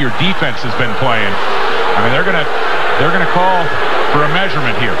 and the way your defense has been playing. I mean, they're gonna call for a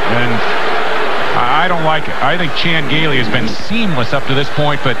measurement here, and I don't like it. I think Chan Gailey has been seamless up to this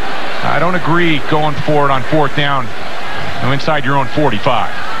point, but I don't agree going for it on 4th down inside your own 45.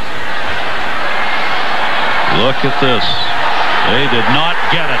 Look at this. They did not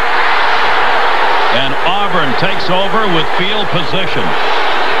get it. And Auburn takes over with field position.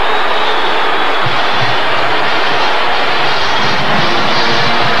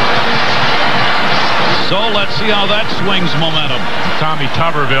 So let's see how that swings momentum. Tommy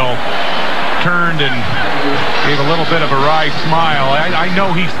Tuberville turned and gave a little bit of a wry smile. I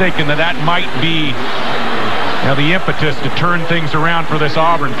know he's thinking that might be the impetus to turn things around for this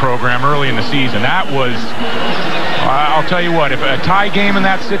Auburn program early in the season. That was, I'll tell you what, if a tie game in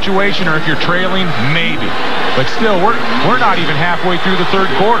that situation, or if you're trailing, maybe. But still, we're not even halfway through the third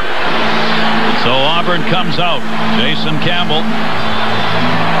quarter. So Auburn comes out. Jason Campbell.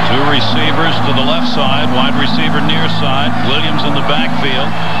 2 receivers to the left side. Wide receiver near side. Williams in the backfield.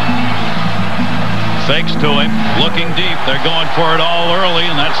 Fakes to him. Looking deep. They're going for it all early,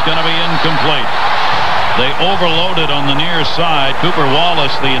 and that's going to be incomplete. They overloaded on the near side. Cooper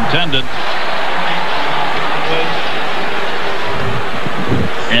Wallace, the intended,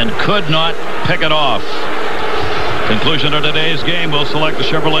 and could not pick it off. Conclusion of today's game, we'll select the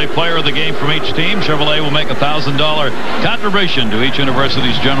Chevrolet player of the game from each team. Chevrolet will make a $1,000 contribution to each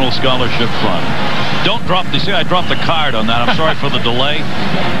university's general scholarship fund. Don't drop the, see, I dropped the card on that. I'm sorry for the delay.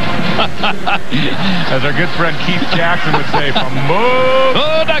 As our good friend Keith Jackson would say, from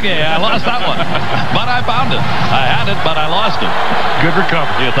Dougie. I lost that one. But I found it. I had it, but I lost it. Good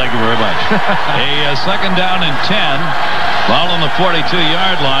recovery. Yeah, thank you very much. A second down and 10. Ball on the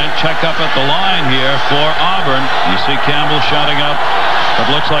 42-yard line. Check up at the line here for Auburn. You see Campbell shouting up.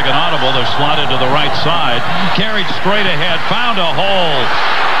 It looks like an audible. They're slotted to the right side. Carried straight ahead. Found a hole.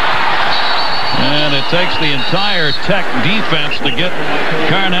 And it takes the entire Tech defense to get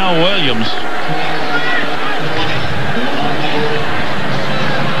Carnell Williams.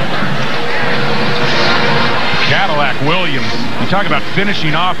 Cadillac Williams, you talk about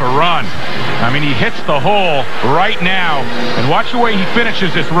finishing off a run. I mean, he hits the hole right now, and watch the way he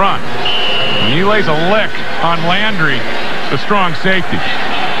finishes this run. When he lays a lick on Landry, the strong safety.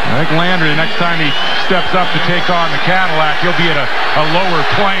 I think Landry, the next time he steps up to take on the Cadillac, he'll be at a lower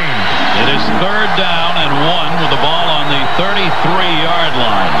plane. It is third down and 1 with the ball on the 33-yard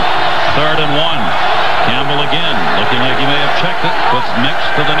line. Third and 1. Campbell again, looking like he may have checked it. Puts Mix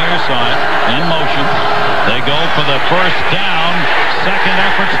to the near side, in motion. They go for the first down. Second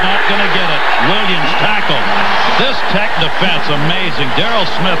effort's not going to get it. Williams tackled. This Tech defense, amazing. Darrell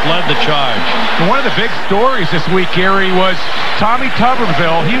Smith led the charge. And one of the big stories this week, Gary, was Tommy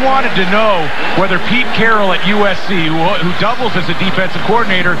Tuberville. He wanted to know whether Pete Carroll at USC, who doubles as a defensive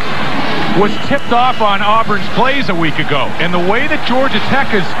coordinator, was tipped off on Auburn's plays a week ago. And the way that Georgia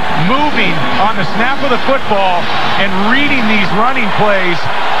Tech is moving on the snap of the football and reading these running plays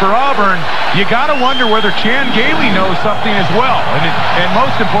for Auburn, you got to wonder whether Chan Gailey knows something as well. And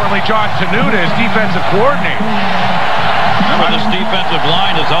most importantly, John Tenuta is defensive coordinator. Remember, this defensive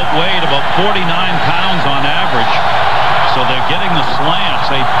line is outweighed about 49 pounds on average. So they're getting the slants.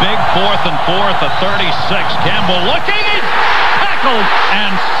 A big 4th and 4 at 36. Campbell looking, tackled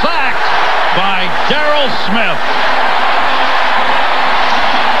and sacked by Darrell Smith.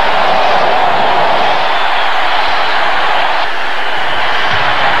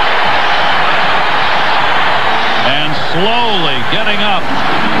 And slowly getting up,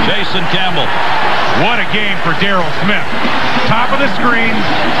 Jason Campbell. What a game for Darrell Smith. Top of the screen,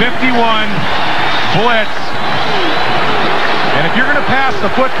 51, blitz. And if you're going to pass the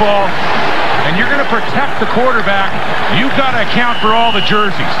football and you're going to protect the quarterback, you've got to account for all the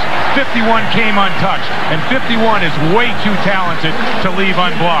jerseys. 51 came untouched, and 51 is way too talented to leave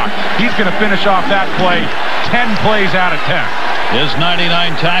unblocked. He's going to finish off that play 10 plays out of 10. His 99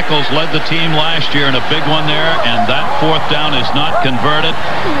 tackles led the team last year in a big one there, and that 4th down is not converted.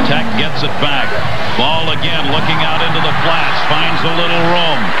 Tech gets it back. Ball again, looking out into the flats, finds a little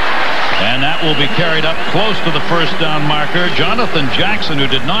room. And that will be carried up close to the first down marker. Jonathan Jackson, who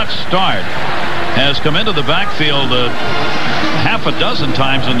did not start, has come into the backfield half a dozen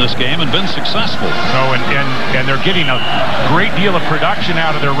times in this game and been successful. Oh, and they're getting a great deal of production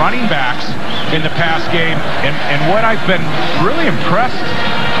out of their running backs in the pass game. And what I've been really impressed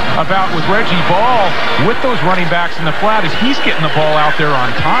about with Reggie Ball with those running backs in the flat is he's getting the ball out there on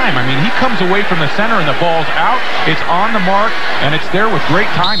time. I mean, he comes away from the center and the ball's out. It's on the mark, and it's there with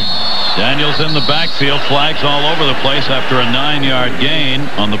great timing. Daniels in the backfield, flags all over the place after a 9-yard gain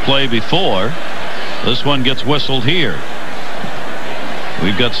on the play before. This one gets whistled here.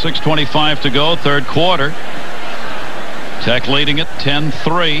 We've got 6:25 to go, third quarter. Tech leading it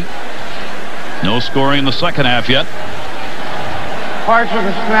 10-3. No scoring in the second half yet. Parks with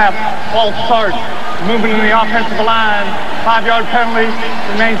a snap, false start, moving in the offensive line, 5-yard penalty,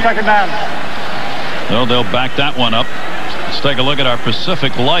 remains second down. Well, they'll back that one up. Let's take a look at our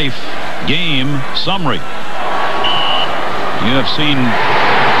Pacific Life game summary. You have seen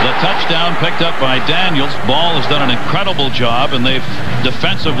the touchdown picked up by Daniels. Ball has done an incredible job, and they've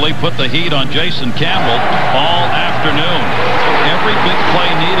defensively put the heat on Jason Campbell all afternoon. Every big play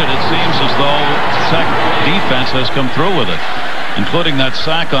needed, it seems as though Tech defense has come through with it, including that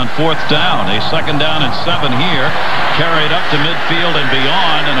sack on 4th down. A second down and 7 here, carried up to midfield and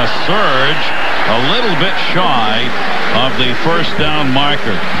beyond, and a surge a little bit shy of the first down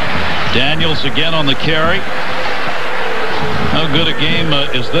marker. Daniels again on the carry. How good a game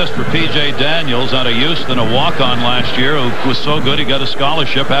is this for P.J. Daniels out of Houston, a walk-on last year who was so good he got a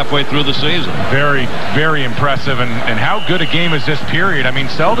scholarship halfway through the season. Very, very impressive. And how good a game is this period? I mean,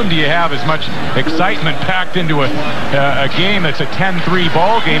 seldom do you have as much excitement packed into a game that's a 10-3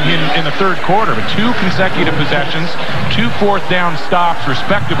 ball game in the third quarter. But 2 consecutive possessions, 2 4th down stops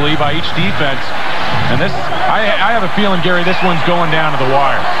respectively by each defense. And this, I have a feeling, Gary, this one's going down to the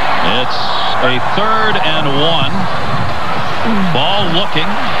wire. It's a 3rd and 1. Ball looking.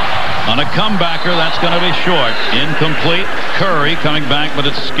 On a comebacker, that's going to be short. Incomplete. Curry coming back, but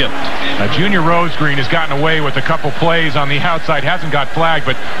it's skipped. Junior Rosegreen has gotten away with a couple plays on the outside. Hasn't got flagged,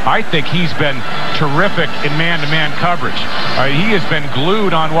 but I think he's been terrific in man-to-man coverage. He has been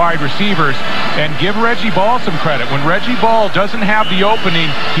glued on wide receivers. And give Reggie Ball some credit. When Reggie Ball doesn't have the opening,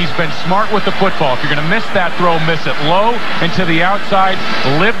 he's been smart with the football. If you're going to miss that throw, miss it low and to the outside.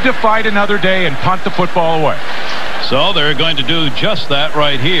 Live to fight another day and punt the football away. So they're going to do just that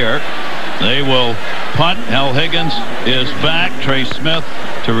right here. They will punt. Hal Higgins is back. Trey Smith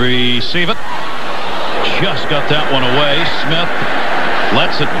to receive it. Just got that one away. Smith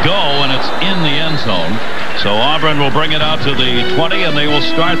lets it go, and it's in the end zone. So Auburn will bring it out to the 20, and they will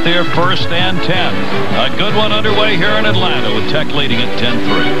start there 1st and 10. A good one underway here in Atlanta with Tech leading at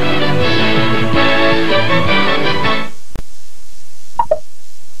 10-3.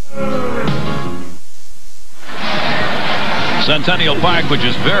 Centennial Park, which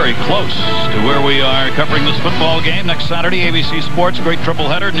is very close to where we are covering this football game. Next Saturday, ABC Sports, great triple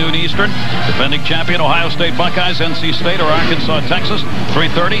header, noon Eastern. Defending champion Ohio State Buckeyes, NC State, or Arkansas, Texas.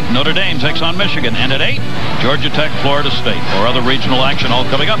 3:30, Notre Dame takes on Michigan. And at 8, Georgia Tech, Florida State. Or other regional action all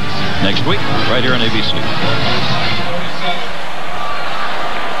coming up next week, right here on ABC.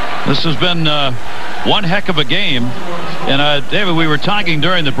 This has been one heck of a game. And David, we were talking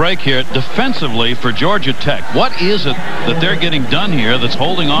during the break here, defensively for Georgia Tech, what is it that they're getting done here that's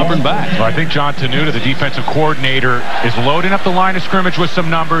holding Auburn back? Well, I think John Tenuta, the defensive coordinator, is loading up the line of scrimmage with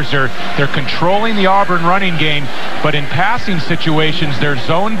some numbers. They're controlling the Auburn running game, but in passing situations, they're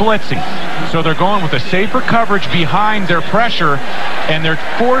zone blitzing. So they're going with a safer coverage behind their pressure, and they're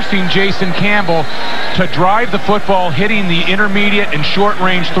forcing Jason Campbell to drive the football, hitting the intermediate and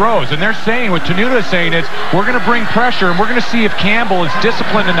short-range throws. And they're saying, what Tenuta is saying is, we're going to bring pressure, and we're going to see if Campbell is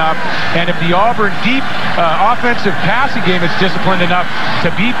disciplined enough, and if the Auburn deep offensive passing game is disciplined enough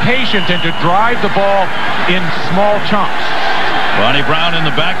to be patient and to drive the ball in small chunks. Ronnie Brown in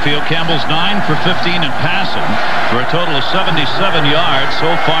the backfield. Campbell's 9 for 15 in passing for a total of 77 yards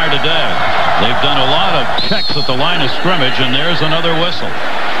so far today. They've done a lot of checks at the line of scrimmage, and there's another whistle.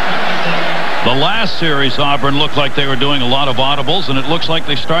 The last series, Auburn looked like they were doing a lot of audibles, and it looks like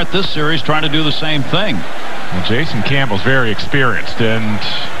they start this series trying to do the same thing. Well, Jason Campbell's very experienced, and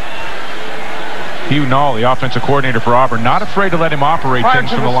Hugh Null, the offensive coordinator for Auburn, not afraid to let him operate things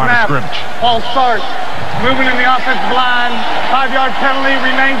from the line of scrimmage. False start. Moving in the offensive line. 5-yard penalty,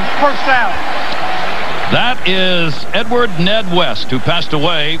 remains first down. That is Edward Ned West, who passed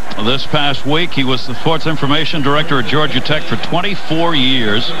away this past week. He was the sports information director at Georgia Tech for 24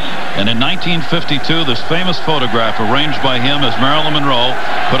 years. And in 1952, this famous photograph arranged by him as Marilyn Monroe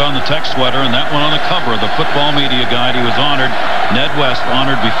put on the Tech sweater, and that went on the cover of the Football Media Guide. He was honored, Ned West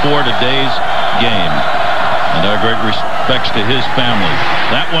honored before today's game. And our great respects to his family.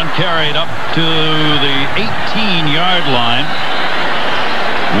 That one carried up to the 18-yard line.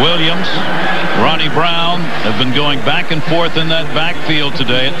 Williams, Ronnie Brown have been going back and forth in that backfield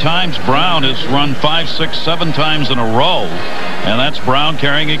today. At times, Brown has run 5, 6, 7 times in a row, and that's Brown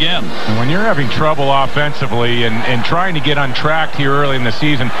carrying again. And when you're having trouble offensively and trying to get untracked here early in the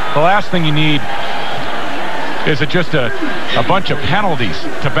season, the last thing you need is just a bunch of penalties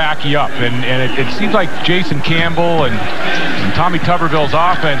to back you up. And it seems like Jason Campbell and Tommy Tuberville's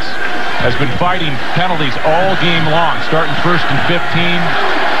offense has been fighting penalties all game long, starting 1st and 15,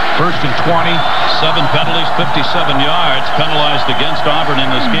 1st and 20. 7 penalties, 57 yards penalized against Auburn in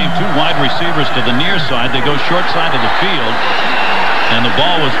this game. 2 wide receivers to the near side. They go short side of the field, and the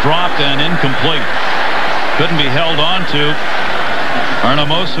ball was dropped and incomplete. Couldn't be held on to.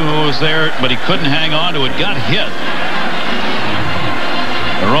 Arnamosu was there, but he couldn't hang on to it. Got hit.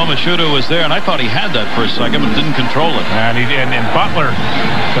 Romashuda was there, and I thought he had that for a second, but didn't control it. And Butler,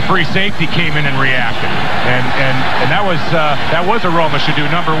 the free safety, came in and reacted. And that was a Romashuda,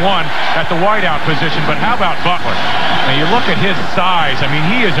 number 1 at the wideout position. But how about Butler? Now you look at his size. I mean,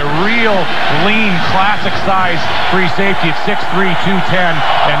 he is a real lean, classic size free safety at 6'3", 210,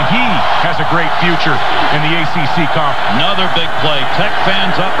 and he has a great future in the ACC conference. Another big play. Tech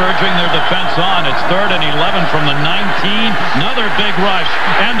fans up urging their defense on. It's 3rd and 11 from the 19. Another big rush.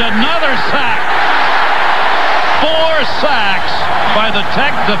 And another sack. 4 sacks by the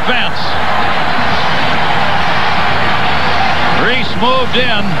Tech defense. Reese moved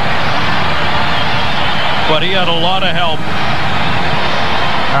in, but he had a lot of help.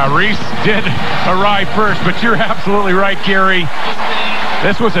 Reese did arrive first, but you're absolutely right, Gary.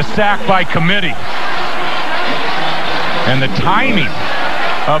 This was a sack by committee. And the timing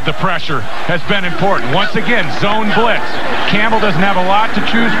of the pressure has been important. Once again, zone blitz. Campbell doesn't have a lot to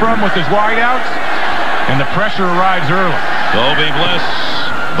choose from with his wideouts, and the pressure arrives early. Kobe Bliss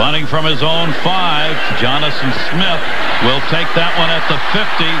Bunting from his own 5. Jonathan Smith will take that one at the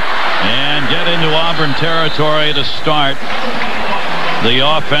 50 and get into Auburn territory to start the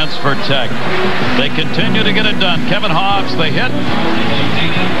offense for Tech. They continue to get it done. Kevin Hobbs, they hit.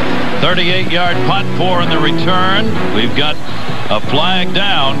 38-yard punt, 4 in the return. We've got a flag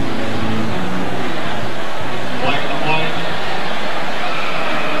down.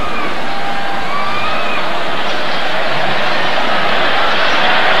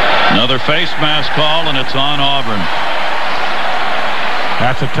 Another face mask call, and it's on Auburn.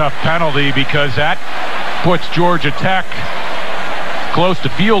 That's a tough penalty because that puts Georgia Tech close to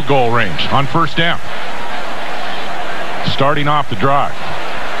field goal range on first down. Starting off the drive.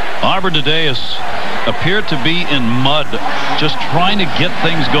 Auburn today has appeared to be in mud, just trying to get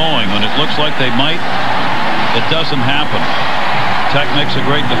things going. When it looks like they might, it doesn't happen. Tech makes a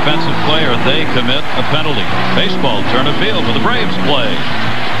great defensive play, or they commit a penalty. Baseball, turn of field for the Braves play.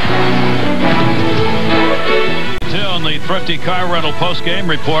 On the Thrifty Car Rental post-game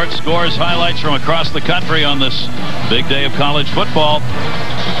report, scores, highlights from across the country on this big day of college football.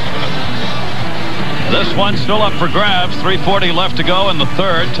 This one still up for grabs. 3:40 left to go in the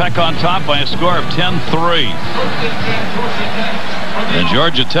third. Tech on top by a score of 10-3. And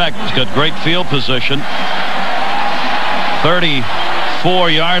Georgia Tech has got great field position.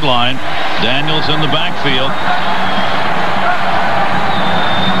 34-yard line. Daniels in the backfield.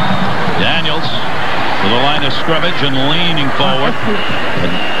 Daniels to the line of scrimmage and leaning forward.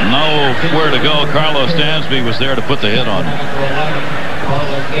 Nowhere to go. Carlos Dansby was there to put the hit on him.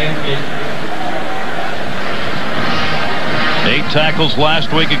 8 tackles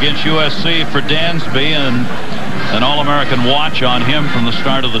last week against USC for Dansby, and an All-American watch on him from the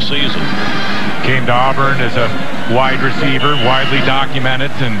start of the season. Came to Auburn as a wide receiver, widely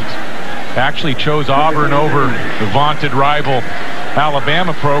documented, and actually chose Auburn over the vaunted rival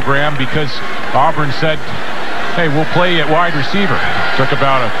Alabama program because Auburn said, hey, we'll play at wide receiver. Took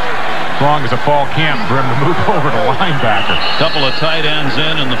about as long as a fall camp for him to move over to linebacker. Couple of tight ends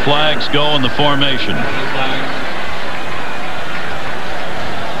in, and the flags go in the formation.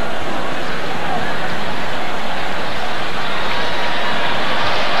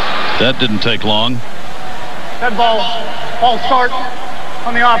 That didn't take long. That ball start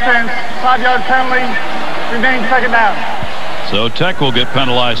on the offense. 5-yard penalty. Remaining second down. So Tech will get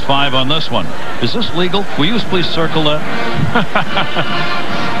penalized 5 on this one. Is this legal? Will you please circle that?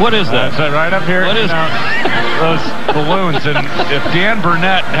 What is that? That's right up here. What is those balloons? And if Dan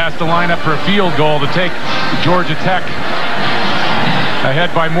Burnett has to line up for a field goal to take Georgia Tech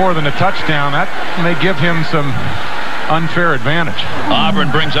ahead by more than a touchdown, that may give him some unfair advantage.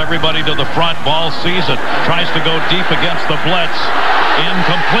 Auburn brings everybody to the front. Ball sees it. Tries to go deep against the blitz.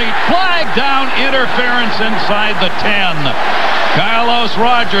 Incomplete. Flag down. Interference inside the 10. Carlos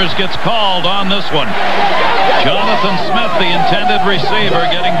Rogers gets called on this one. Jonathan Smith, the intended receiver,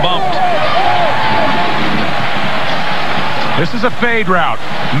 getting bumped. This is a fade route.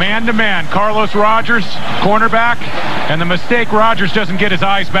 Man-to-man. Carlos Rogers, cornerback, and the mistake, Rogers doesn't get his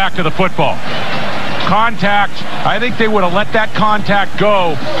eyes back to the football. Contact, I think they would have let that contact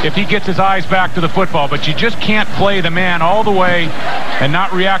go if he gets his eyes back to the football, but you just can't play the man all the way and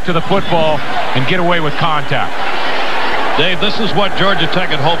not react to the football and get away with contact. Dave, this is what Georgia Tech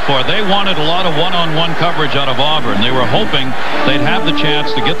had hoped for. They wanted a lot of one-on-one coverage out of Auburn. They were hoping they'd have the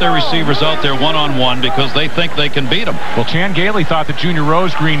chance to get their receivers out there one-on-one because they think they can beat them. Well, Chan Gailey thought that Junior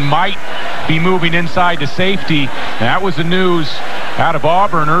Rosegreen might be moving inside to safety. That was the news out of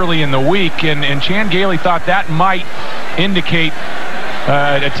Auburn early in the week, and Chan Gailey thought that might indicate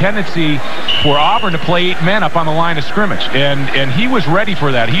a tendency for Auburn to play 8 men up on the line of scrimmage, and he was ready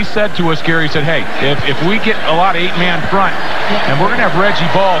for that. He said to us, Gary, he said, hey, if we get a lot of 8-man front, and we're going to have Reggie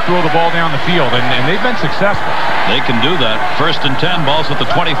Ball throw the ball down the field, and they've been successful. They can do that. 1st and 10, balls at the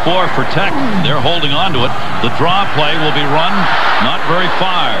 24 for Tech. They're holding on to it. The draw play will be run not very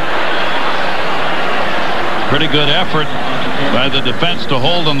far. Pretty good effort by the defense to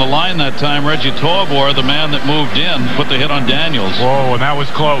hold on the line that time. Reggie Tobor, the man that moved in, put the hit on Daniels. Whoa, and that was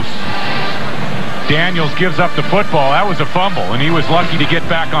close. Daniels gives up the football. That was a fumble, and he was lucky to get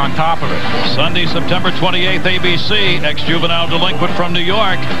back on top of it. Sunday, September 28th, ABC. Ex-juvenile delinquent from New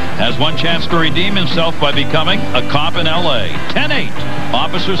York has one chance to redeem himself by becoming a cop in L.A. 10-8.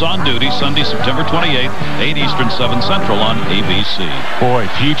 Officers on duty, Sunday, September 28th, 8 Eastern, 7 Central on ABC. Boy,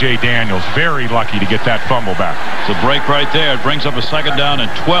 T.J. Daniels, very lucky to get that fumble back. It's a break right there. It brings up a 2nd down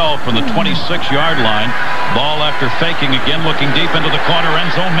and 12 from the 26-yard line. Ball after faking again, looking deep into the corner.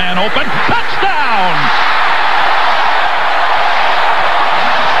 End zone, man open. Touchdown!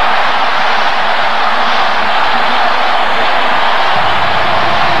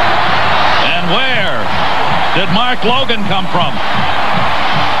 did Mark Logan come from?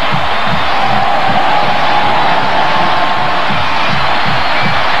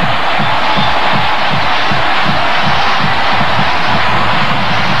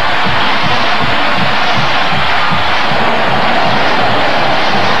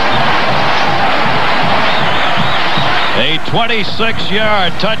 A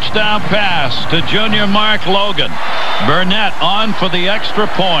 26-yard touchdown pass to junior Mark Logan. Burnett on for the extra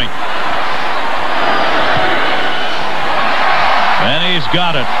point. And he's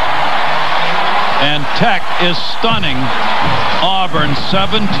got it. And Tech is stunning Auburn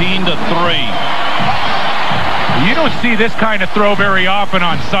 17-3. You don't see this kind of throw very often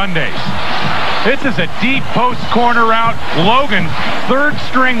on Sundays. This is a deep post corner route. Logan,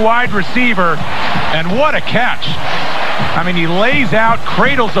 third-string wide receiver, and what a catch. I mean, he lays out,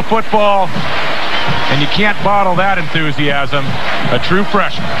 cradles the football, and you can't bottle that enthusiasm. A true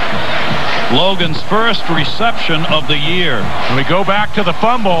freshman. Logan's first reception of the year. When we go back to the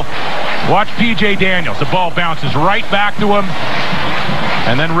fumble, watch P.J. Daniels. The ball bounces right back to him,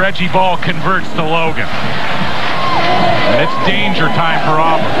 and then Reggie Ball converts to Logan. And it's danger time for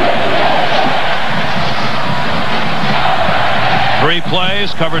Auburn. 3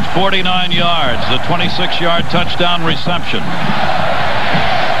 plays, covered 49 yards. The 26-yard touchdown reception.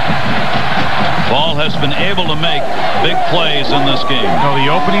 Ball has been able to make big plays in this game. Well,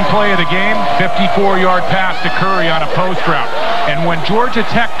 the opening play of the game, 54-yard pass to Curry on a post route. And when Georgia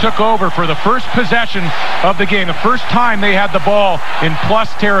Tech took over for the first possession of the game, the first time they had the ball in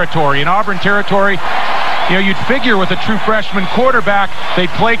plus territory, in Auburn territory, you know, you'd figure with a true freshman quarterback,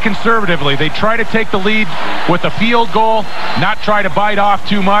 they'd play conservatively. They'd try to take the lead with a field goal, not try to bite off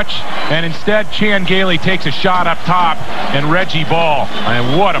too much, and instead Chan Gailey takes a shot up top, and Reggie Ball,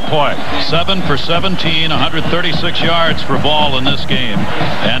 and what a play. 7 for 17, 136 yards for Ball in this game,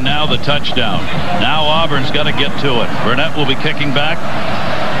 and now the touchdown. Now Auburn's got to get to it. Burnett will be kicking back.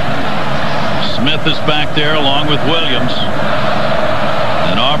 Smith is back there along with Williams,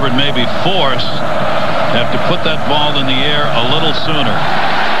 and Auburn may be forced have to put that ball in the air a little sooner.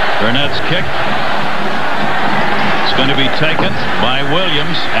 Burnett's kick. It's going to be taken by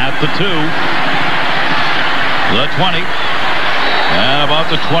Williams at the 2. The 20. And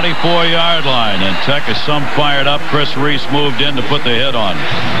about the 24-yard line. And Tech is some fired up. Chris Reese moved in to put the hit on.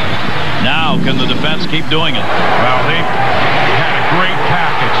 Now, can the defense keep doing it? Well, they've had a great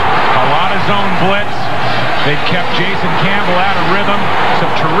package. A lot of zone blitz. They've kept Jason Campbell out of rhythm. Some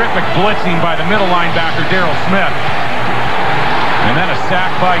terrific blitzing by the middle linebacker, Darrell Smith. And then a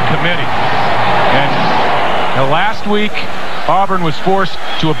sack by committee. And last week, Auburn was forced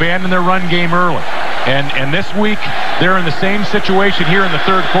to abandon their run game early. And this week, they're in the same situation here in the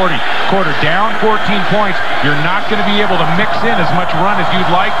third quarter. Down 14 points. You're not going to be able to mix in as much run as you'd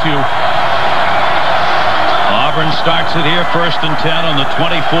like to. Auburn starts it here, 1st and 10 on the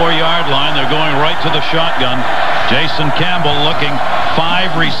 24-yard line. They're going right to the shotgun. Jason Campbell looking,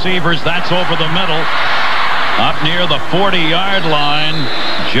 5 receivers. That's over the middle. Up near the 40-yard line,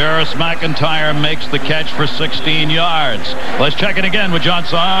 Jarris McIntyre makes the catch for 16 yards. Let's check it again with John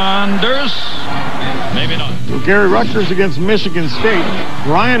Saunders. Maybe not. So Gary, Rutgers against Michigan State.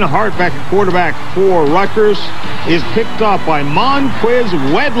 Ryan Hartbeck, quarterback for Rutgers, is picked off by Monquiz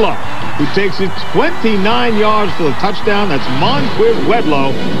Wedlow, who takes it 29 yards for the touchdown. That's Monquiz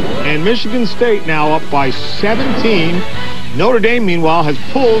Wedlow. And Michigan State now up by 17. Notre Dame, meanwhile, has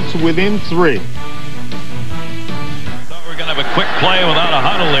pulled to within 3. We're going to have a quick play without a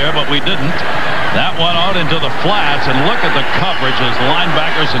huddle there, but we didn't. That one out into the flats, and look at the coverage as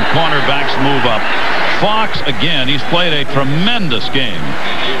linebackers and cornerbacks move up. Fox, again, he's played a tremendous game.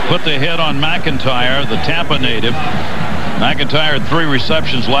 Put the hit on McIntyre, the Tampa native. McIntyre had 3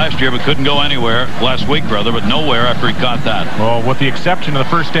 receptions last year, but couldn't go anywhere. Last week, rather, but nowhere after he caught that. Well, with the exception of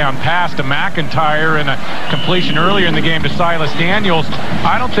the first down pass to McIntyre and a completion earlier in the game to Silas Daniels,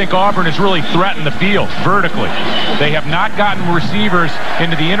 I don't think Auburn has really threatened the field vertically. They have not gotten receivers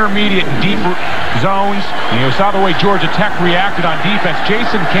into the intermediate and deep zones. You saw the way Georgia Tech reacted on defense.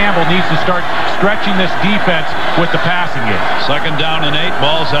 Jason Campbell needs to start stretching this defense with the passing game. 2nd down and 8.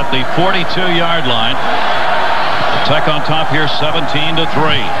 Ball's at the 42-yard line. Tech on top here, 17-3.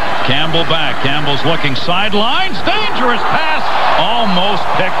 Campbell back. Campbell's looking sidelines. Dangerous pass. Almost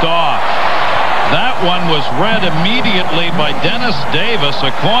picked off. That one was read immediately by Dennis Davis,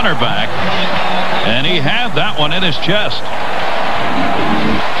 a cornerback. And he had that one in his chest.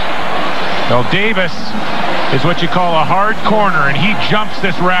 Well, Davis is what you call a hard corner, and he jumps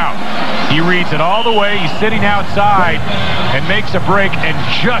this route. He reads it all the way. He's sitting outside and makes a break and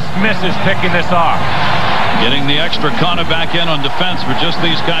just misses picking this off. Getting the extra cornerback in on defense for just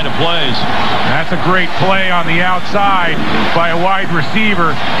these kind of plays. That's a great play on the outside by a wide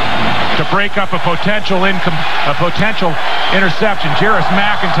receiver to break up a potential interception. Jarris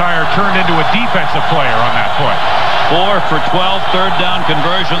McIntyre turned into a defensive player on that play. 4 for 12 third down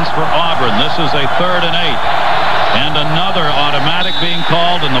conversions for Auburn. This is a 3rd and 8. And another automatic being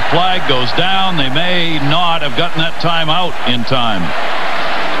called, and the flag goes down. They may not have gotten that time out in time.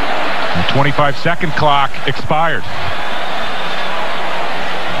 The 25-second clock expired.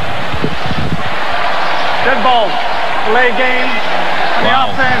 Dead ball. Delay game. On the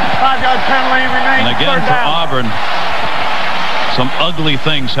offense, 5-yard penalty remains. And again for Auburn, some ugly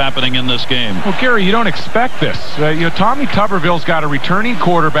things happening in this game. Well, Gary, you don't expect this. Tommy Tuberville's got a returning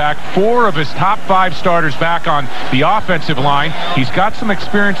quarterback, 4 of his top 5 starters back on the offensive line. He's got some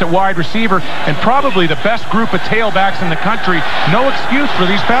experience at wide receiver and probably the best group of tailbacks in the country. No excuse for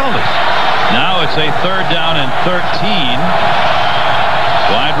these penalties. Now it's a 3rd down and 13.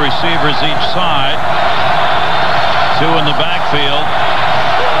 Wide receivers each side. 2 in the backfield.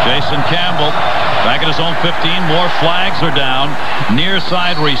 Jason Campbell back at his own 15. More flags are down. Near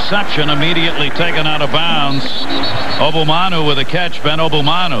side reception immediately taken out of bounds. Obumanu with a catch. Ben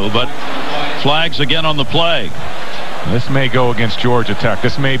Obumanu, but flags again on the play. This may go against Georgia Tech.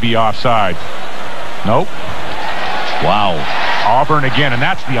 This may be offside. Nope. Wow. Auburn again, and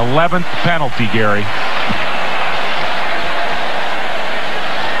that's the 11th penalty, Gary.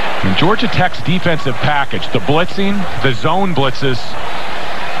 And Georgia Tech's defensive package, the blitzing, the zone blitzes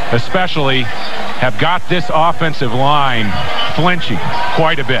especially, have got this offensive line flinching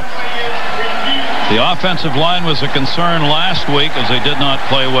quite a bit. The offensive line was a concern last week as they did not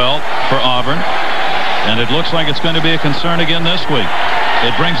play well for Auburn. And it looks like it's going to be a concern again this week.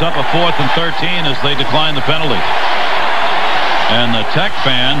 It brings up a 4th and 13 as they decline the penalty. And the Tech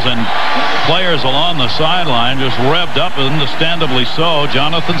fans and players along the sideline just revved up, understandably so.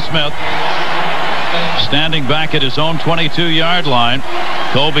 Jonathan Smith standing back at his own 22-yard line.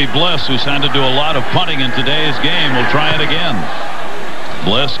 Kobe Bliss, who's had to do a lot of punting in today's game, will try it again.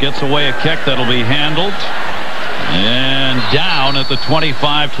 Bliss gets away a kick that'll be handled. And down at the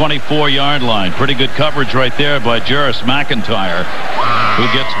 25-24 yard line. Pretty good coverage right there by Jarris McIntyre, who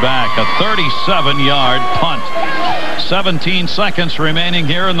gets back a 37-yard punt. 17 seconds remaining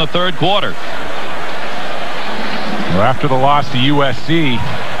here in the 3rd quarter. Well, after the loss to USC,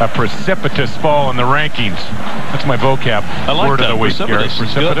 a precipitous fall in the rankings. That's my vocab. I like word that. Of the week, Precipitous.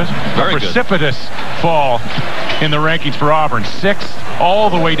 Precipitous. Very good. Precipitous fall in the rankings for Auburn. 6th all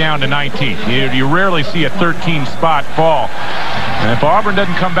the way down to 19th. You rarely see a 13-spot fall. And if Auburn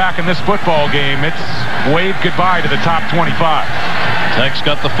doesn't come back in this football game, it's wave goodbye to the top 25. Tech's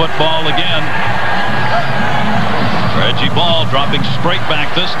got the football again. Reggie Ball dropping straight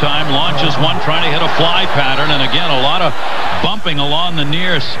back this time. Launches one, trying to hit a fly pattern. And again, a lot of bumping along the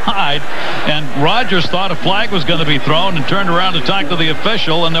near side. And Rogers thought a flag was going to be thrown and turned around to talk to the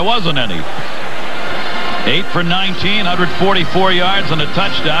official, and there wasn't any. 8 for 19, 144 yards and a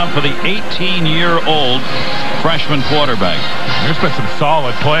touchdown for the 18-year-old freshman quarterback. There's been some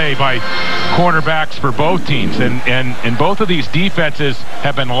solid play by cornerbacks for both teams, and both of these defenses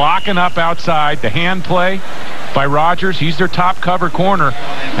have been locking up outside. The hand play by Rogers, he's their top cover corner,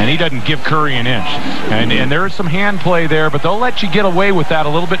 and he doesn't give Curry an inch. And there is some hand play there, but they'll let you get away with that a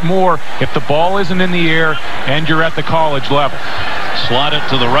little bit more if the ball isn't in the air and you're at the college level. Slot it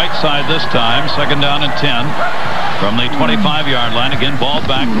to the right side this time. 2nd down and 10 from the 25-yard line. Again, ball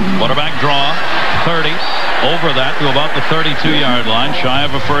back, quarterback draw, 30. Over that to about the 32-yard line, shy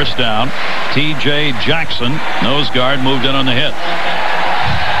of a 1st down. T.J. Jackson, nose guard, moved in on the hit.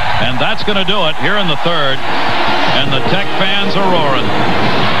 And that's going to do it here in the 3rd. And the Tech fans are roaring.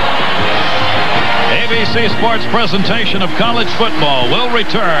 ABC Sports presentation of college football will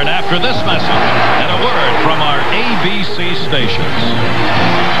return after this message and a word from our ABC stations.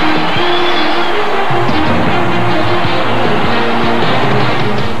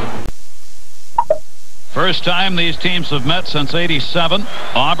 First time these teams have met since '87.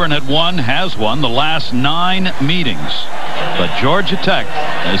 Auburn has won the last 9 meetings. But Georgia Tech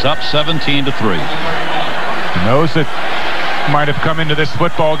is up 17-3. Those that might have come into this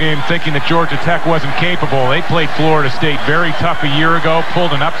football game thinking that Georgia Tech wasn't capable. They played Florida State very tough a year ago, pulled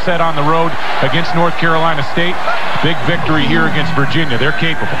an upset on the road against North Carolina State. Big victory here against Virginia. They're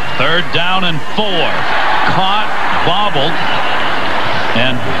capable. 3rd down and 4. Caught, bobbled,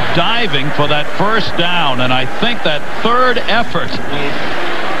 and diving for that 1st down. And I think that 3rd effort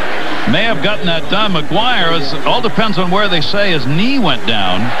may have gotten that done. McGuire, it all depends on where they say his knee went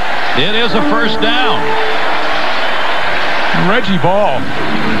down. It is a 1st down. Reggie Ball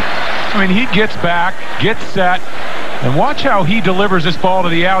I mean, he gets back, gets set, and watch how he delivers this ball to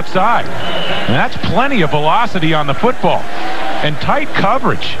the outside. And that's plenty of velocity on the football and tight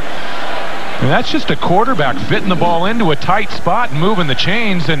coverage. And that's just a quarterback fitting the ball into a tight spot and moving the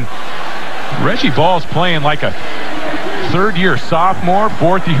chains. And Reggie Ball's playing like a third-year sophomore,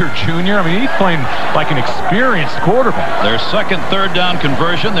 fourth-year junior. I mean, he's playing like an experienced quarterback. Their second third down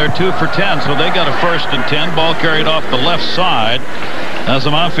conversion, they're 2 for 10, so they got a 1st and 10. Ball carried off the left side.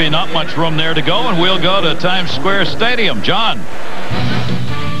 Azimafi, not much room there to go, and we'll go to Times Square Stadium. John.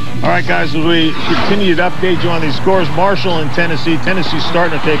 All right, guys, as we continue to update you on these scores, Marshall in Tennessee. Tennessee's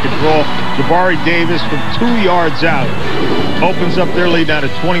starting to take control. Jabari Davis from 2 yards out opens up their lead now to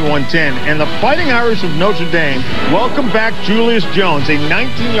 21-10. And the Fighting Irish of Notre Dame welcome back Julius Jones, a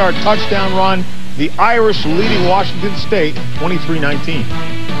 19-yard touchdown run. The Irish leading Washington State 23-19.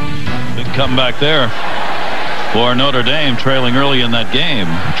 Big comeback there for Notre Dame, trailing early in that game.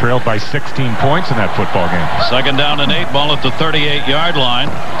 Trailed by 16 points in that football game. 2nd down and 8, ball at the 38-yard line.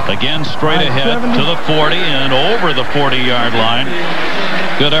 Again, straight ahead to the 40 and over the 40-yard line.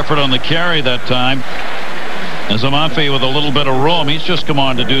 Good effort on the carry that time. Azimafi with a little bit of room. He's just come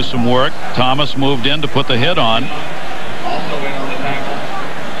on to do some work. Thomas moved in to put the hit on.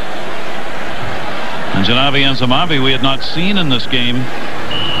 And Janavi Azimafi we had not seen in this game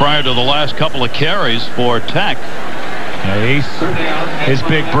prior to the last couple of carries for Tech. His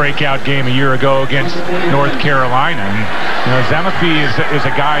big breakout game a year ago against North Carolina. And, you know, Azimafi is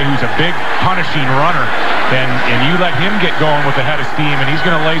a guy who's a big punishing runner, and you let him get going with a head of steam, and he's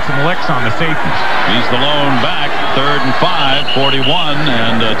going to lay some licks on the safeties. He's the lone back, 3rd and 5, 41,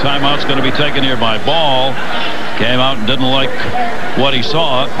 and timeout's going to be taken here by Ball. Came out and didn't like what he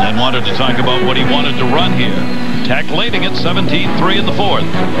saw and wanted to talk about what he wanted to run here. Tech leading it 17-3 in the 4th.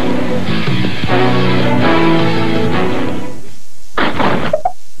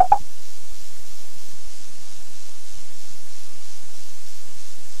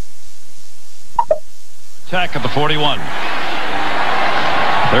 Tech at the 41.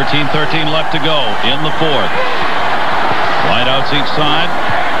 13-13 left to go in the 4th. Wideouts each side.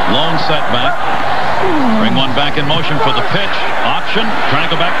 Lone setback. Bring one back in motion for the pitch. Option. Trying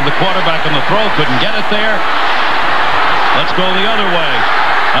to go back to the quarterback on the throw. Couldn't get it there. Let's go the other way.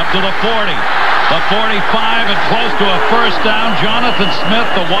 Up to the 40. The 45 and close to a 1st down. Jonathan Smith,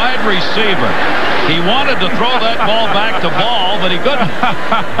 the wide receiver. He wanted to throw that ball back to Ball, but he couldn't.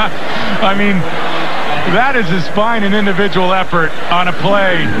 I mean, that is as fine an individual effort on a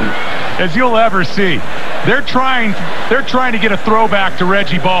play as you'll ever see. They're trying to get a throwback to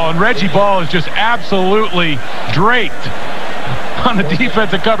Reggie Ball, and Reggie Ball is just absolutely draped on the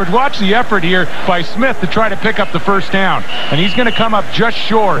defensive coverage. Watch the effort here by Smith to try to pick up the 1st down, and he's going to come up just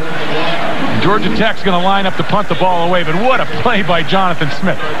short. Georgia Tech's going to line up to punt the ball away, but what a play by Jonathan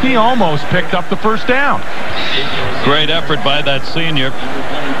Smith. He almost picked up the 1st down. Great effort by that senior.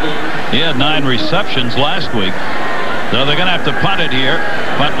 He had 9 receptions last week. So they're going to have to punt it here.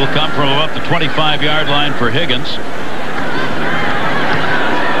 Punt will come from about the 25-yard line for Higgins.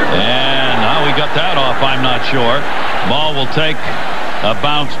 And how he got that off, I'm not sure. Ball will take a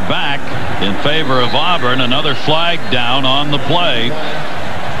bounce back in favor of Auburn. Another flag down on the play.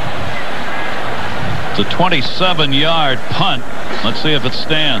 It's a 27-yard punt. Let's see if it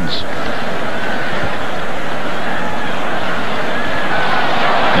stands.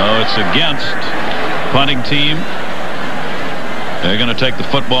 No, it's against. Punting team. They're going to take the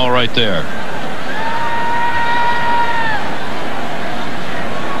football right there.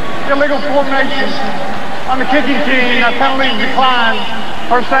 Illegal formation on the kicking team. That penalty declined.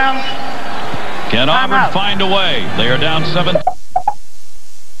 1st down. Can Auburn find a way? They are down 7.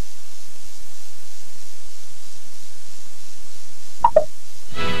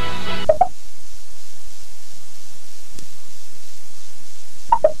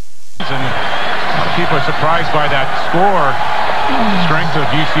 People are surprised by that score. Strength of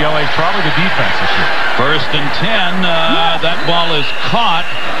UCLA is probably the defense this year. 1st and 10. That ball is caught.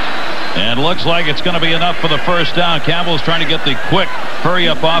 And looks like it's going to be enough for the 1st down. Campbell's trying to get the quick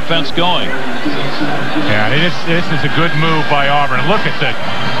hurry-up offense going. Yeah, this is a good move by Auburn. Look at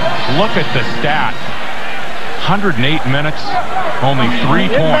the stat. 108 minutes, only 3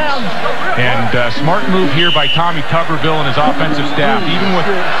 points. And smart move here by Tommy Tuberville and his offensive staff. Even with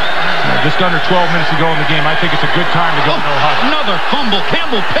just under 12 minutes to go in the game, I think it's a good time to go no huddle. Another fumble.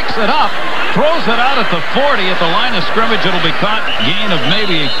 Campbell picks it up, throws it out at the 40 at the line of scrimmage. It'll be caught. Gain of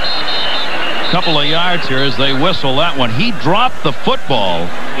maybe couple of yards here as they whistle that one. He dropped the football.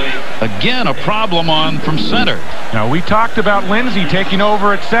 Again, a problem from center. Now, we talked about Lindsey taking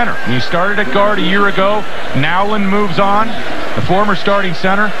over at center. He started at guard a year ago. Nowlin moves on, the former starting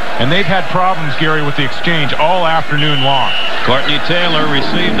center, and they've had problems, Gary, with the exchange all afternoon long. Courtney Taylor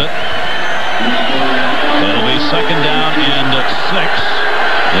received it. It'll be second down and 6.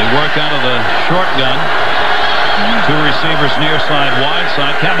 They work out of the shotgun. 2 receivers near side, wide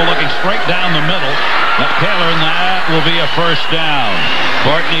side. Campbell looking straight down the middle. Now Taylor, and that will be a first down.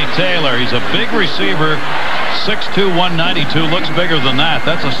 Courtney Taylor, he's a big receiver. 6'2", 192, looks bigger than that.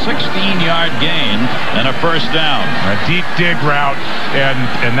 That's a 16-yard gain and a first down. A deep dig route,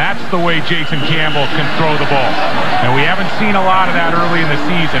 and that's the way Jason Campbell can throw the ball. And we haven't seen a lot of that early in the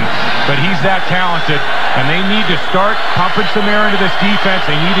season, but he's that talented, and they need to start pumping some air into this defense.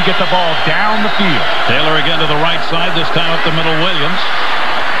 They need to get the ball down the field. Taylor again to the right side, this time up the middle, Williams.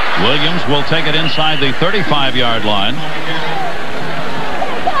 Williams will take it inside the 35-yard line.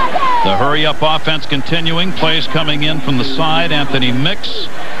 The hurry-up offense continuing. Plays coming in from the side. Anthony Mix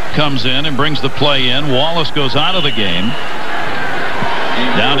comes in and brings the play in. Wallace goes out of the game.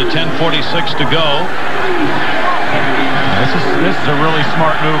 Down to 10:46 to go. This is a really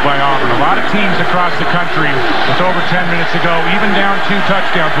smart move by Auburn. A lot of teams across the country with over 10 minutes to go, even down 2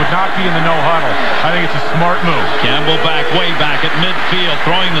 touchdowns, would not be in the no huddle. I think it's a smart move. Campbell way back at midfield,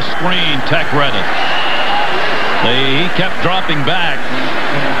 throwing the screen. Tech read it. He kept dropping back.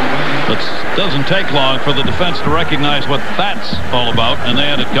 But it doesn't take long for the defense to recognize what that's all about, and they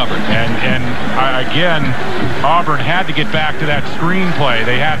had it covered. And again, Auburn had to get back to that screenplay.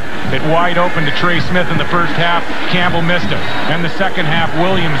 They had it wide open to Trey Smith in the first half. Campbell missed it. In the second half,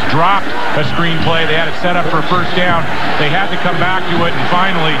 Williams dropped a screenplay. They had it set up for a first down. They had to come back to it and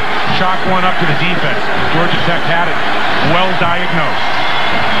finally chalk one up to the defense. Georgia Tech had it well diagnosed.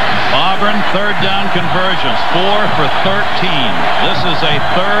 Auburn third down conversions, 4 for 13. This is a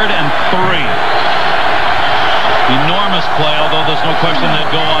 3rd and 3. Enormous play, although there's no question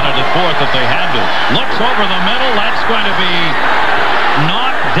they'd go on it at 4th if they had to. Looks over the middle. That's going to be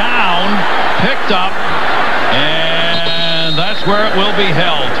knocked down, picked up, and that's where it will be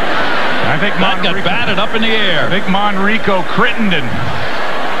held. I think that got batted up in the air. I think Monrico Crittenden,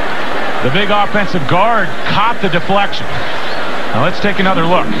 the big offensive guard, caught the deflection. Now let's take another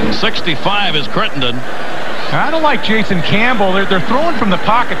look. 65 is Crittenden. I don't like Jason Campbell. They're throwing from the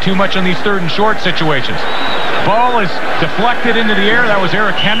pocket too much on these 3rd and short situations. Ball is deflected into the air. That was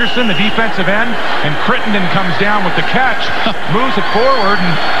Eric Henderson, the defensive end. And Crittenden comes down with the catch, moves it forward,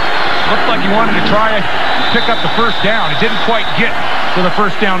 and looked like he wanted to try and pick up the first down. It didn't quite get to the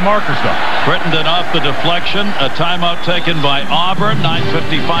first down markers, though. Crittenden off the deflection. A timeout taken by Auburn.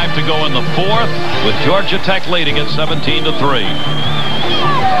 9:55 to go in the 4th, with Georgia Tech leading at 17-3.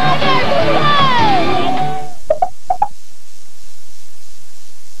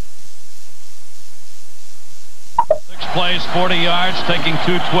 6 plays, 40 yards, taking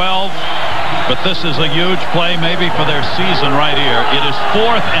 212. But this is a huge play maybe for their season right here. It is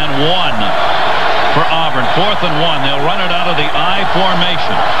 4th and 1 for Auburn. 4th and 1. They'll run it out of the I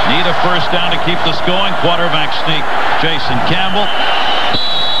formation. Need a first down to keep this going. Quarterback sneak, Jason Campbell.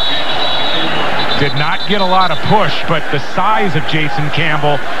 Did not get a lot of push, but the size of Jason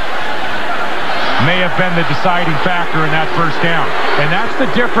Campbell may have been the deciding factor in that first down. And that's the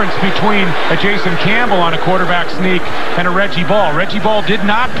difference between a Jason Campbell on a quarterback sneak and a Reggie Ball. Reggie Ball did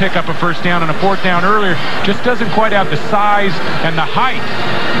not pick up a first down on a 4th down earlier, just doesn't quite have the size and the height.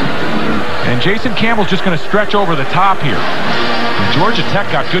 And Jason Campbell's just going to stretch over the top here. And Georgia Tech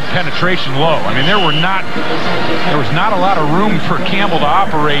got good penetration low. I mean, there was not a lot of room for Campbell to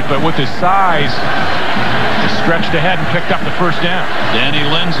operate, but with his size, he stretched ahead and picked up the first down. Danny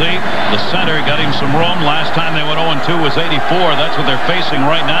Lindsay, the center, got him some room. Last time they went 0-2 was 84. That's what they're facing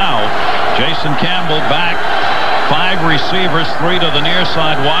right now. Jason Campbell back. 5 receivers, 3 to the near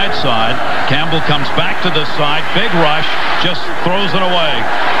side, wide side. Campbell comes back to this side. Big rush, just throws it away.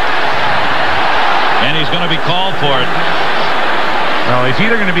 And he's going to be called for it. Well, he's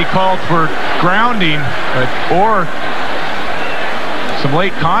either going to be called for grounding or some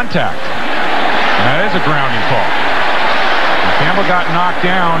late contact. And that is a grounding call. And Campbell got knocked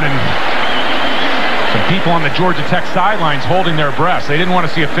down, and some people on the Georgia Tech sidelines holding their breaths. They didn't want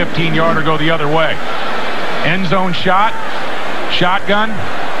to see a 15-yarder go the other way. End zone shot, shotgun.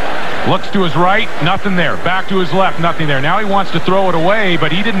 Looks to his right, nothing there. Back to his left, nothing there. Now he wants to throw it away,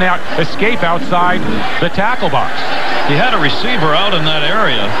 but he didn't escape outside the tackle box. He had a receiver out in that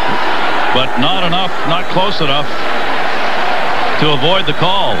area, but not enough, not close enough to avoid the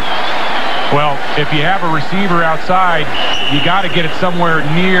call. Well, if you have a receiver outside, you got to get it somewhere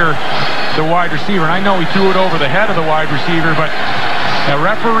near the wide receiver. And I know he threw it over the head of the wide receiver, but a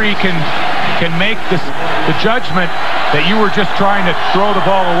referee can make the judgment that you were just trying to throw the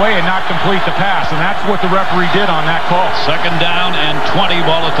ball away and not complete the pass, and that's what the referee did on that call. Second down and 20,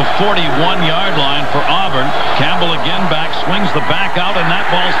 ball at the 41-yard line for Auburn. Campbell again back, swings the back out, and that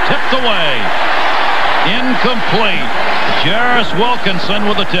ball's tipped away. Incomplete. Jarris Wilkinson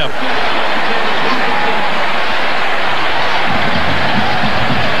with the tip.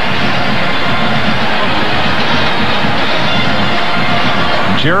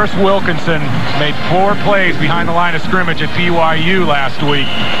 Jarris Wilkinson made 4 plays behind the line of scrimmage at BYU last week.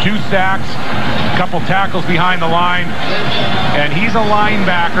 2 sacks, a couple tackles behind the line, and he's a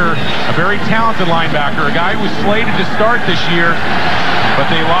linebacker, a very talented linebacker, a guy who was slated to start this year, but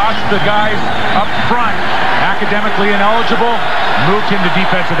they lost the guys up front, academically ineligible, moved him to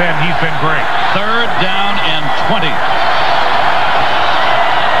defensive end. He's been great. Third down and 20.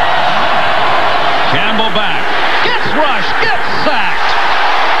 Campbell back, gets rushed, gets sacked.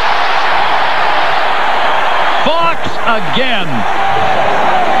 Fox again.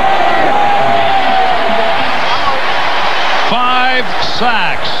 5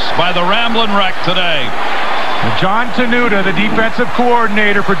 sacks by the Ramblin' Wreck today. John Tenuta, the defensive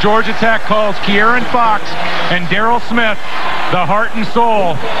coordinator for Georgia Tech, calls Kieran Fox and Daryl Smith the heart and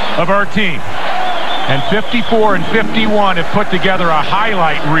soul of our team. And 54 and 51 have put together a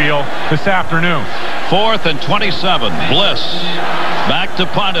highlight reel this afternoon. 4th and 27. Bliss back to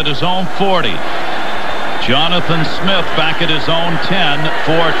punt at his own 40. Jonathan Smith back at his own 10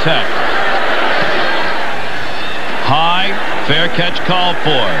 for Tech. High, fair catch called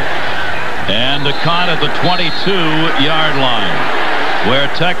for. And a con at the 22-yard line, where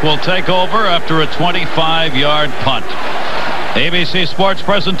Tech will take over after a 25-yard punt. ABC Sports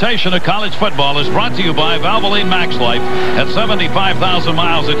presentation of college football is brought to you by Valvoline Max Life. At 75,000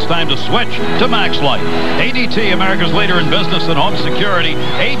 miles, it's time to switch to Max Life. ADT, America's leader in business and home security.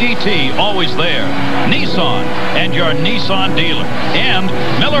 ADT, always there. Nissan and your Nissan dealer. And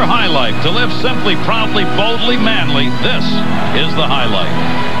Miller High Life, to live simply, proudly, boldly, manly. This is the highlight.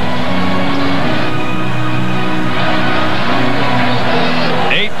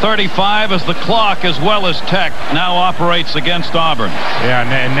 8:35 as the clock, as well as Tech, now operates against Auburn. Yeah,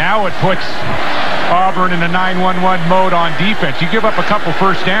 and now it puts Auburn in a 9-1-1 mode on defense. You give up a couple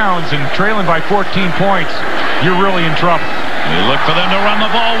first downs and trailing by 14 points, you're really in trouble. You look for them to run the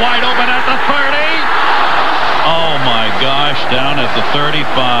ball wide open at the 30. Oh my gosh, down at the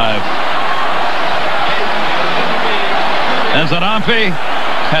 35. And Zanamfi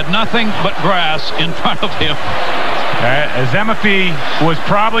had nothing but grass in front of him. Zemafee was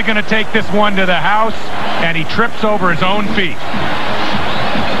probably going to take this one to the house, and he trips over his own feet.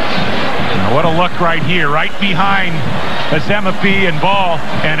 Now, what a look right here, right behind Zemafee and Ball,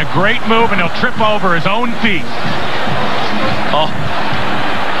 and a great move, and he'll trip over his own feet. Oh.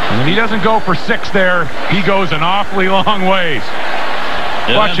 And if he doesn't go for 6 there, he goes an awfully long ways.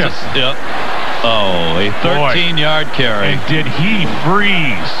 Watch this. Yeah. Oh, a 13-yard carry. And did he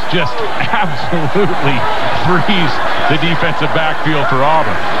freeze? Just absolutely freeze the defensive backfield for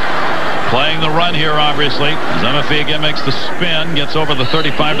Auburn. Playing the run here, obviously. Zemafee again makes the spin, gets over the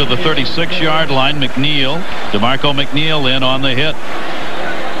 35 to the 36-yard line. McNeil, DeMarco McNeil in on the hit.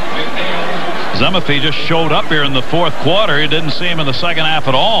 Zemafee just showed up here in the 4th quarter. You didn't see him in the second half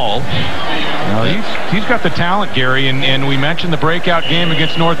at all. No, he's got the talent, Gary, and we mentioned the breakout game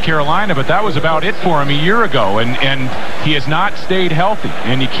against North Carolina, but that was about it for him a year ago, and he has not stayed healthy.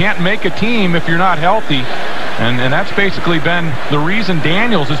 And you can't make a team if you're not healthy, and that's basically been the reason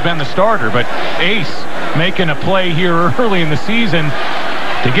Daniels has been the starter. But Ace making a play here early in the season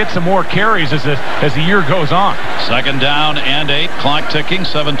to get some more carries as the year goes on. Second down and 8, clock ticking,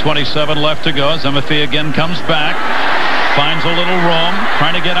 7:27 left to go. Zemafee again comes back, finds a little room,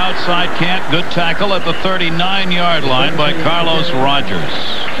 trying to get outside, can't. Good tackle at the 39-yard line by Carlos Rogers.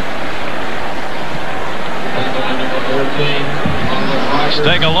 Let's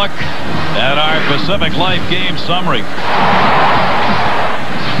take a look at our Pacific Life game summary.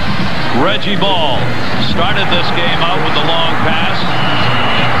 Reggie Ball started this game out with the long pass.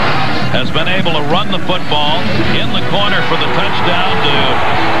 Has been able to run the football in the corner for the touchdown to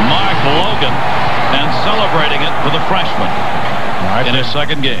Mark Logan, and celebrating it for the freshman in his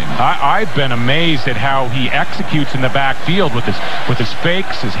second game. I've been amazed at how he executes in the backfield with his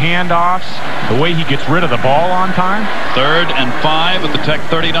fakes, his handoffs, the way he gets rid of the ball on time. 3rd and 5 at the Tech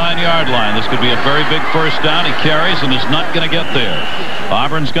 39-yard line. This could be a very big first down. He carries and is not going to get there.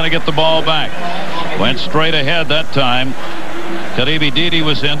 Auburn's going to get the ball back. Went straight ahead that time. Kadibi Dede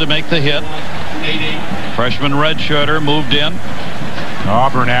was in to make the hit. Freshman redshirter moved in.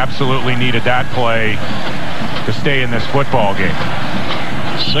 Auburn absolutely needed that play to stay in this football game.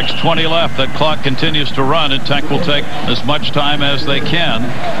 6:20 left. That clock continues to run, and Tech will take as much time as they can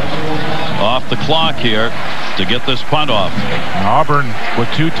off the clock here to get this punt off. Auburn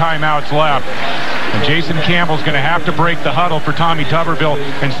with 2 timeouts left. And Jason Campbell's going to have to break the huddle for Tommy Tuberville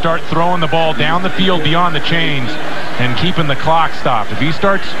and start throwing the ball down the field beyond the chains and keeping the clock stopped. If he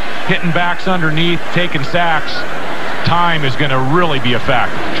starts hitting backs underneath, taking sacks, time is going to really be a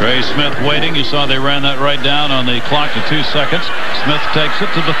factor. Trey Smith waiting. You saw they ran that right down on the clock to 2 seconds. Smith takes it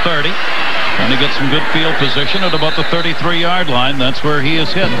to the 30. Trying to get some good field position at about the 33-yard line. That's where he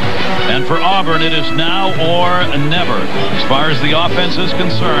is hit. And for Auburn, it is now or never as far as the offense is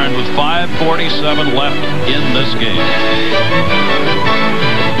concerned, with 5:47 left in this game.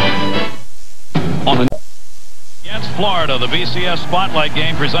 Against Florida, the BCS Spotlight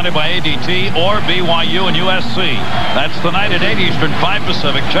game presented by ADT or BYU and USC. That's tonight at 8 Eastern, 5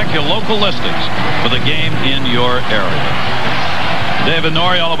 Pacific. Check your local listings for the game in your area. David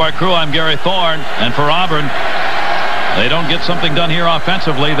Norrie, all of our crew, I'm Gary Thorne. And for Auburn, they don't get something done here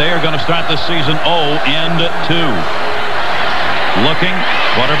offensively, they are going to start this season 0-2. Looking,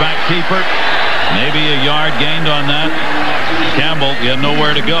 quarterback keeper, maybe a yard gained on that. Campbell, he had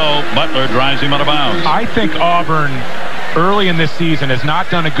nowhere to go. Butler drives him out of bounds. I think Auburn early in this season has not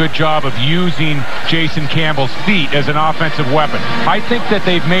done a good job of using Jason Campbell's feet as an offensive weapon. I think that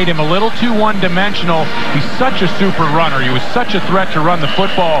they've made him a little too one-dimensional. He's such a super runner. He was such a threat to run the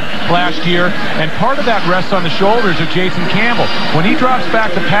football last year, and part of that rests on the shoulders of Jason Campbell. When he drops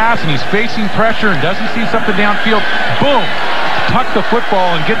back to pass and he's facing pressure and doesn't see something downfield, boom, tuck the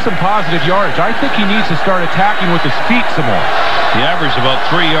football and get some positive yardage. I think he needs to start attacking with his feet some more. He averaged about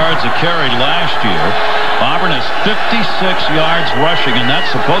 3 yards a carry last year. Auburn has 56 yards rushing, and that's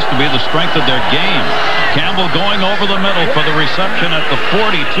supposed to be the strength of their game. Campbell going over the middle for the reception at the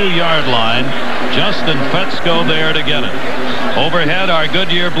 42-yard line. Justin Fetzko there to get it. Overhead, our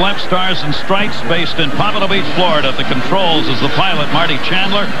Goodyear Blimp Stars and Stripes, based in Pompano Beach, Florida. At the controls is the pilot, Marty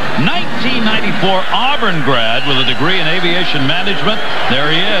Chandler. 1994 Auburn grad with a degree in aviation management. There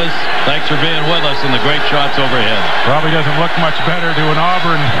he is. Thanks for being with us, and the great shots overhead. Probably doesn't look much better to an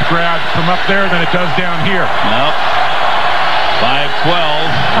Auburn grad from up there than it does down here. Nope. 5:12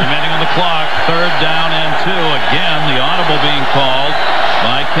 remaining on the clock. 3rd down and 2. Again, the audible being called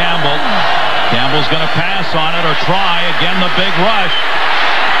by Campbell. Campbell's going to pass on it or try. Again, the big rush.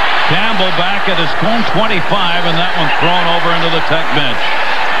 Campbell back at his own 25, and that one thrown over into the Tech bench.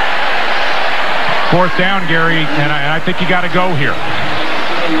 4th down, Gary, and I think you got to go here.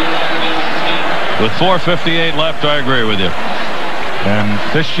 With 4:58 left, I agree with you. And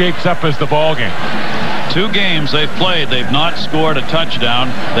this shapes up as the ball game. 2 games they've played, they've not scored a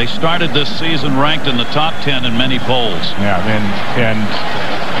touchdown. They started this season ranked in the top 10 in many polls. Yeah, and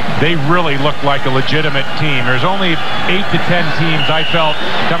they really look like a legitimate team. There's only 8 to 10 teams I felt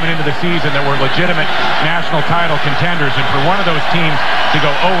coming into the season that were legitimate national title contenders, and for one of those teams to go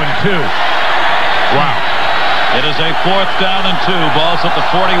 0-2, wow. It is a 4th down and 2. Ball's at the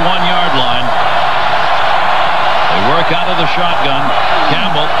 41-yard line. They work out of the shotgun.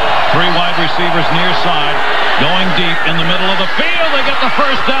 Campbell, 3 wide receivers near side, going deep in the middle of the field. They get the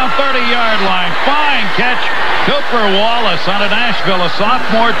first down, 30-yard line. Fine catch. Cooper Wallace out of Nashville, a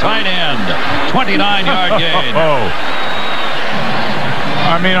sophomore tight end. 29-yard gain.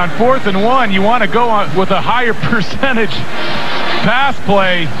 I mean, on 4th and 1, you want to go on with a higher percentage pass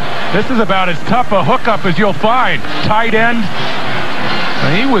play. This is about as tough a hookup as you'll find. Tight end.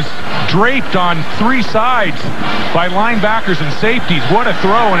 And he was draped on 3 sides by linebackers and safeties. What a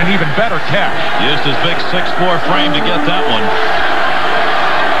throw and an even better catch. Used his big 6'4" frame to get that one.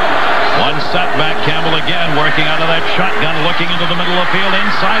 One setback. Campbell again working out of that shotgun, looking into the middle of the field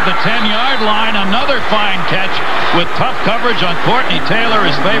inside the 10-yard line. Another fine catch with tough coverage on Courtney Taylor,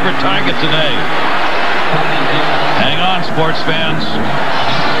 his favorite target today. Hang on, sports fans.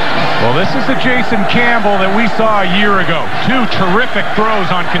 Well, this is the Jason Campbell that we saw a year ago. 2 terrific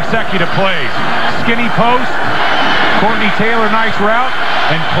throws on consecutive plays. Skinny post, Courtney Taylor, nice route,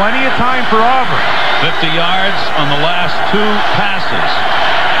 and plenty of time for Auburn. 50 yards on the last 2 passes.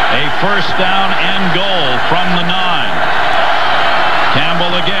 A first down and goal from the 9.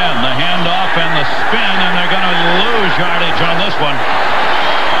 Campbell again, the handoff and the spin, and they're going to lose yardage on this one.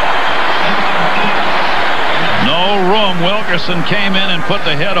 No room. Wilkerson came in and put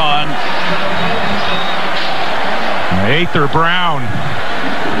the hit on. Ather Brown,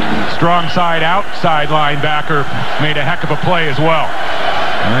 strong side outside linebacker, made a heck of a play as well.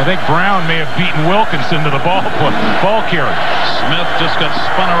 And I think Brown may have beaten Wilkinson to the ball carrier. Smith just got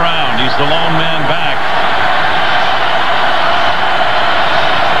spun around. He's the lone man back.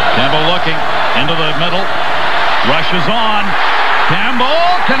 Campbell looking into the middle. Rushes on. Campbell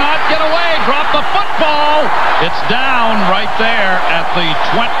cannot get away. Drop the football. It's down right there at the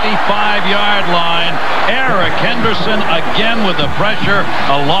 25-yard line. Eric Henderson again with the pressure.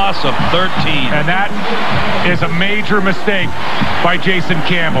 A loss of 13. And that is a major mistake by Jason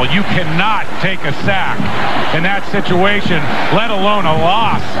Campbell. You cannot take a sack in that situation, let alone a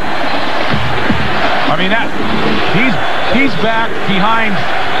loss. I mean, he's back behind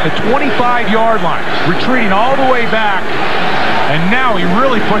the 25-yard line, retreating all the way back. And now he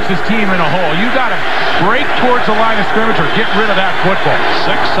really puts his team in a hole. You got to break towards the line of scrimmage or get rid of that football.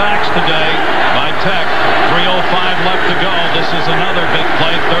 6 sacks today by Tech. 3:05 left to go. This is another big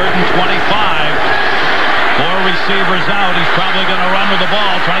play. 3rd and 25. 4 receivers out. He's probably going to run with the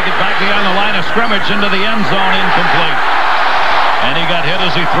ball. Trying to get back behind the line of scrimmage into the end zone. Incomplete. And he got hit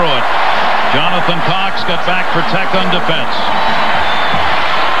as he threw it. Jonathan Cox got back for Tech on defense.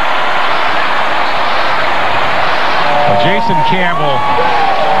 Jason Campbell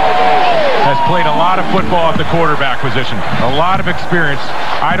has played a lot of football at the quarterback position. A lot of experience.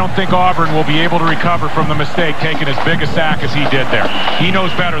 I don't think Auburn will be able to recover from the mistake taking as big a sack as he did there. He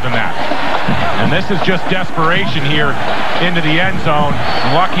knows better than that. And this is just desperation here into the end zone.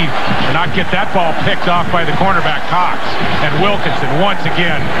 Lucky to not get that ball picked off by the cornerback Cox. And Wilkinson once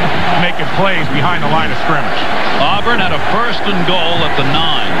again making plays behind the line of scrimmage. Auburn had a 1st and goal at the 9.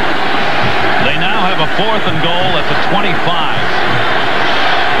 They now have a 4th and goal at the 25.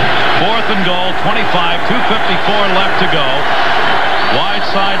 4th and goal, 25, 2:54 left to go. Wide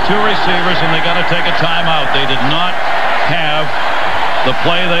side, 2 receivers, and they got to take a timeout. They did not have the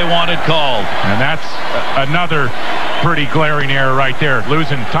play they wanted called. And that's another pretty glaring error right there.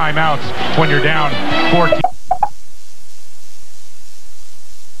 Losing timeouts when you're down 14.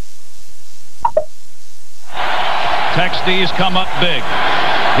 Texties come up big.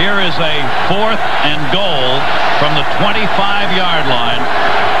 Here is a 4th and goal from the 25-yard line.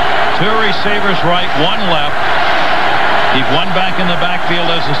 2 receivers right, 1 left. Keep 1 back in the backfield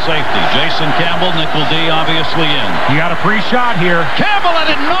as a safety. Jason Campbell, nickel D, obviously in. You got a free shot here. Campbell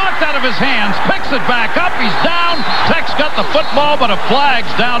had it knocked out of his hands. Picks it back up. He's down. Tech's got the football, but a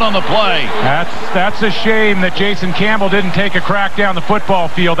flag's down on the play. That's a shame that Jason Campbell didn't take a crack down the football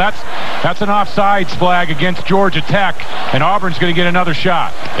field. That's an offsides flag against Georgia Tech, and Auburn's going to get another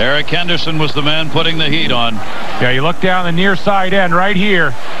shot. Eric Henderson was the man putting the heat on. Yeah, you look down the near side end right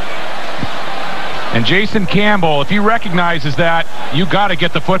here. And Jason Campbell, if he recognizes that, you got to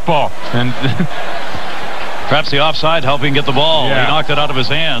get the football. And perhaps the offside helping get the ball. Yeah. He knocked it out of his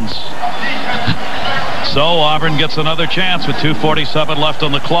hands. So Auburn gets another chance with 2:47 left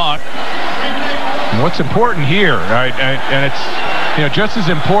on the clock. And what's important here, right? And it's just as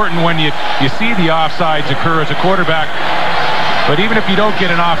important when you see the offsides occur as a quarterback. But even if you don't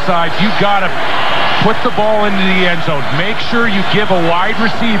get an offside, you've got to put the ball into the end zone. Make sure you give a wide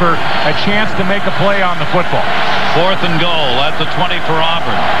receiver a chance to make a play on the football. 4th and goal at the 20 for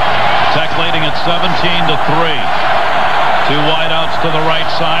Auburn. Tech leading at 17-3. 2 wideouts to the right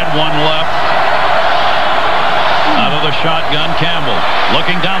side, 1 left. Out of the shotgun, Campbell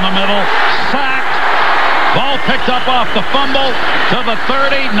looking down the middle, sacked. Ball picked up off the fumble to the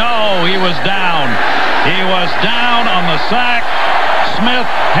 30. No, he was down. He was down on the sack. Smith,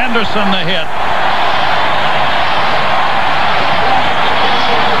 Henderson the hit.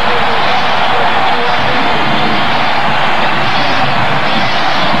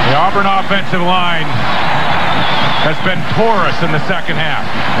 The Auburn offensive line has been porous in the second half.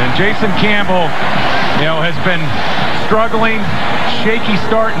 And Jason Campbell, has been struggling, shaky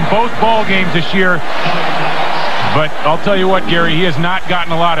start in both ball games this year. But I'll tell you what, Gary, he has not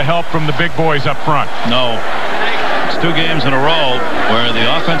gotten a lot of help from the big boys up front. No. It's 2 games in a row where the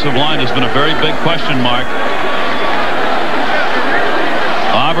offensive line has been a very big question mark.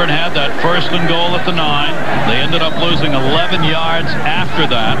 Auburn had that 1st and goal at the 9. They ended up losing 11 yards after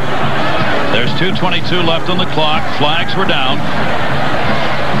that. There's 2:22 left on the clock. Flags were down.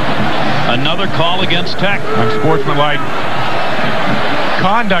 Another call against Tech. Unsportsmanlike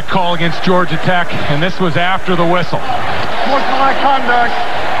conduct call against Georgia Tech, and this was after the whistle. Sportsmanlike conduct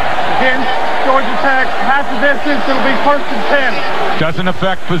against Georgia Tech. Half the distance, it'll be 1st and 10. Doesn't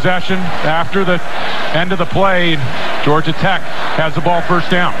affect possession after the end of the play. Georgia Tech has the ball 1st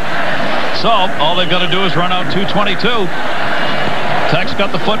down. So all they've got to do is run out 2:22. Tech's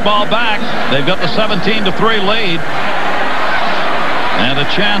got the football back. They've got the 17-3 lead. And a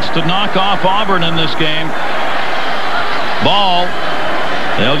chance to knock off Auburn in this game. Ball.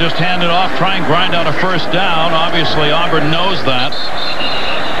 They'll just hand it off, try and grind out a 1st down. Obviously, Auburn knows that.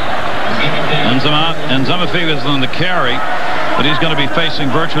 And Zamafi was on the carry. but he's going to be facing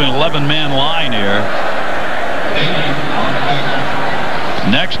virtually an 11-man line here.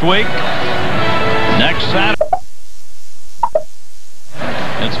 Next week, next Saturday,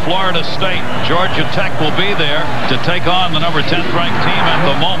 it's Florida State. Georgia Tech will be there to take on the number 10th ranked team at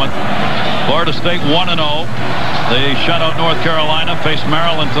the moment. Florida State 1-0. They shut out North Carolina, face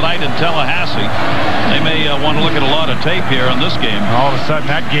Maryland tonight in Tallahassee. They may want to look at a lot of tape here in this game. All of a sudden,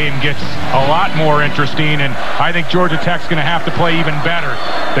 that game gets a lot more interesting, and I think Georgia Tech's going to have to play even better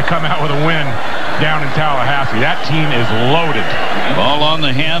to come out with a win down in Tallahassee. That team is loaded. Ball on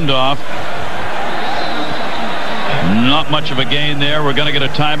the handoff. Not much of a gain there. We're going to get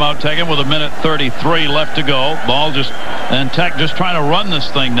a timeout taken with 1:33 left to go. Ball just, and Tech just trying to run this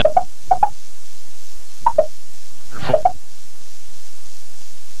thing now.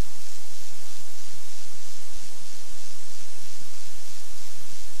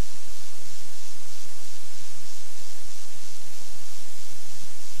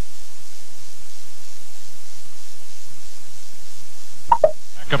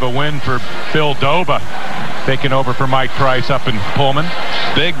 Heck of a win for Bill Doba, taking over for Mike Price up in Pullman.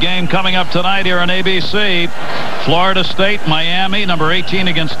 Big game coming up tonight here on ABC. Florida State, Miami, number 18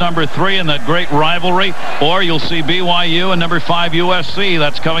 against number 3 in that great rivalry. Or you'll see BYU and number 5 USC.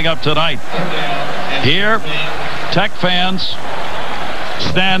 That's coming up tonight. Here, Tech fans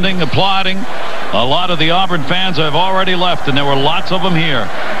standing, applauding. A lot of the Auburn fans have already left, and there were lots of them here.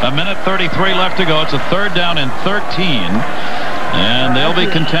 1:33 left to go. It's a 3rd down and 13. And they'll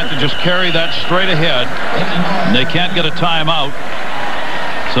be content to just carry that straight ahead. And they can't get a timeout.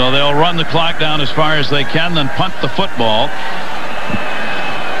 So they'll run the clock down as far as they can, then punt the football.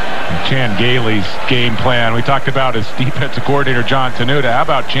 Chan Gailey's game plan. We talked about his defensive coordinator, John Tenuta. How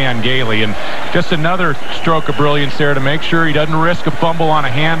about Chan Gailey? And just another stroke of brilliance there to make sure he doesn't risk a fumble on a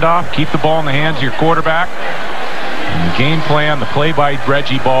handoff. Keep the ball in the hands of your quarterback. And the game plan, the play by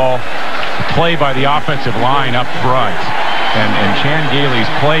Reggie Ball, the play by the offensive line up front, and Chan Gailey's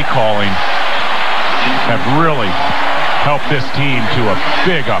play calling have really helped this team to a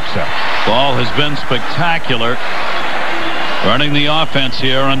big upset. Ball has been spectacular. Running the offense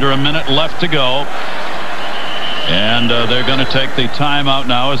here under a minute left to go. And they're going to take the timeout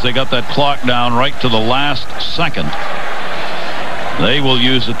now as they got that clock down right to the last second. They will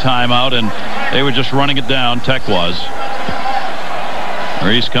use the timeout, and they were just running it down, Tech was.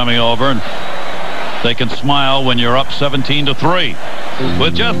 Reese coming over, and they can smile when you're up 17-3.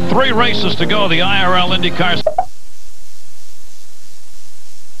 With just 3 races to go, the IRL IndyCar.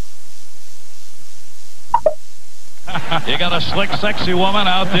 You got a slick, sexy woman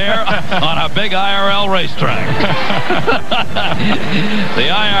out there on a big IRL racetrack. The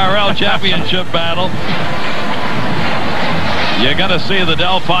IRL championship battle. You're going to see the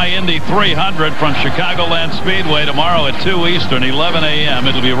Delphi Indy 300 from Chicagoland Speedway tomorrow at 2 Eastern, 11 a.m.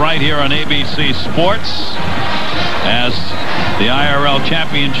 It'll be right here on ABC Sports as the IRL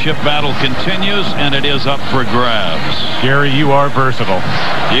championship battle continues, and it is up for grabs. Gary, you are versatile.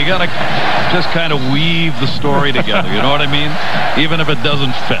 You got to just kind of weave the story together, you know what I mean? Even if it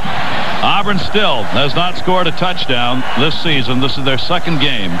doesn't fit. Auburn still has not scored a touchdown this season. This is their 2nd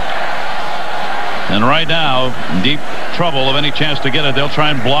game. And right now, in deep trouble of any chance to get it. They'll try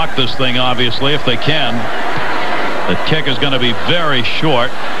and block this thing, obviously, if they can. The kick is going to be very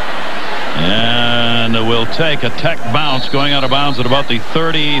short. And will take a Tech bounce going out of bounds at about the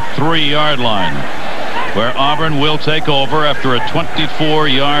 33-yard line, where Auburn will take over after a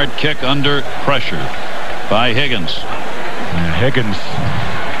 24-yard kick under pressure by Higgins. Higgins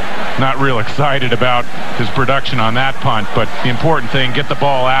not real excited about his production on that punt, but the important thing, get the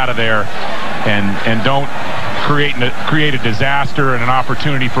ball out of there and don't create a disaster and an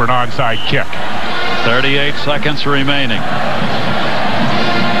opportunity for an onside kick. 38 seconds remaining.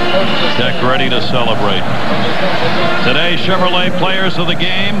 Tech ready to celebrate. Today's Chevrolet players of the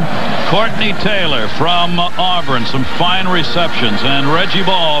game: Courtney Taylor from Auburn, some fine receptions, and Reggie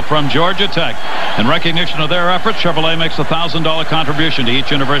Ball from Georgia Tech. In recognition of their efforts, Chevrolet makes a $1,000 contribution to each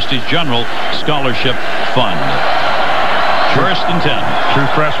university's general scholarship fund. 1st and 10. True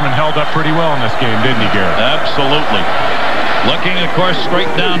freshman held up pretty well in this game, didn't he, Garrett? Absolutely. Looking, of course, straight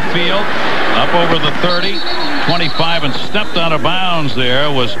downfield, up over the 30, 25, and stepped out of bounds there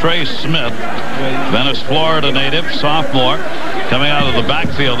was Trey Smith, Venice, Florida native, sophomore, coming out of the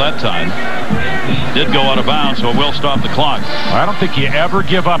backfield that time. Did go out of bounds, so it will stop the clock. I don't think you ever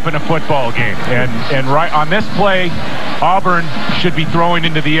give up in a football game. And right on this play, Auburn should be throwing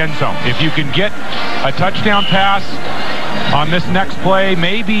into the end zone. If you can get a touchdown pass on this next play,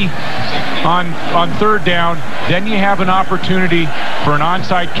 maybe on 3rd down, then you have an opportunity for an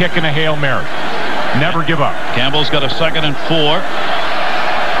onside kick and a Hail Mary. Never give up. Campbell's got a 2nd and 4.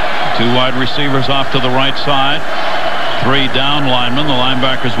 2 wide receivers off to the right side. 3 down linemen. The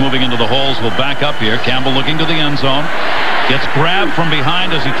linebackers moving into the holes will back up here. Campbell looking to the end zone. Gets grabbed from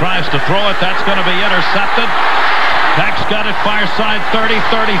behind as he tries to throw it. That's going to be intercepted. Peck's got it far side 30,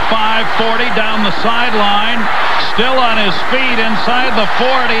 35, 40 down the sideline. Still on his feet inside the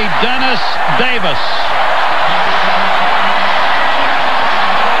 40, Dennis Davis.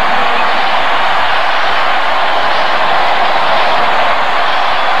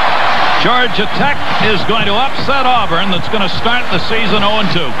 Georgia Tech is going to upset Auburn. That's going to start the season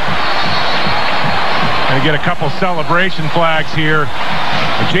 0-2. Going to get a couple celebration flags here.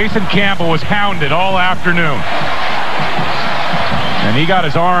 Jason Campbell was hounded all afternoon. And he got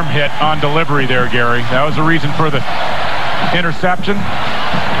his arm hit on delivery there, Gary. That was the reason for the interception.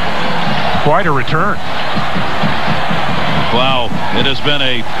 Quite a return. Wow, it has been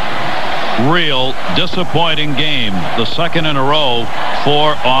a real disappointing game. The 2nd in a row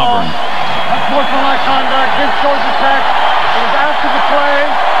for Auburn. Unsportsmanlike conduct against Georgia Tech. It was after the play.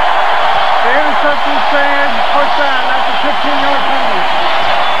 The interception stand, first down. That's a 15-yard penalty.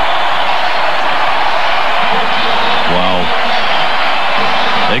 Wow.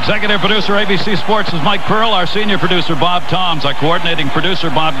 The executive producer, ABC Sports, is Mike Pearl. Our senior producer, Bob Toms. Our coordinating producer,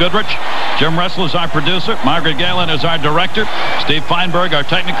 Bob Goodrich. Jim Russell is our producer. Margaret Galen is our director. Steve Feinberg, our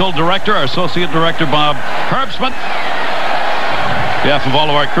technical director. Our associate director, Bob Herbstman. On behalf of all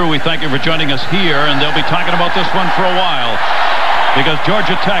of our crew, we thank you for joining us here, and they'll be talking about this one for a while because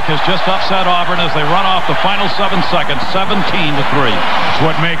Georgia Tech has just upset Auburn as they run off the final 7 seconds, 17-3. It's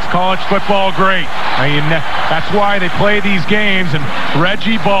what makes college football great. I mean, that's why they play these games, and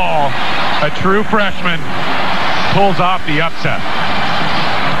Reggie Ball, a true freshman, pulls off the upset.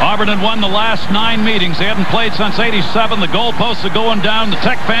 Auburn had won the last 9 meetings. They hadn't played since '87. The goalposts are going down. The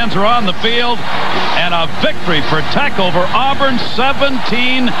Tech fans are on the field. And a victory for Tech over Auburn,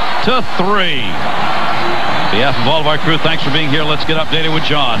 17-3. On behalf of all of our crew, thanks for being here. Let's get updated with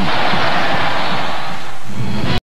John.